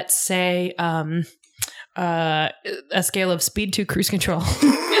go, let's say, a scale of speed to cruise control.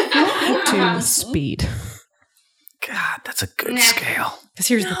 To speed. God, that's a good scale. Because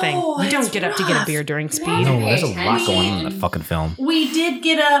here's the thing. You don't get up to get a beer during speed. No, there's a lot going on in the fucking film. We did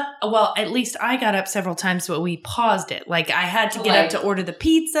get up. Well, at least I got up several times, but we paused it. Like I had to get up to order the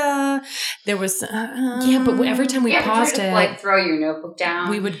pizza. There was but every time we paused it, like throw your notebook down.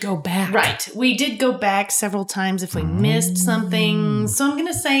 we would go back. Right. We did go back several times if we missed something. So I'm going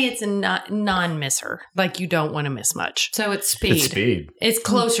to say it's a non-misser. Like you don't want to miss much. So it's speed. It's speed. It's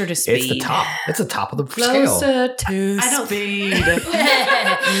closer to speed. It's the top. It's the top of the scale. Closer to speed.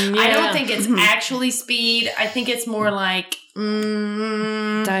 I don't think it's actually speed. I think it's more like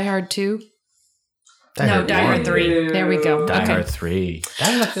Die Hard 2. Die Hard 3. There we go. Die Hard 3.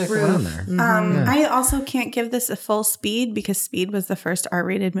 That actually went on there. I also can't give this a full Speed because Speed was the first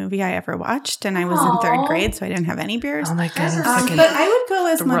R-rated movie I ever watched, and I was in third grade, so I didn't have any beers. Oh my god! But I would go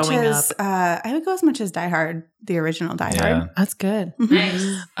as much as Die Hard, the original Die Hard. That's good. Nice.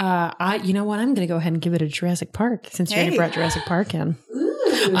 You know what? I'm going to go ahead and give it a Jurassic Park since you already Hey. brought Jurassic Park in. Ooh.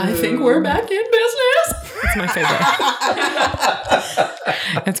 I think we're back in business. That's my favorite.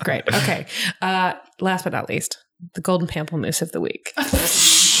 That's great. Okay. Last but not least, the Golden Pamplemousse of the week.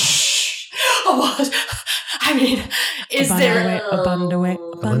 I mean, is there a bund away, Lottie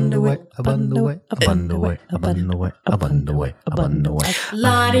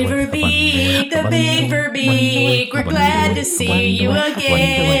Verbeek, the big Verbeek, we're glad to see you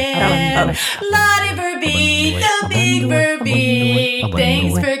again. Lottie Verbeek, the big Verbeek,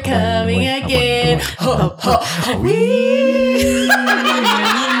 thanks for coming again. Ho, ho, ho, wee.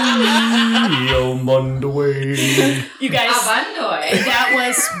 Yo, Abandoned. You guys, Abandoned. that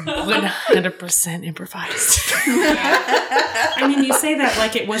was 100% improvised. I mean, you say that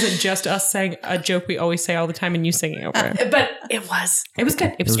like it wasn't just us saying a joke we always say all the time and you singing over it. But it was. It was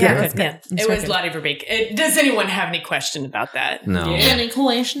good. It was Yeah, very it good. Yeah, it was Lottie Verbeek. Does anyone have any question about that? No. Any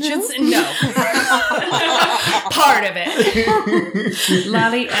questions? No. Part of it.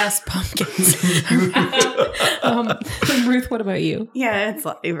 Lottie S. Pumpkins. Ruth, what about you? Yeah, it's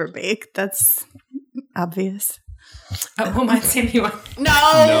Lottie Verbeek. That's obvious. Oh, well, mine's Sammy one. No.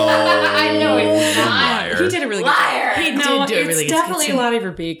 I know it's not. Liar. He did a really good Liar. job. He No, did do a it's really good definitely job. Lottie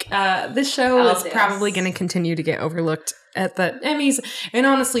Verbeek. This show Oh, is yes. probably going to continue to get overlooked at the Emmys. And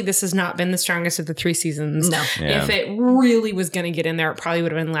honestly, this has not been the strongest of the 3 seasons. No. Yeah. If it really was going to get in there, it probably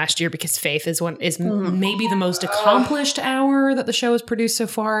would have been last year because Faith is maybe the most accomplished hour that the show has produced so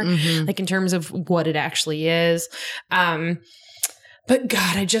far, like in terms of what it actually is. But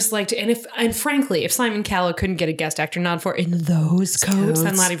God, I just liked it. And frankly, if Simon Callow couldn't get a guest actor nod for In Those Coats,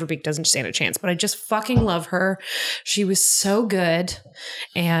 then Lottie Verbeek doesn't stand a chance. But I just fucking love her. She was so good.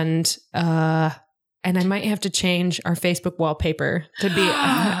 And I might have to change our Facebook wallpaper to be.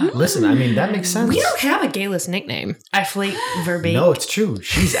 Listen, I mean, that makes sense. We don't have a gayless nickname. I Fleet Verbeek. No, it's true.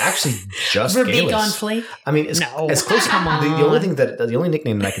 She's actually just Verbeek gayless. on Fleet. I mean, as close. Come on. The only thing the only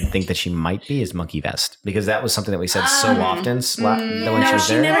nickname that I can think that she might be is Monkey Vest, because that was something that we said so often when she was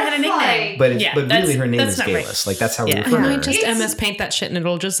she there. never had a nickname. But Yeah, but that's- really, her name that's is not right. gayless. Like that's how we Yeah. refer I to her. might just MS Paint that shit and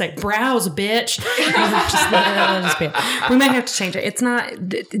it'll just say browse, bitch. It'll just be it. We might have to change it. It's not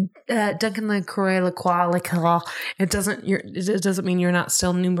Duncan LaCroix, LaCroix. It doesn't mean you're not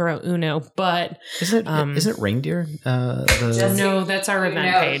still numero uno, but Isn't it reindeer? no, that's our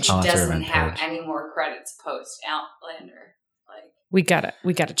event page. Oh, He it's our doesn't event have page. any more credits post Outlander. Like, We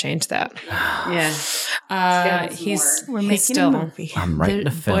gotta change that. Yeah. He's We're he's making still a movie. I'm writing the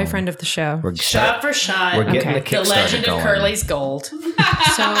a film. boyfriend of the show. We're Shot for shot. We're getting Okay. the The Kickstarter Legend going. of Curly's Gold. So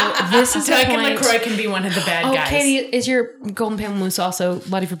this is the Duncan point. LaCroix can be one of the bad Oh, guys. Katie, is your Golden Pale Moose also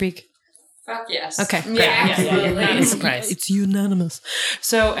Lottie Verbeek? fuck yes. Okay, great. Yeah, Yes. absolutely. Not a It's- surprise. It's unanimous.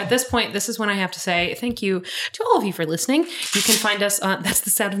 So at this point, this is when I have to say thank you to all of you for listening. You can find us on, that's the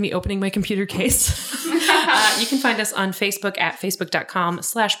sound of me opening my computer case. You can find us on Facebook at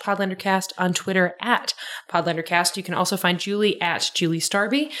facebook.com/PodlanderCast, on Twitter at PodlanderCast. You can also find Julie at Julie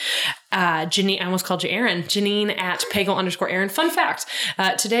Starby. Janine, I almost called you Erin. Janine at Pagel_Erin. Fun fact,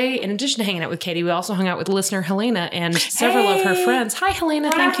 today, in addition to hanging out with Katie, we also hung out with listener Helena and several of her friends. Hi,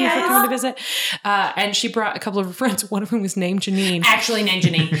 Helena. Thank you for coming to visit. And she brought a couple of her friends, one of whom was named Janine. Actually named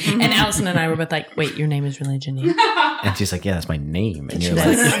Janine. And Allison and I were both like, wait, your name is really Janine? And she's like, yeah, that's my name. And you're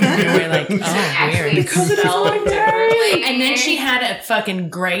That's- like, and we were like, oh, Actually, weird. it's spelled differently. And then she had a fucking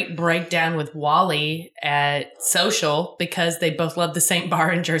great breakdown with Wally at Social because they both love the same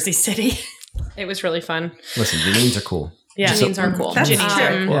bar in Jersey City. It was really fun. listen, your names are cool. Yeah. Janines are cool. That's Janines true.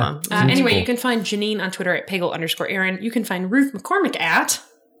 are cool. Yeah. Anyway, cool. you can find Janine on Twitter at Pagel_Erin. You can find Ruth McCormick at,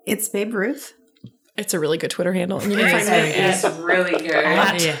 It's Babe Ruth. it's a really good Twitter handle. And you can find It's me at really good.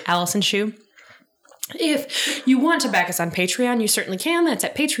 Yeah. Allison Shue. If you want to back us on Patreon, you certainly can. That's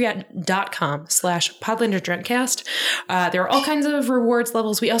at patreon.com/PodlanderDrunkcast. There are all kinds of rewards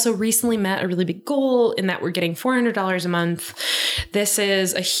levels. We also recently met a really big goal in that we're getting $400 a month. This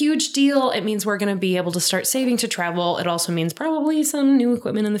is a huge deal. It means we're going to be able to start saving to travel. It also means probably some new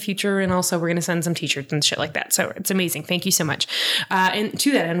equipment in the future. And also we're going to send some t-shirts and shit like that. So it's amazing. Thank you so much. And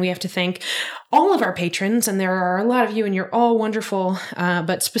to that end, we have to thank all of our patrons, and there are a lot of you, and you're all wonderful.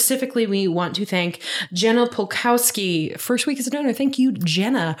 But specifically, we want to thank Jenna Polkowski. First week as a donor. Thank you,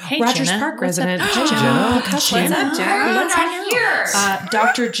 Jenna. Hey, Rogers Jenna. Park What's up? resident. Jenna. Polkowski. What's up, Jenna? Let's hang out here.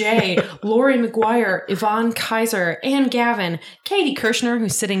 Dr. J, Lori McGuire, Yvonne Kaiser, Ann Gavin, Katie Kirshner,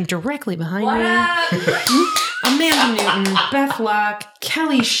 who's sitting directly behind What me, up? Amanda Newton, Beth Locke,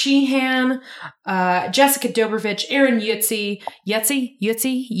 Kelly Sheehan, Jessica Dobrovich, Erin Yutzi. I think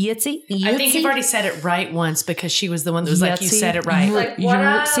you've already said it right once because she was the one that was like, you said it right. Like, what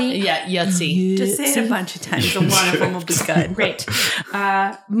up? Yeah, Yutzi. Just say it a bunch of times and one of them will be good. Great.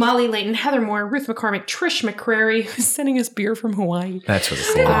 Molly Layton, Heather Moore, Ruth McCormick, Trish McCrary, who's sending us beer from Hawaii. That's really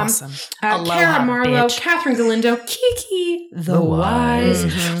cool. Awesome. Aloha, Kara Marlowe, bitch. Catherine Galindo, Kiki the Wise,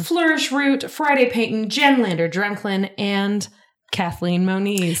 Flourish Root, Friday Payton, Jen Lander Drunklin, and Kathleen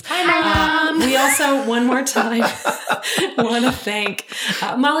Moniz. Hi, Mom. We also, one more time, want to thank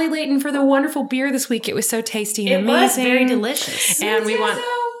Molly Layton for the wonderful beer this week. It was so tasty and It was amazing. very delicious. And we want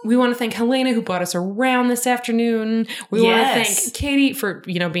We want to thank Helena, who brought us around this afternoon. We want to thank Katie for,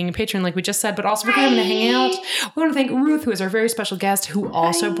 being a patron, like we just said, but also for coming to hang out. We want to thank Ruth, who is our very special guest, who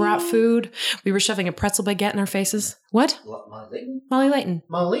also brought food. We were shoving a pretzel baguette in our faces. What? Molly Layton.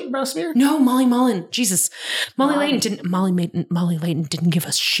 Molly Layton brought us beer? No, Molly Mullen. Jesus. Molly Layton didn't give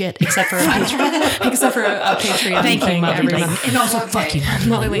us shit except for a Patreon. Except for a Patreon. Thank you, Molly Layton. And also, fuck you,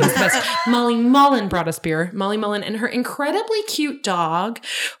 Molly Layton's the best. Molly Mullen brought us beer. Molly Mullen and her incredibly cute dog,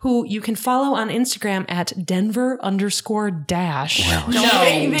 who you can follow on Instagram at Denver_Dash.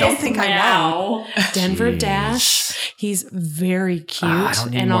 Well, don't think I won't. Denver Dash. He's very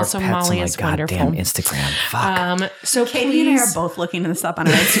cute. And also Molly is wonderful. Instagram. Fuck. So Katie and I are both looking this up on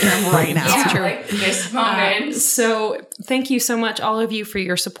our Instagram right now. It's true. Like this moment. So thank you so much, all of you, for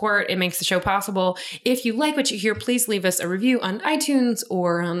your support. It makes the show possible. If you like what you hear, please leave us a review on iTunes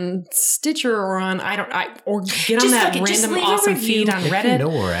or on Stitcher or on or get on that random awesome feed on Reddit. If you know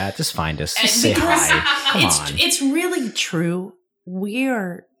where we're at, just find us. Just say hi. Come on. It's really true. We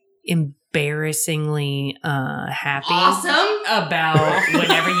are embarrassingly happy. Awesome. About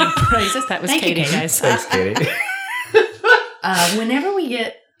whenever you praise us. That was Katie, guys. Thanks, Katie. Whenever we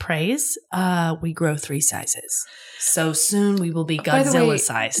get praise, we grow 3 sizes. So soon we will be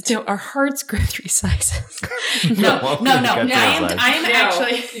Godzilla-sized. No, our hearts grow 3 sizes. No. I am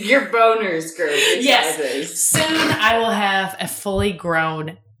actually... Your boners grow 3 sizes. Soon I will have a fully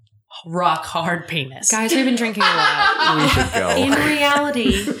grown rock hard penis. Guys, we've been drinking a lot. We should go. In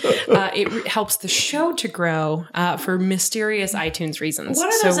reality, it helps the show to grow for mysterious iTunes reasons.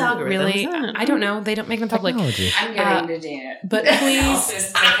 What are those algorithms? Really, I don't know. They don't make them public. Technology. I'm getting to do it. But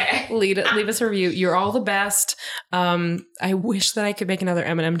please leave us a review. You're all the best. I wish that I could make another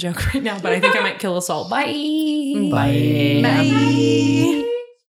Eminem joke right now, but I think I might kill us all. Bye. Bye. Bye.